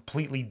things are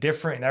completely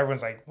different and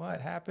everyone's like,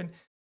 what happened?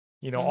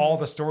 All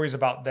the stories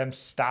about them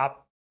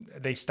stopped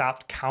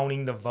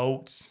counting the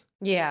votes.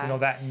 Yeah.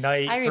 That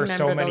night for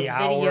so many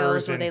hours. I remember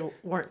those videos where they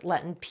weren't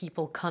letting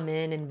people come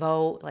in and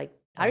vote. Like,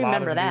 I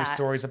remember that. News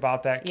stories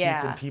about that,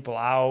 keeping people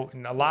out,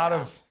 and a lot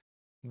of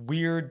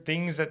weird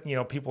things that,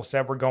 people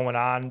said were going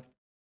on.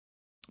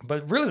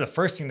 But really the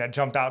first thing that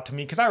jumped out to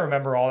me, because I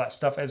remember all that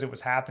stuff as it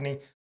was happening,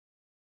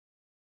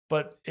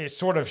 but it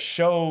sort of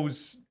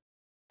shows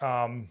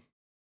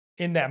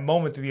in that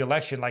moment of the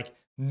election, like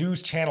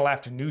news channel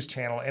after news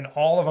channel, and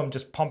all of them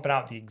just pumping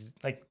out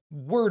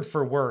word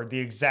for word, the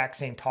exact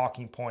same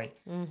talking point.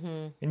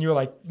 Mm-hmm. And you're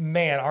like,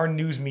 man, our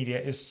news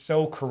media is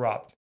so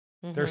corrupt.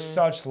 Mm-hmm. They're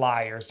such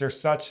liars.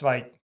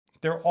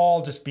 They're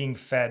all just being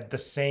fed the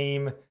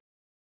same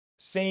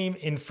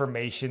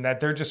information that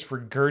they're just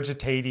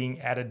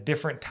regurgitating at a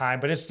different time,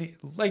 but it's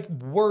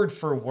word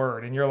for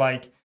word. And you're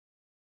like,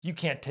 you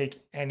can't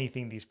take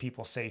anything these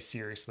people say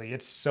seriously.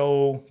 It's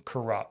so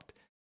corrupt.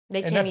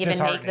 They can't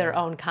even make their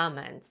own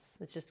comments.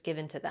 It's just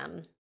given to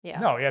them. Yeah.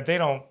 No, yeah, they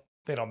don't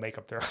make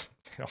up their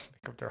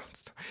own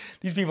stuff.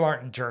 These people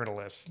aren't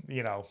journalists,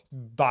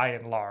 by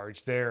and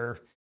large. They're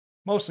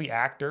mostly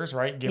actors,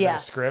 right? Given a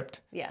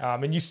script. Yes.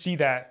 And you see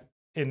that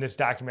in this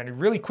documentary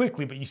really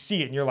quickly, but you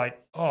see it and you're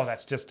like, oh,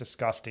 that's just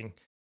disgusting.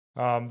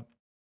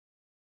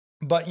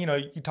 But,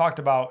 you talked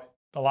about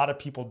a lot of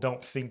people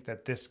don't think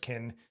that this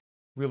can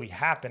really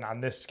happen on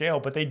this scale,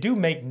 but they do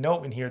make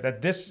note in here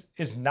that this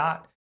is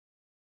not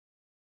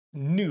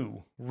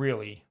new,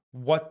 really,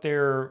 what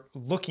they're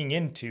looking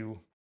into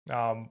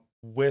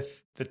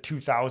with the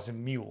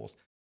 2,000 mules.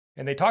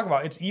 And they talk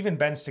about it's even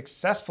been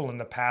successful in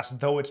the past,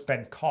 though it's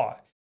been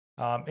caught.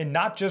 And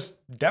not just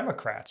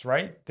Democrats,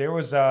 right? There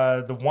was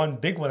the one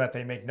big one that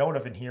they make note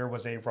of in here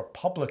was a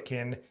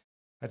Republican,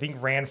 I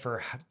think ran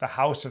for the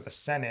House or the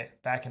Senate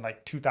back in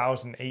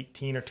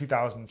 2018 or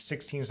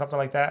 2016, something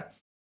like that.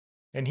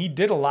 And he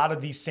did a lot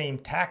of these same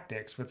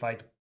tactics with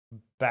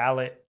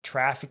ballot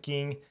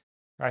trafficking,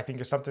 I think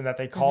is something that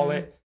they call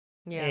it.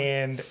 Yeah.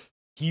 And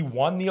he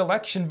won the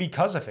election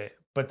because of it.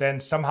 But then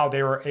somehow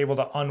they were able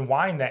to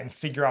unwind that and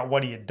figure out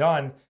what he had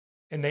done,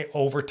 and they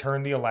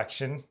overturned the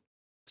election.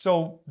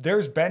 So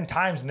there's been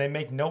times, and they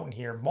make note in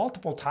here,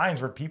 multiple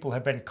times where people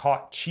have been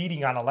caught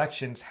cheating on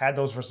elections, had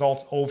those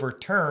results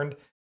overturned.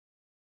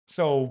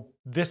 So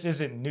this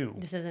isn't new.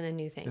 This isn't a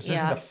new thing. This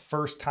isn't the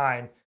first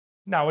time.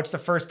 No, it's the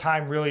first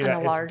time really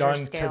that it's done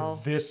scale.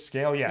 To this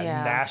scale. Yeah,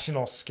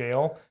 national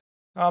scale.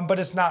 But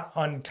it's not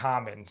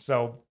uncommon.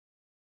 So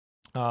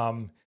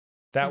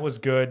that was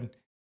good.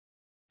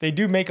 They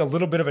do make a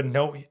little bit of a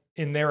note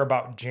in there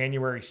about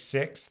January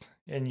 6th.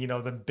 And,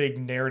 the big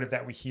narrative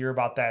that we hear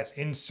about that is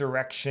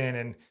insurrection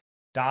and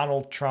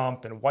Donald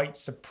Trump and white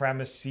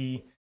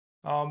supremacy.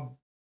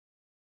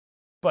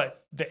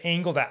 But the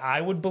angle that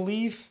I would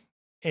believe,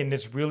 and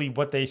it's really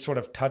what they sort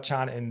of touch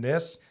on in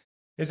this,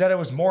 is that it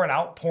was more an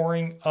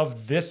outpouring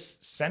of this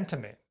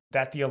sentiment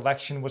that the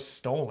election was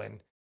stolen.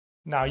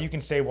 Now, you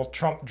can say, well,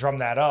 Trump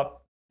drummed that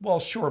up. Well,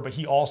 sure, but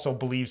he also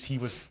believes he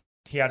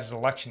had his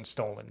election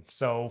stolen.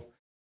 So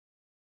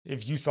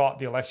if you thought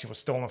the election was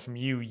stolen from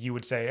you, you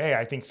would say, hey,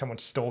 I think someone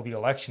stole the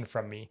election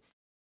from me.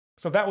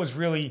 So that was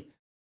really,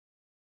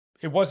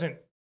 it wasn't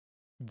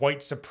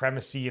white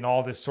supremacy and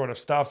all this sort of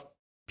stuff,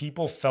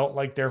 people felt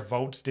like their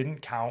votes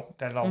didn't count,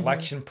 that an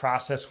election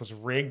process was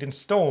rigged and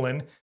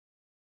stolen,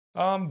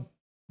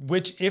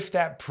 which if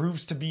that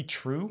proves to be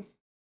true,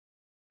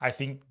 I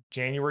think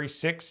January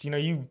 6th,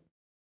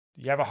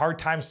 you have a hard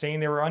time saying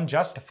they were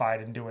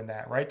unjustified in doing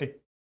that, right? The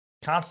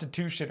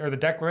Constitution or the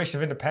Declaration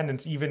of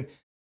Independence even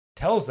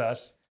tells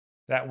us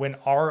that when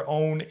our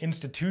own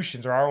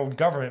institutions or our own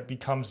government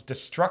becomes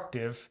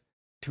destructive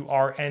to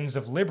our ends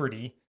of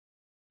liberty,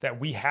 that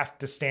we have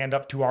to stand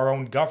up to our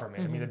own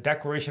government. I mean, the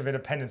Declaration of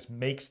Independence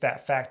makes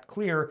that fact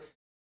clear.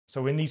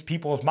 So in these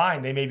people's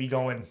mind, they may be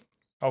going,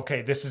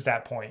 okay, this is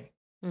that point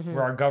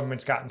where our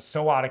government's gotten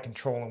so out of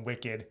control and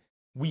wicked,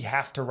 we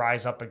have to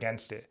rise up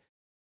against it.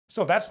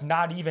 So that's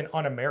not even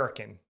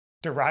un-American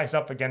to rise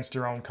up against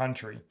your own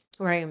country.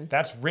 Right.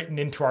 That's written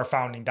into our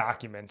founding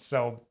documents.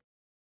 So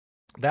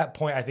that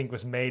point, I think,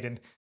 was made, and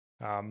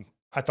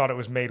I thought it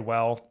was made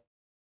well.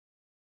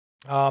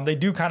 They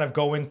do kind of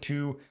go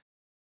into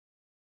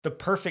the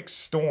perfect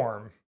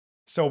storm.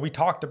 So we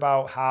talked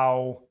about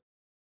how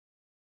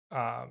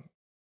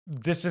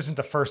this isn't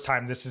the first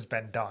time this has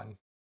been done.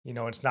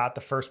 It's not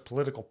the first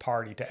political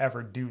party to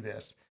ever do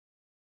this,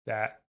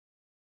 that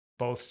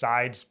both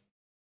sides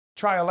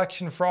try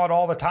election fraud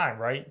all the time,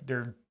 right?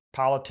 They're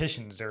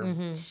politicians,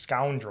 they're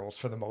scoundrels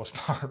for the most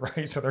part,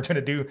 right? So they're going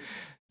to do,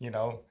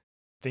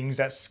 things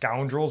that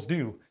scoundrels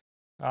do.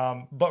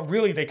 But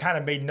really, they kind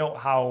of made note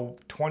how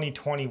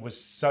 2020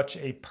 was such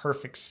a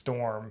perfect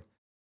storm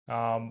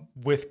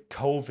with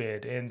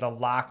COVID and the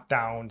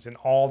lockdowns and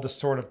all the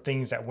sort of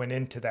things that went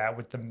into that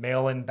with the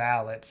mail-in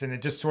ballots. And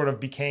it just sort of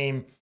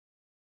became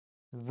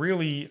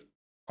really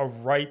a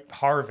ripe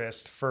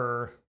harvest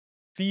for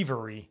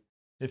thievery,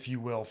 if you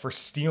will, for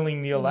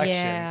stealing the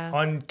election,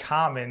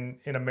 uncommon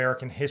in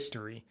American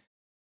history.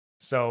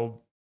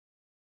 So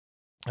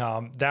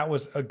that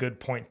was a good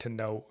point to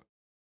note.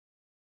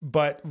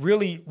 But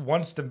really,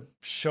 once the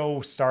show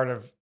sort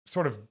of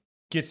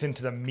gets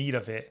into the meat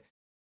of it,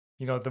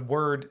 the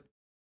word,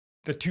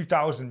 the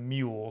 2,000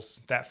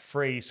 mules, that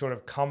phrase sort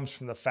of comes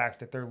from the fact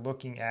that they're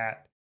looking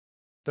at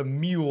the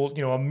mules.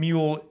 A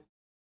mule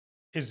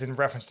is in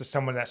reference to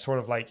someone that sort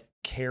of like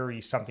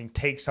carries something,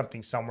 takes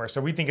something somewhere.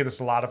 So we think of this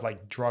a lot of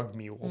like drug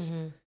mules.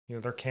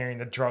 They're carrying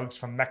the drugs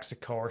from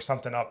Mexico or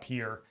something up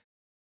here.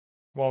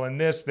 Well, in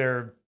this,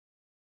 they're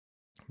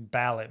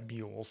ballot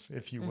mules,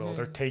 if you will.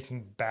 They're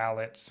taking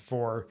ballots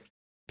for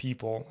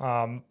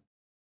people.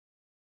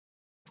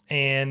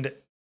 And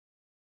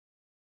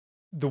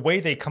the way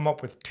they come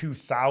up with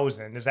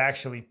 2,000 is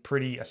actually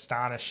pretty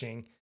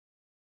astonishing.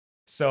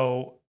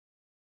 So,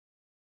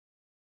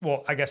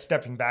 well, I guess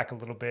stepping back a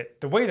little bit,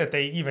 the way that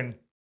they even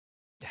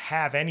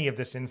have any of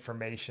this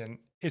information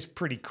is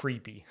pretty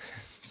creepy.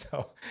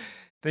 So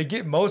they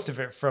get most of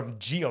it from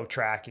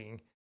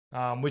geo-tracking,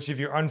 which, if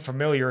you're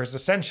unfamiliar, is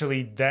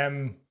essentially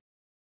them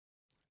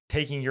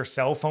taking your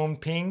cell phone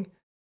ping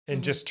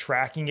and just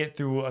tracking it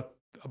through a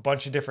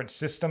bunch of different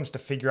systems to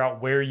figure out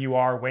where you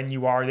are, when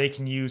you are. They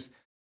can use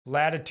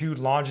latitude,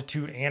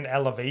 longitude, and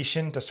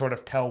elevation to sort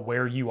of tell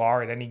where you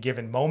are at any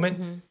given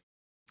moment.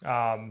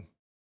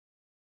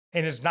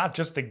 And it's not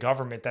just the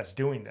government that's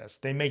doing this.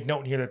 They make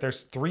note here that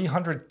there's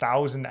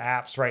 300,000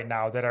 apps right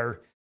now that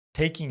are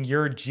taking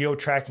your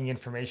geo-tracking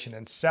information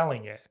and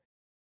selling it.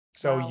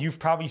 So you've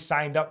probably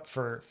signed up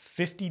for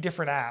 50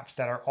 different apps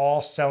that are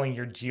all selling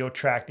your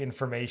geo-tracked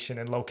information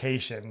and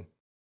location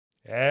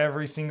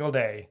every single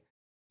day.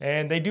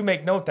 And they do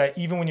make note that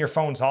even when your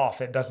phone's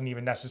off, it doesn't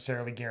even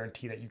necessarily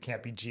guarantee that you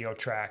can't be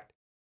geo-tracked.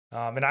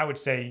 And I would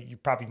say you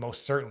probably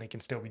most certainly can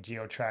still be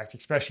geo-tracked,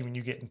 especially when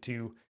you get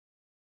into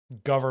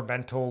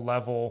governmental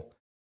level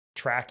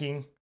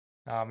tracking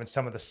and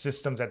some of the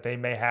systems that they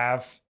may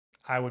have.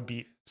 I would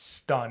be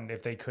stunned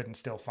if they couldn't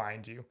still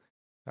find you.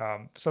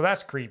 So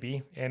that's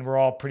creepy. And we're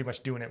all pretty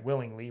much doing it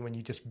willingly when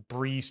you just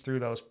breeze through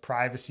those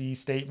privacy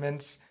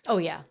statements. Oh,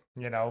 yeah.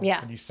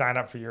 When you sign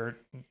up for your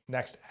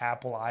next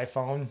Apple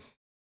iPhone.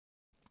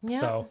 Yeah.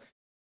 So,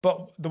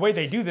 but the way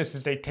they do this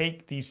is they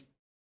take this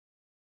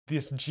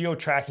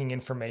geo-tracking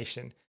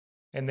information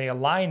and they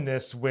align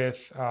this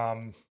with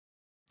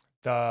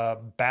the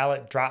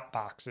ballot drop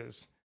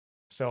boxes.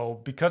 So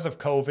because of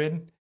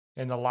COVID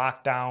and the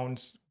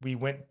lockdowns, we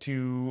went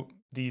to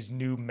these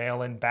new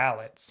mail-in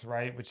ballots,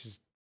 right? Which is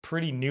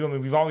pretty new. I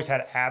mean, we've always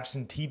had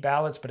absentee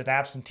ballots, but an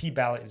absentee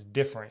ballot is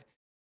different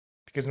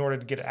because in order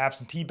to get an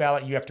absentee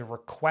ballot, you have to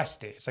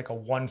request it. It's like a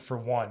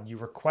 1-for-1. You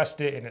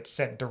request it and it's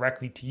sent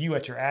directly to you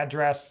at your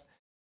address.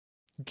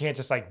 You can't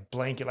just like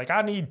blanket, like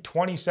I need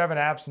 27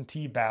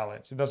 absentee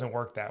ballots. It doesn't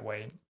work that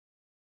way.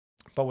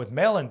 But with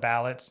mail-in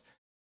ballots,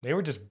 they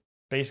were just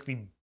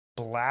basically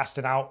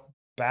blasting out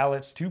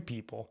ballots to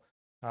people.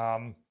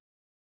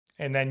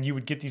 And then you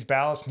would get these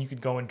ballots and you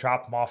could go and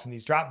drop them off in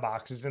these drop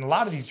boxes. And a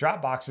lot of these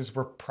drop boxes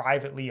were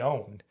privately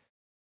owned.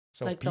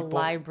 So like people, the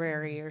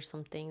library or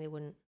something, they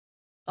wouldn't.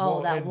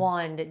 Oh, well,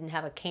 one didn't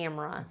have a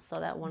camera.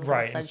 So that one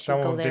right. And some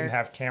of them there. didn't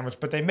have cameras.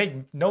 But they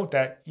make note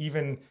that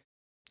even,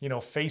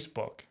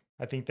 Facebook,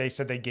 I think they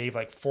said they gave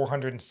like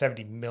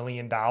 $470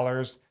 million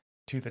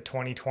to the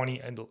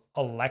 2020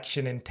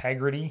 election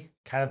integrity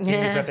kind of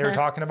things that they were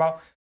talking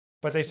about.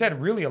 But they said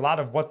really a lot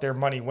of what their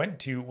money went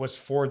to was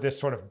for this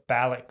sort of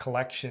ballot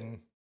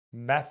collection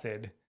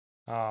method.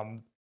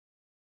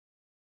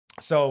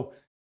 So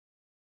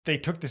they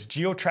took this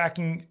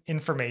geo-tracking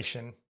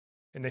information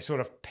and they sort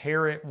of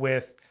pair it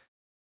with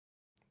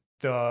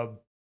the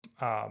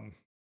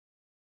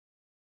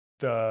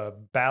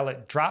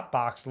ballot drop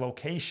box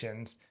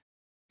locations,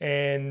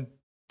 and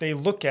they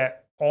look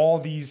at all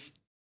these,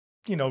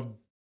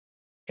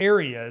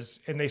 areas,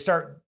 and they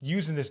start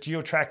using this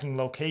geo-tracking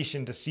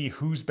location to see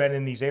who's been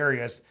in these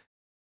areas.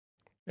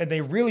 And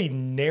they really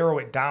narrow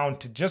it down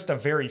to just a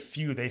very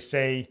few. They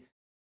say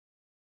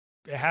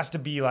it has to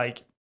be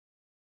like,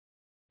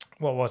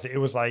 what was it? It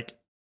was like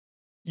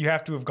you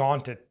have to have gone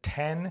to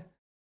 10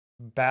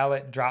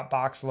 ballot drop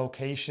box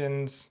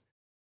locations.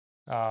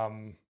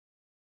 It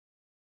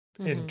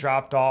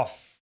dropped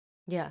off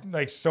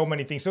like so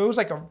many things. So it was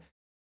like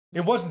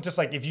it wasn't just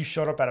like if you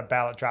showed up at a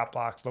ballot drop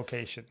box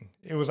location.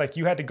 It was like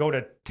you had to go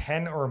to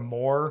 10 or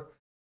more,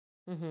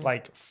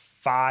 like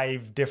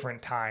 5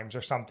 different times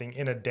or something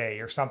in a day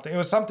or something. It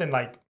was something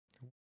like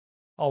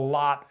a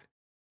lot.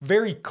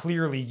 Very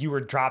clearly, you were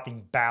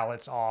dropping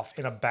ballots off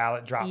in a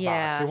ballot drop box.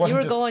 Yeah, It wasn't you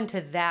were just, going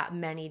to that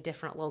many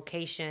different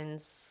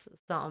locations.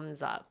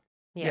 Thumbs up.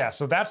 Yeah,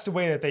 so that's the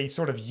way that they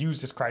sort of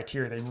used this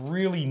criteria. They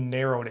really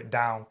narrowed it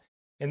down.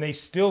 And they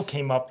still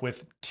came up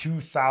with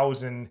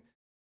 2,000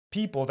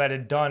 people that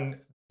had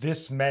done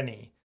this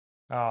many.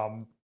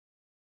 And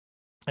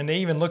they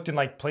even looked in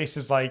like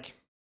places like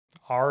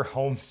our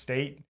home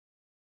state,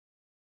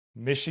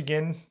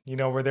 Michigan,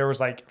 where there was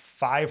like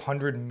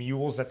 500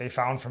 mules that they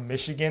found from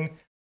Michigan,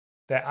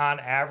 that on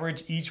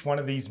average, each one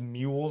of these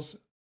mules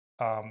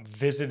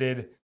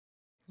visited,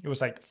 it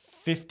was like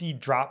 50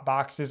 drop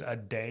boxes a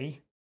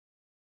day.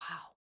 Wow.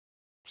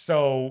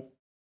 So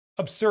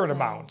absurd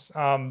amounts.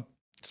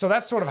 So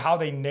that's sort of how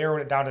they narrowed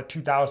it down to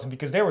 2,000,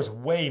 because there was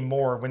way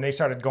more when they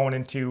started going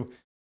into,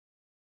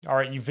 all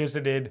right, you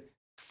visited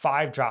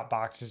 5 drop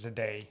boxes a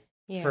day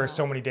for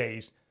so many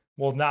days.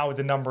 Well, now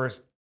the number is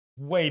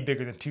way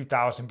bigger than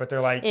 2,000, but they're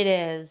like... It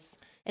is.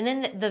 And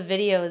then the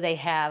video they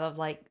have of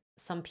like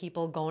some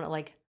people going at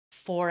like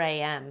 4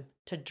 a.m.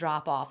 to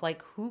drop off.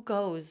 Like, who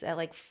goes at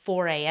like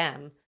 4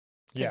 a.m.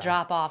 to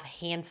drop off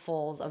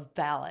handfuls of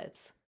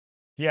ballots?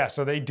 Yeah,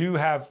 so they do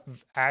have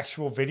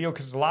actual video,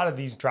 because a lot of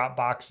these drop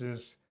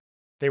boxes,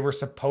 they were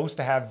supposed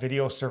to have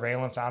video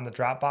surveillance on the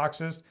drop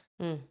boxes.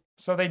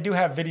 So they do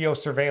have video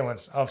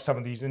surveillance of some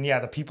of these. And yeah,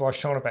 the people are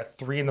showing up at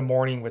 3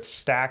 a.m. with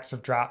stacks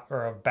of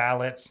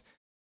ballots,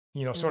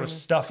 sort of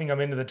stuffing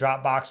them into the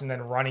drop box and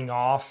then running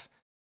off,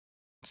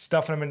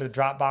 stuffing them into the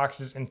drop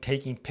boxes and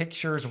taking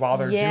pictures while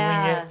they're doing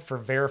it for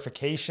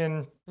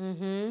verification.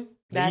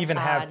 They even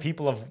have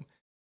people of,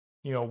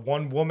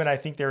 one woman, I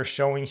think they were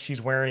showing,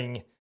 she's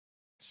wearing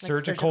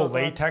surgical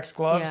latex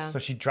gloves. So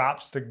she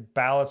drops the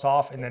ballots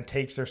off and then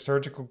takes their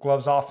surgical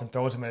gloves off and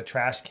throws them in a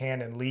trash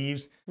can and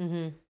leaves.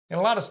 And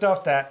a lot of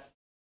stuff that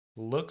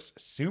looks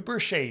super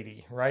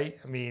shady, right?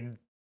 I mean,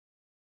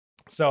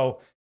 so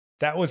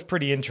that was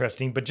pretty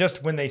interesting. But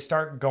just when they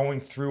start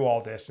going through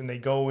all this and they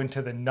go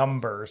into the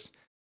numbers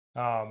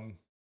of,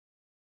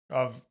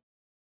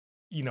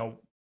 and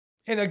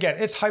again,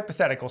 it's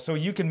hypothetical. So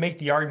you can make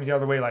the argument the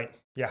other way, like,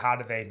 yeah, how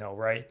do they know,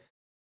 right?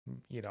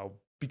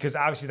 Because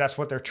obviously that's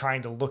what they're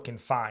trying to look and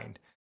find.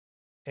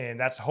 And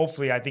that's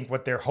hopefully, I think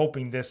what they're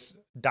hoping this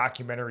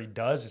documentary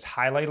does is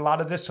highlight a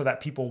lot of this so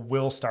that people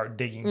will start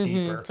digging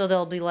deeper. So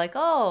they'll be like,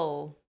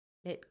 oh,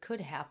 it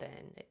could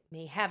happen. It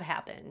may have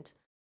happened.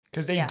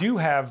 Because they do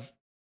have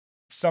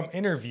some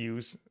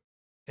interviews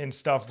and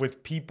stuff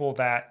with people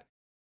that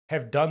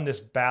have done this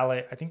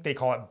ballot, I think they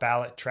call it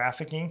ballot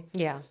trafficking.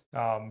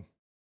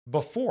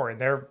 Before, and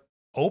they're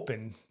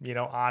open,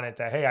 on it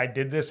that, hey, I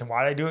did this, and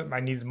why did I do it? I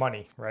needed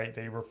money, right?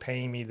 They were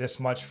paying me this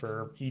much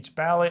for each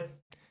ballot,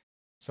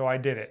 so I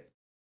did it.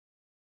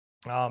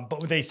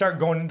 But they start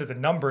going into the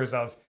numbers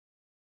of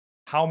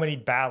how many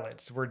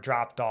ballots were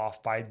dropped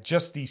off by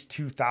just these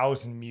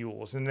 2,000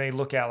 mules, and they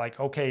look at like,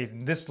 okay,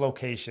 in this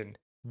location,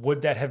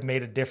 would that have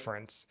made a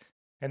difference?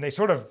 And they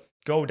sort of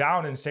go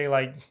down and say,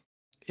 like,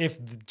 if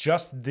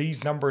just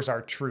these numbers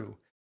are true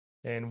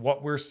and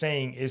what we're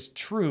saying is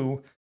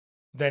true,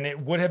 then it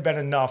would have been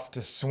enough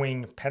to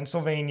swing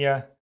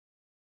Pennsylvania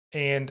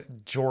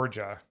and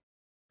Georgia,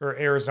 or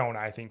Arizona,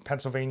 I think.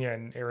 Pennsylvania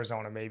and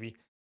Arizona, maybe,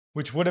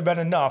 which would have been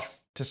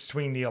enough to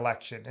swing the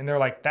election. And they're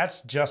like,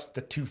 that's just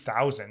the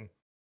 2,000.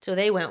 So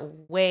they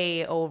went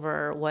way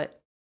over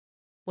what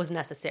was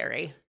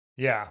necessary.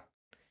 Yeah.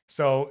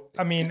 So,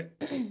 I mean,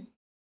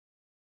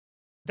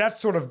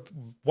 that's sort of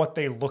what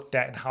they looked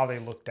at and how they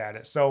looked at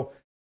it. So,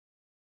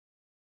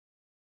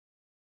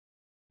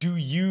 do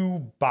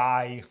you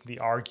buy the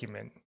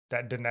argument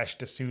that Dinesh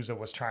D'Souza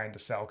was trying to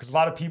sell? Because a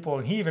lot of people,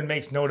 and he even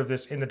makes note of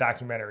this in the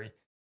documentary,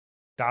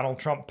 Donald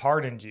Trump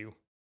pardoned you.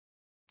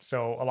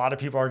 So a lot of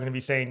people are going to be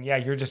saying, yeah,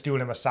 you're just doing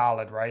him a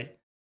solid, right?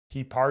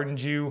 He pardoned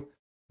you.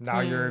 Now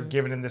you're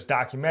giving him this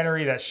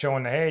documentary that's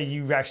showing that, hey,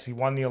 you actually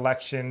won the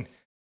election,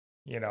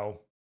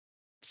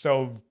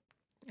 So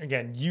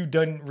again, you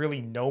didn't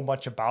really know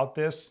much about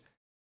this.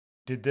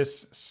 Did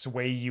this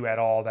sway you at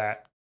all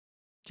that,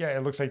 yeah,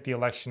 it looks like the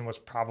election was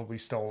probably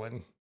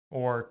stolen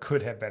or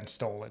could have been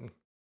stolen?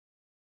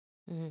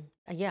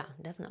 Yeah,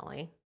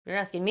 definitely. You're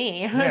asking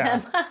me.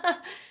 Yeah.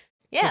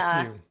 Yeah.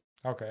 Just you.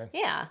 Okay.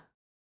 Yeah,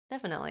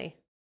 definitely.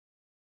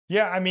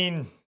 Yeah, I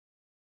mean,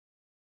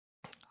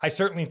 I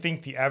certainly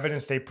think the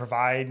evidence they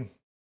provide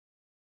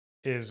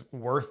is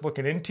worth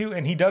looking into.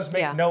 And he does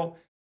make note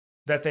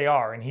that they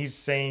are. And he's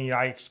saying,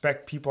 I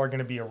expect people are going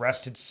to be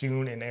arrested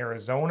soon in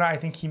Arizona. I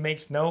think he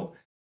makes note.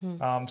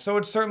 So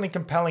it's certainly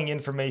compelling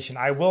information.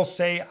 I will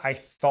say I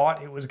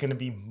thought it was going to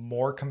be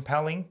more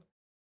compelling.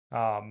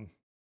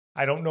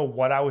 I don't know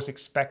what I was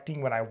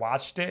expecting when I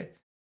watched it,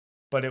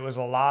 but it was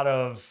a lot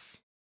of,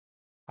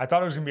 I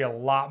thought it was going to be a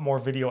lot more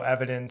video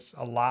evidence,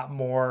 a lot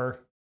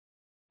more,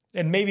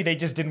 and maybe they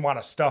just didn't want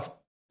to stuff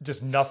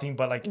just nothing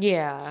but like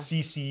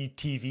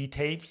CCTV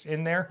tapes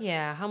in there.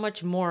 Yeah. How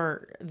much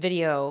more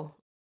video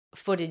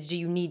footage do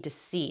you need to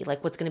see?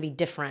 Like what's going to be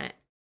different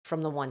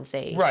from the ones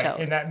they showed?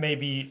 And that may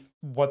be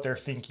what their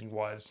thinking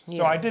was.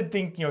 So I did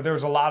think, there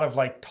was a lot of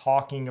like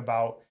talking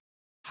about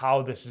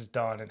how this is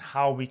done and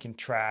how we can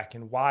track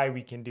and why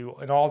we can do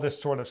and all this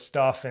sort of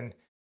stuff. And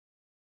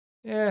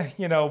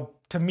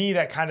to me,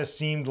 that kind of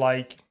seemed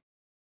like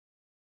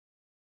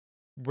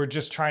we're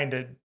just trying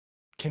to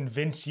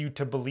convince you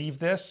to believe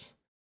this.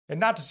 And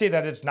not to say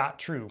that it's not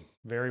true,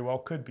 very well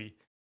could be.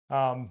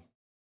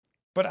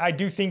 But I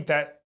do think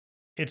that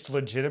it's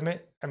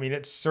legitimate. I mean,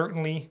 it's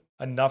certainly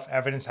enough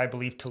evidence, I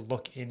believe, to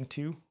look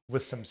into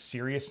with some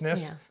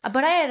seriousness. Yeah.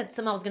 But I had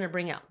something I was going to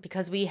bring up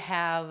because we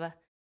have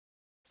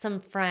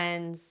some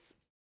friends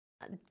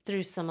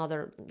through some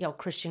other,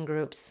 Christian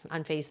groups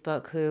on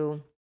Facebook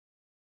who,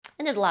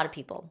 and there's a lot of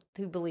people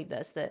who believe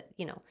this, that,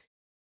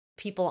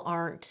 people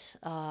aren't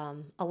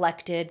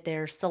elected,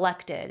 they're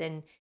selected.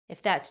 And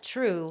if that's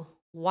true,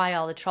 why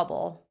all the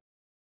trouble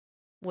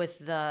with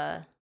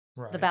the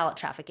ballot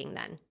trafficking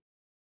then?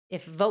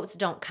 If votes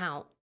don't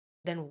count,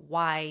 then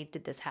why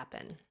did this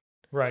happen?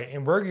 Right.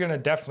 And we're going to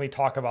definitely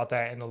talk about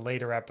that in a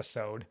later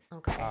episode.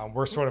 Okay.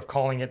 We're sort of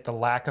calling it the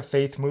lack of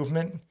faith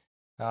movement.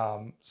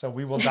 So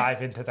we will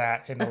dive into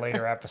that in a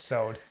later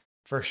episode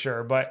for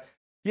sure. But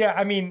yeah,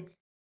 I mean,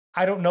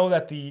 I don't know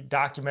that the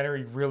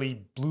documentary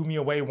really blew me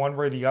away one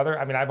way or the other.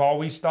 I mean, I've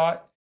always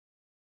thought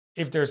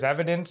if there's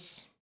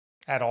evidence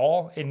at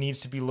all, it needs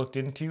to be looked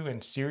into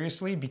and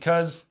seriously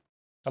because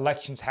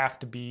elections have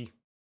to be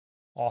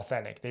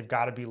authentic. They've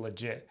got to be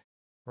legit,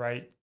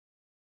 right?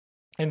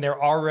 And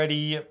they're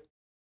already,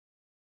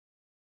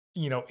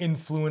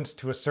 influenced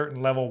to a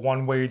certain level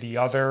one way or the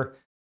other,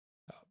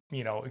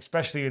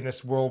 especially in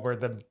this world where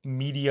the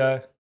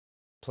media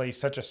plays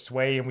such a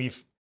sway. And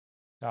we've,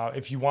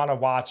 if you want to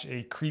watch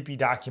a creepy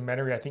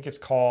documentary, I think it's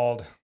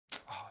called,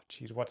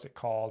 what's it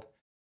called?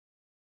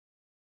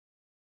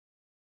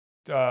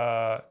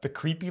 The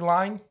Creepy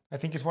Line, I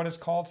think is what it's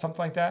called, something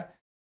like that.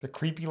 The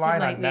Creepy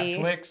Line on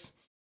Netflix,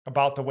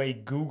 about the way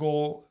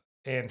Google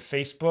and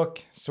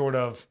Facebook sort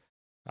of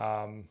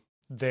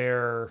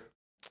their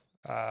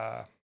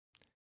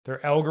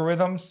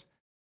algorithms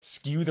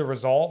skew the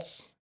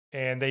results,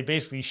 and they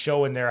basically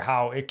show in there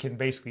how it can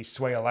basically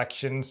sway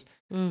elections.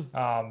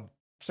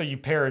 So you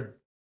pair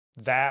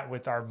that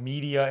with our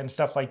media and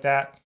stuff like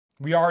that.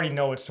 We already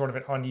know it's sort of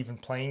an uneven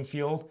playing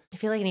field. I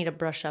feel like I need to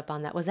brush up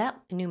on that. Was that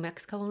New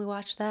Mexico when we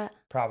watched that?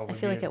 Probably. I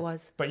feel like it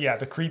was. But yeah,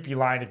 The Creepy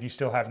Line, if you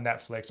still have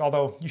Netflix,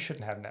 although you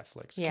shouldn't have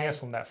Netflix. Yeah.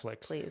 Cancel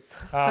Netflix. Please.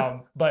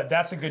 But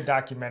that's a good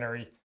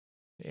documentary.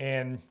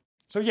 And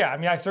so, yeah, I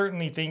mean, I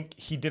certainly think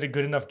he did a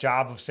good enough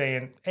job of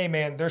saying, hey,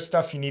 man, there's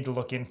stuff you need to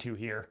look into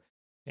here.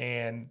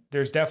 And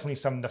there's definitely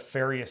some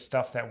nefarious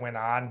stuff that went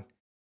on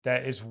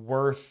that is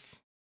worth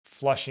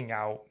flushing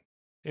out,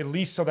 at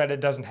least so that it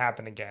doesn't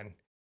happen again,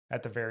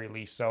 at the very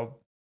least. So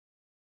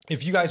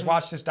if you guys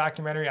watch this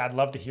documentary, I'd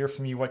love to hear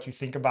from you what you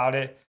think about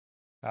it.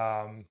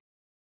 And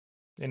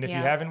if you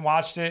haven't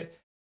watched it,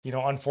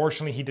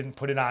 unfortunately, he didn't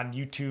put it on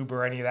YouTube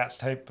or any of that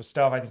type of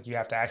stuff. I think you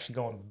have to actually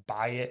go and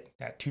buy it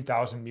at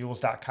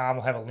 2000mules.com.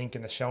 We'll have a link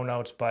in the show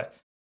notes, but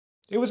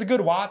it was a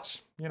good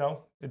watch.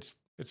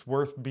 It's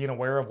worth being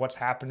aware of what's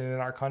happening in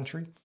our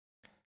country.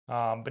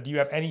 But do you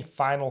have any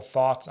final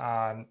thoughts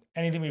on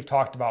anything we've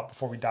talked about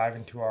before we dive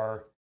into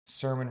our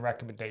sermon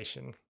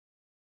recommendation?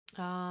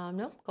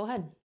 No, go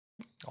ahead.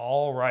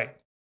 All right.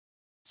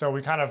 So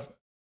we kind of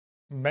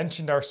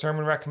mentioned our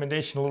sermon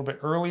recommendation a little bit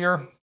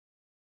earlier,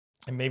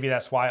 and maybe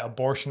that's why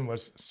abortion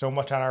was so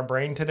much on our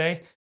brain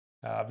today,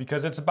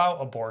 because it's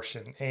about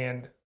abortion.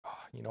 And,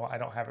 I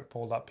don't have it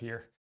pulled up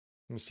here.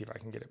 Let me see if I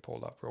can get it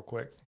pulled up real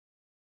quick.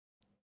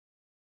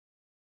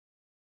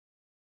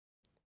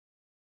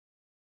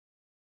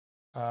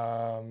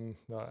 No,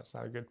 that's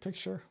not a good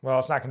picture. Well,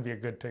 it's not going to be a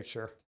good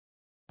picture,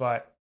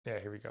 but yeah,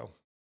 here we go.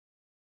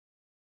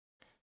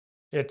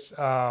 It's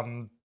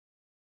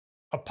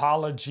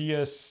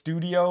Apologia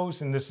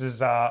Studios, and this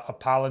is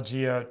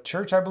Apologia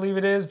Church, I believe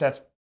it is.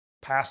 That's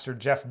Pastor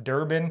Jeff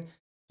Durbin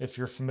If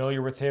you're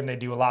familiar with him, they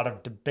do a lot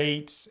of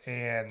debates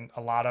and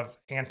a lot of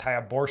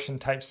anti-abortion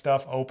type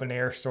stuff, open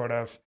air sort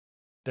of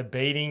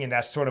debating. And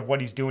that's sort of what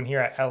he's doing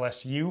here at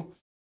LSU.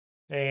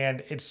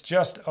 And it's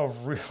just a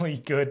really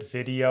good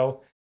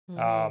video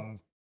to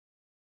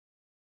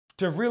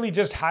really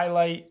just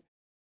highlight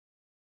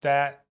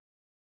that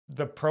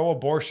the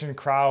pro-abortion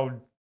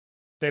crowd,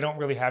 they don't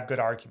really have good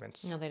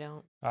arguments. No, they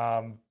don't.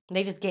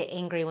 They just get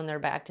angry when they're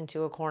backed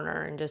into a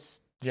corner and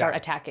just start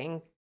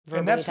attacking.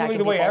 And that's really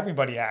the way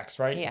everybody acts,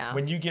 right? Yeah.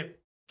 When you get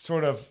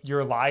sort of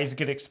your lies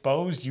get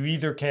exposed, you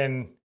either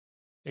can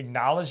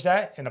acknowledge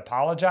that and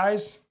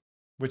apologize,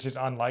 which is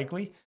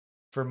unlikely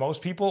for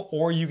most people,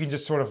 or you can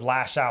just sort of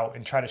lash out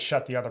and try to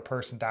shut the other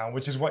person down,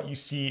 which is what you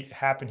see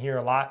happen here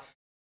a lot.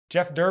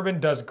 Jeff Durbin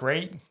does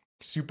great,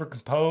 super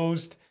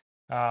composed,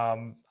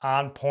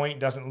 on point,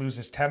 doesn't lose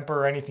his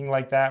temper or anything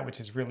like that, which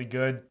is really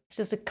good. It's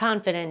just a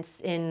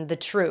confidence in the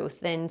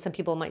truth. And some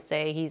people might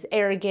say he's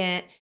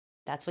arrogant.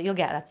 That's what you'll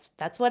get.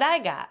 That's what I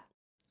got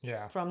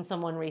from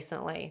someone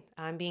recently.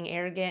 I'm being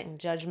arrogant and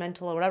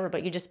judgmental or whatever,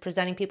 but you're just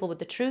presenting people with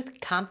the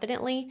truth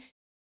confidently.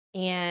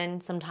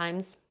 And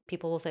sometimes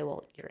people will say,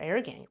 well, you're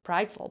arrogant, you're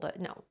prideful, but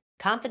no,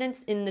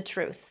 confidence in the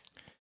truth.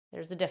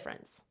 There's a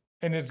difference.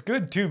 And it's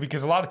good too,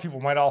 because a lot of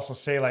people might also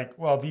say like,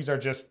 well, these are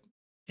just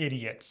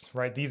idiots,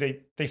 right?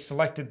 They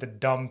selected the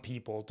dumb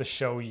people to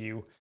show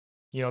you,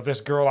 this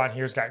girl on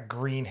here's got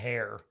green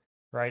hair,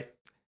 right?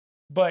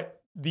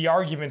 But the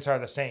arguments are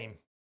the same.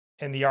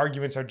 And the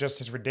arguments are just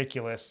as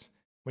ridiculous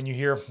when you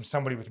hear from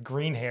somebody with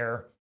green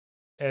hair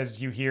as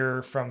you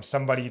hear from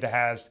somebody that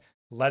has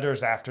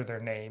letters after their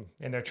name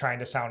and they're trying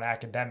to sound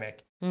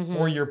academic,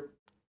 or your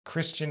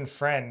Christian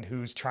friend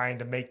who's trying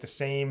to make the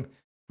same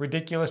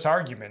ridiculous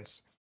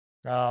arguments.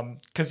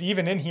 Because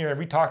even in here, and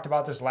we talked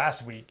about this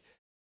last week,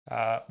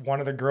 one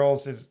of the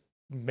girls is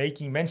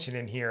making mention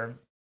in here,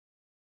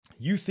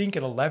 you think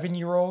an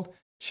 11-year-old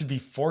should be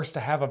forced to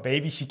have a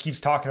baby? She keeps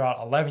talking about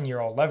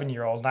 11-year-old.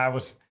 And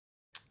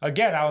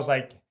I was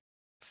like,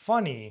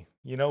 funny,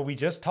 we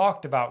just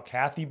talked about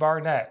Kathy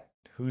Barnett,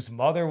 whose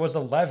mother was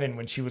 11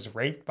 when she was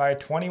raped by a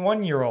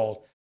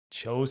 21-year-old,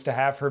 chose to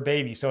have her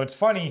baby. So it's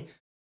funny,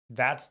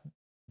 that's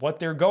what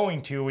they're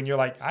going to when you're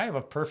like, I have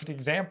a perfect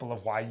example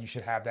of why you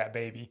should have that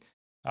baby.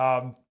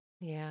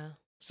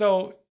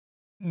 So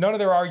none of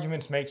their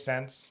arguments make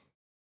sense.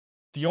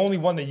 The only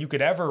one that you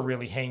could ever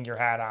really hang your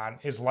hat on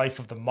is Life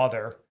of the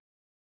Mother.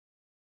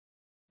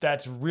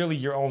 That's really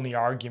your only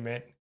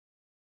argument.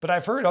 But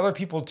I've heard other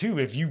people too,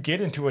 if you get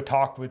into a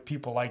talk with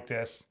people like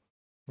this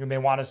and they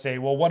want to say,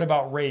 well, what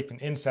about rape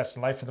and incest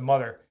and Life of the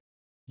Mother?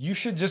 You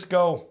should just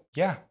go,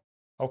 yeah,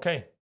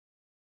 okay.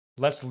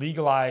 Let's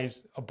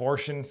legalize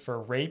abortion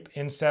for rape,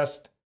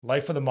 incest,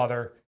 Life of the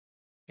Mother,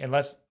 and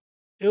let's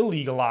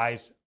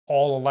illegalize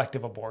all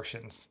elective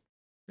abortions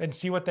and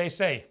see what they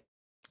say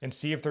and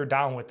see if they're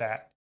down with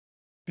that.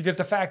 Because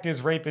the fact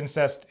is, rape,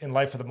 incest, and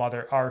Life of the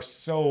Mother are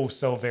so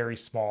very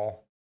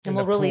small. And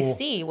we'll really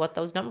see what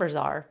those numbers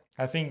are.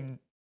 I think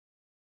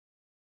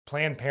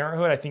Planned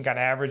Parenthood, on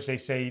average, they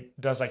say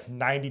does like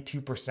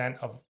 92%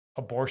 of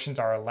abortions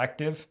are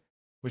elective,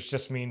 which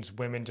just means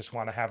women just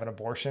want to have an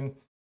abortion.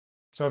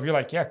 So if you're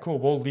like, yeah, cool,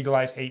 we'll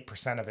legalize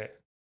 8% of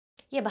it.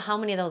 Yeah, but how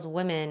many of those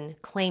women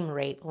claim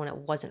rape when it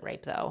wasn't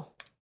rape, though?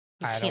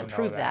 You can't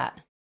prove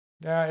that.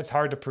 Yeah, it's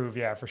hard to prove,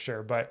 yeah, for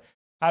sure. But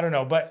I don't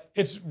know. But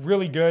it's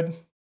really good.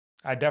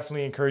 I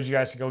definitely encourage you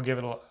guys to go give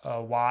it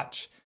a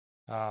watch.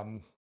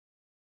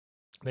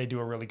 They do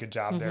a really good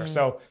job there.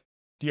 So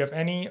do you have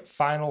any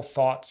final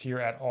thoughts here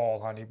at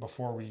all, honey,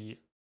 before we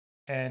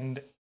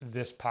end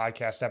this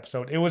podcast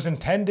episode? It was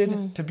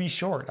intended to be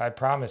short, I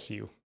promise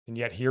you. And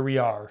yet here we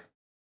are.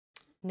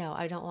 No,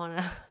 I don't want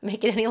to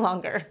make it any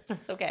longer.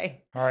 That's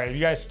okay. All right. If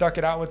you guys stuck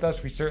it out with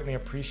us, we certainly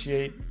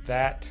appreciate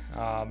that.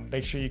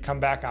 Make sure you come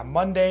back on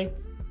Monday.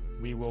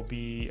 We will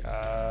be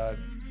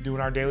doing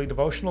our daily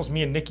devotionals.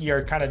 Me and Nikki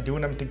are kind of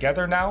doing them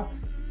together now.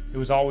 It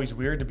was always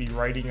weird to be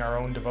writing our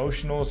own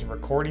devotionals and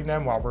recording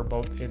them while we're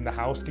both in the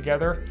house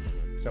together.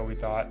 So we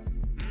thought,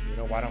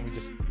 why don't we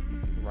just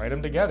write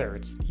them together?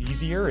 It's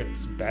easier.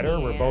 It's better.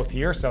 Yeah. We're both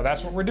here. So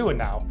that's what we're doing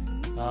now.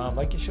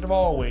 Like it should have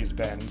always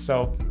been.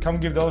 So come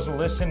give those a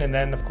listen. And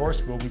then, of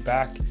course, we'll be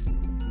back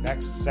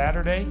next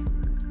Saturday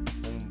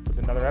with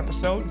another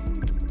episode.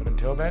 But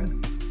until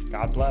then,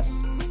 God bless.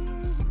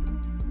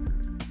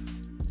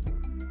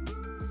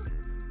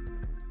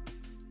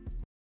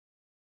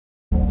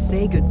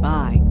 Say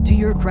goodbye to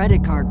your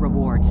credit card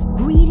rewards.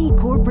 Greedy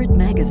corporate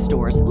mega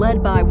stores,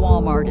 led by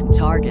Walmart and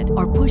Target,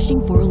 are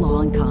pushing for a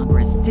law in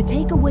Congress to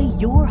take away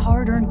your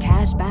hard-earned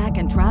cash back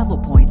and travel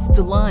points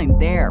to line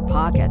their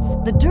pockets.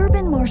 The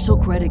Durbin-Marshall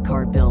credit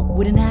card bill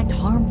would enact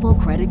harmful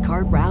credit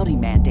card routing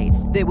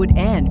mandates that would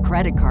end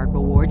credit card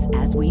rewards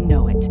as we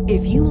know it.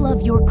 If you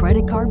love your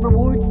credit card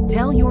rewards,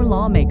 tell your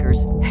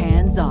lawmakers,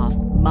 hands off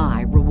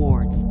my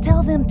rewards.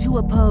 Tell them to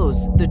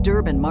oppose the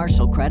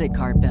Durbin-Marshall credit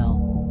card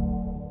bill.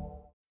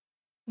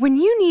 When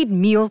you need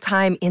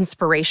mealtime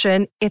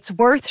inspiration, it's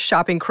worth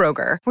shopping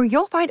Kroger, where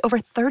you'll find over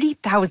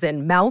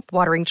 30,000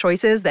 mouth-watering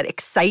choices that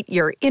excite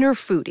your inner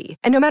foodie.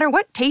 And no matter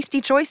what tasty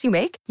choice you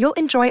make, you'll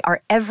enjoy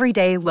our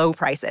everyday low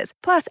prices,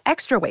 plus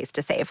extra ways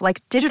to save,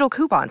 like digital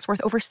coupons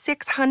worth over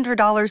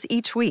 $600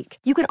 each week.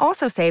 You can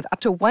also save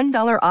up to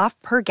 $1 off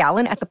per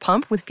gallon at the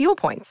pump with fuel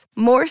points.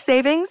 More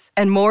savings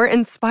and more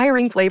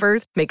inspiring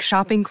flavors make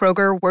shopping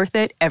Kroger worth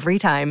it every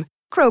time.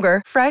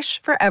 Kroger,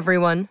 fresh for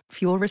everyone.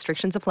 Fuel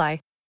restrictions apply.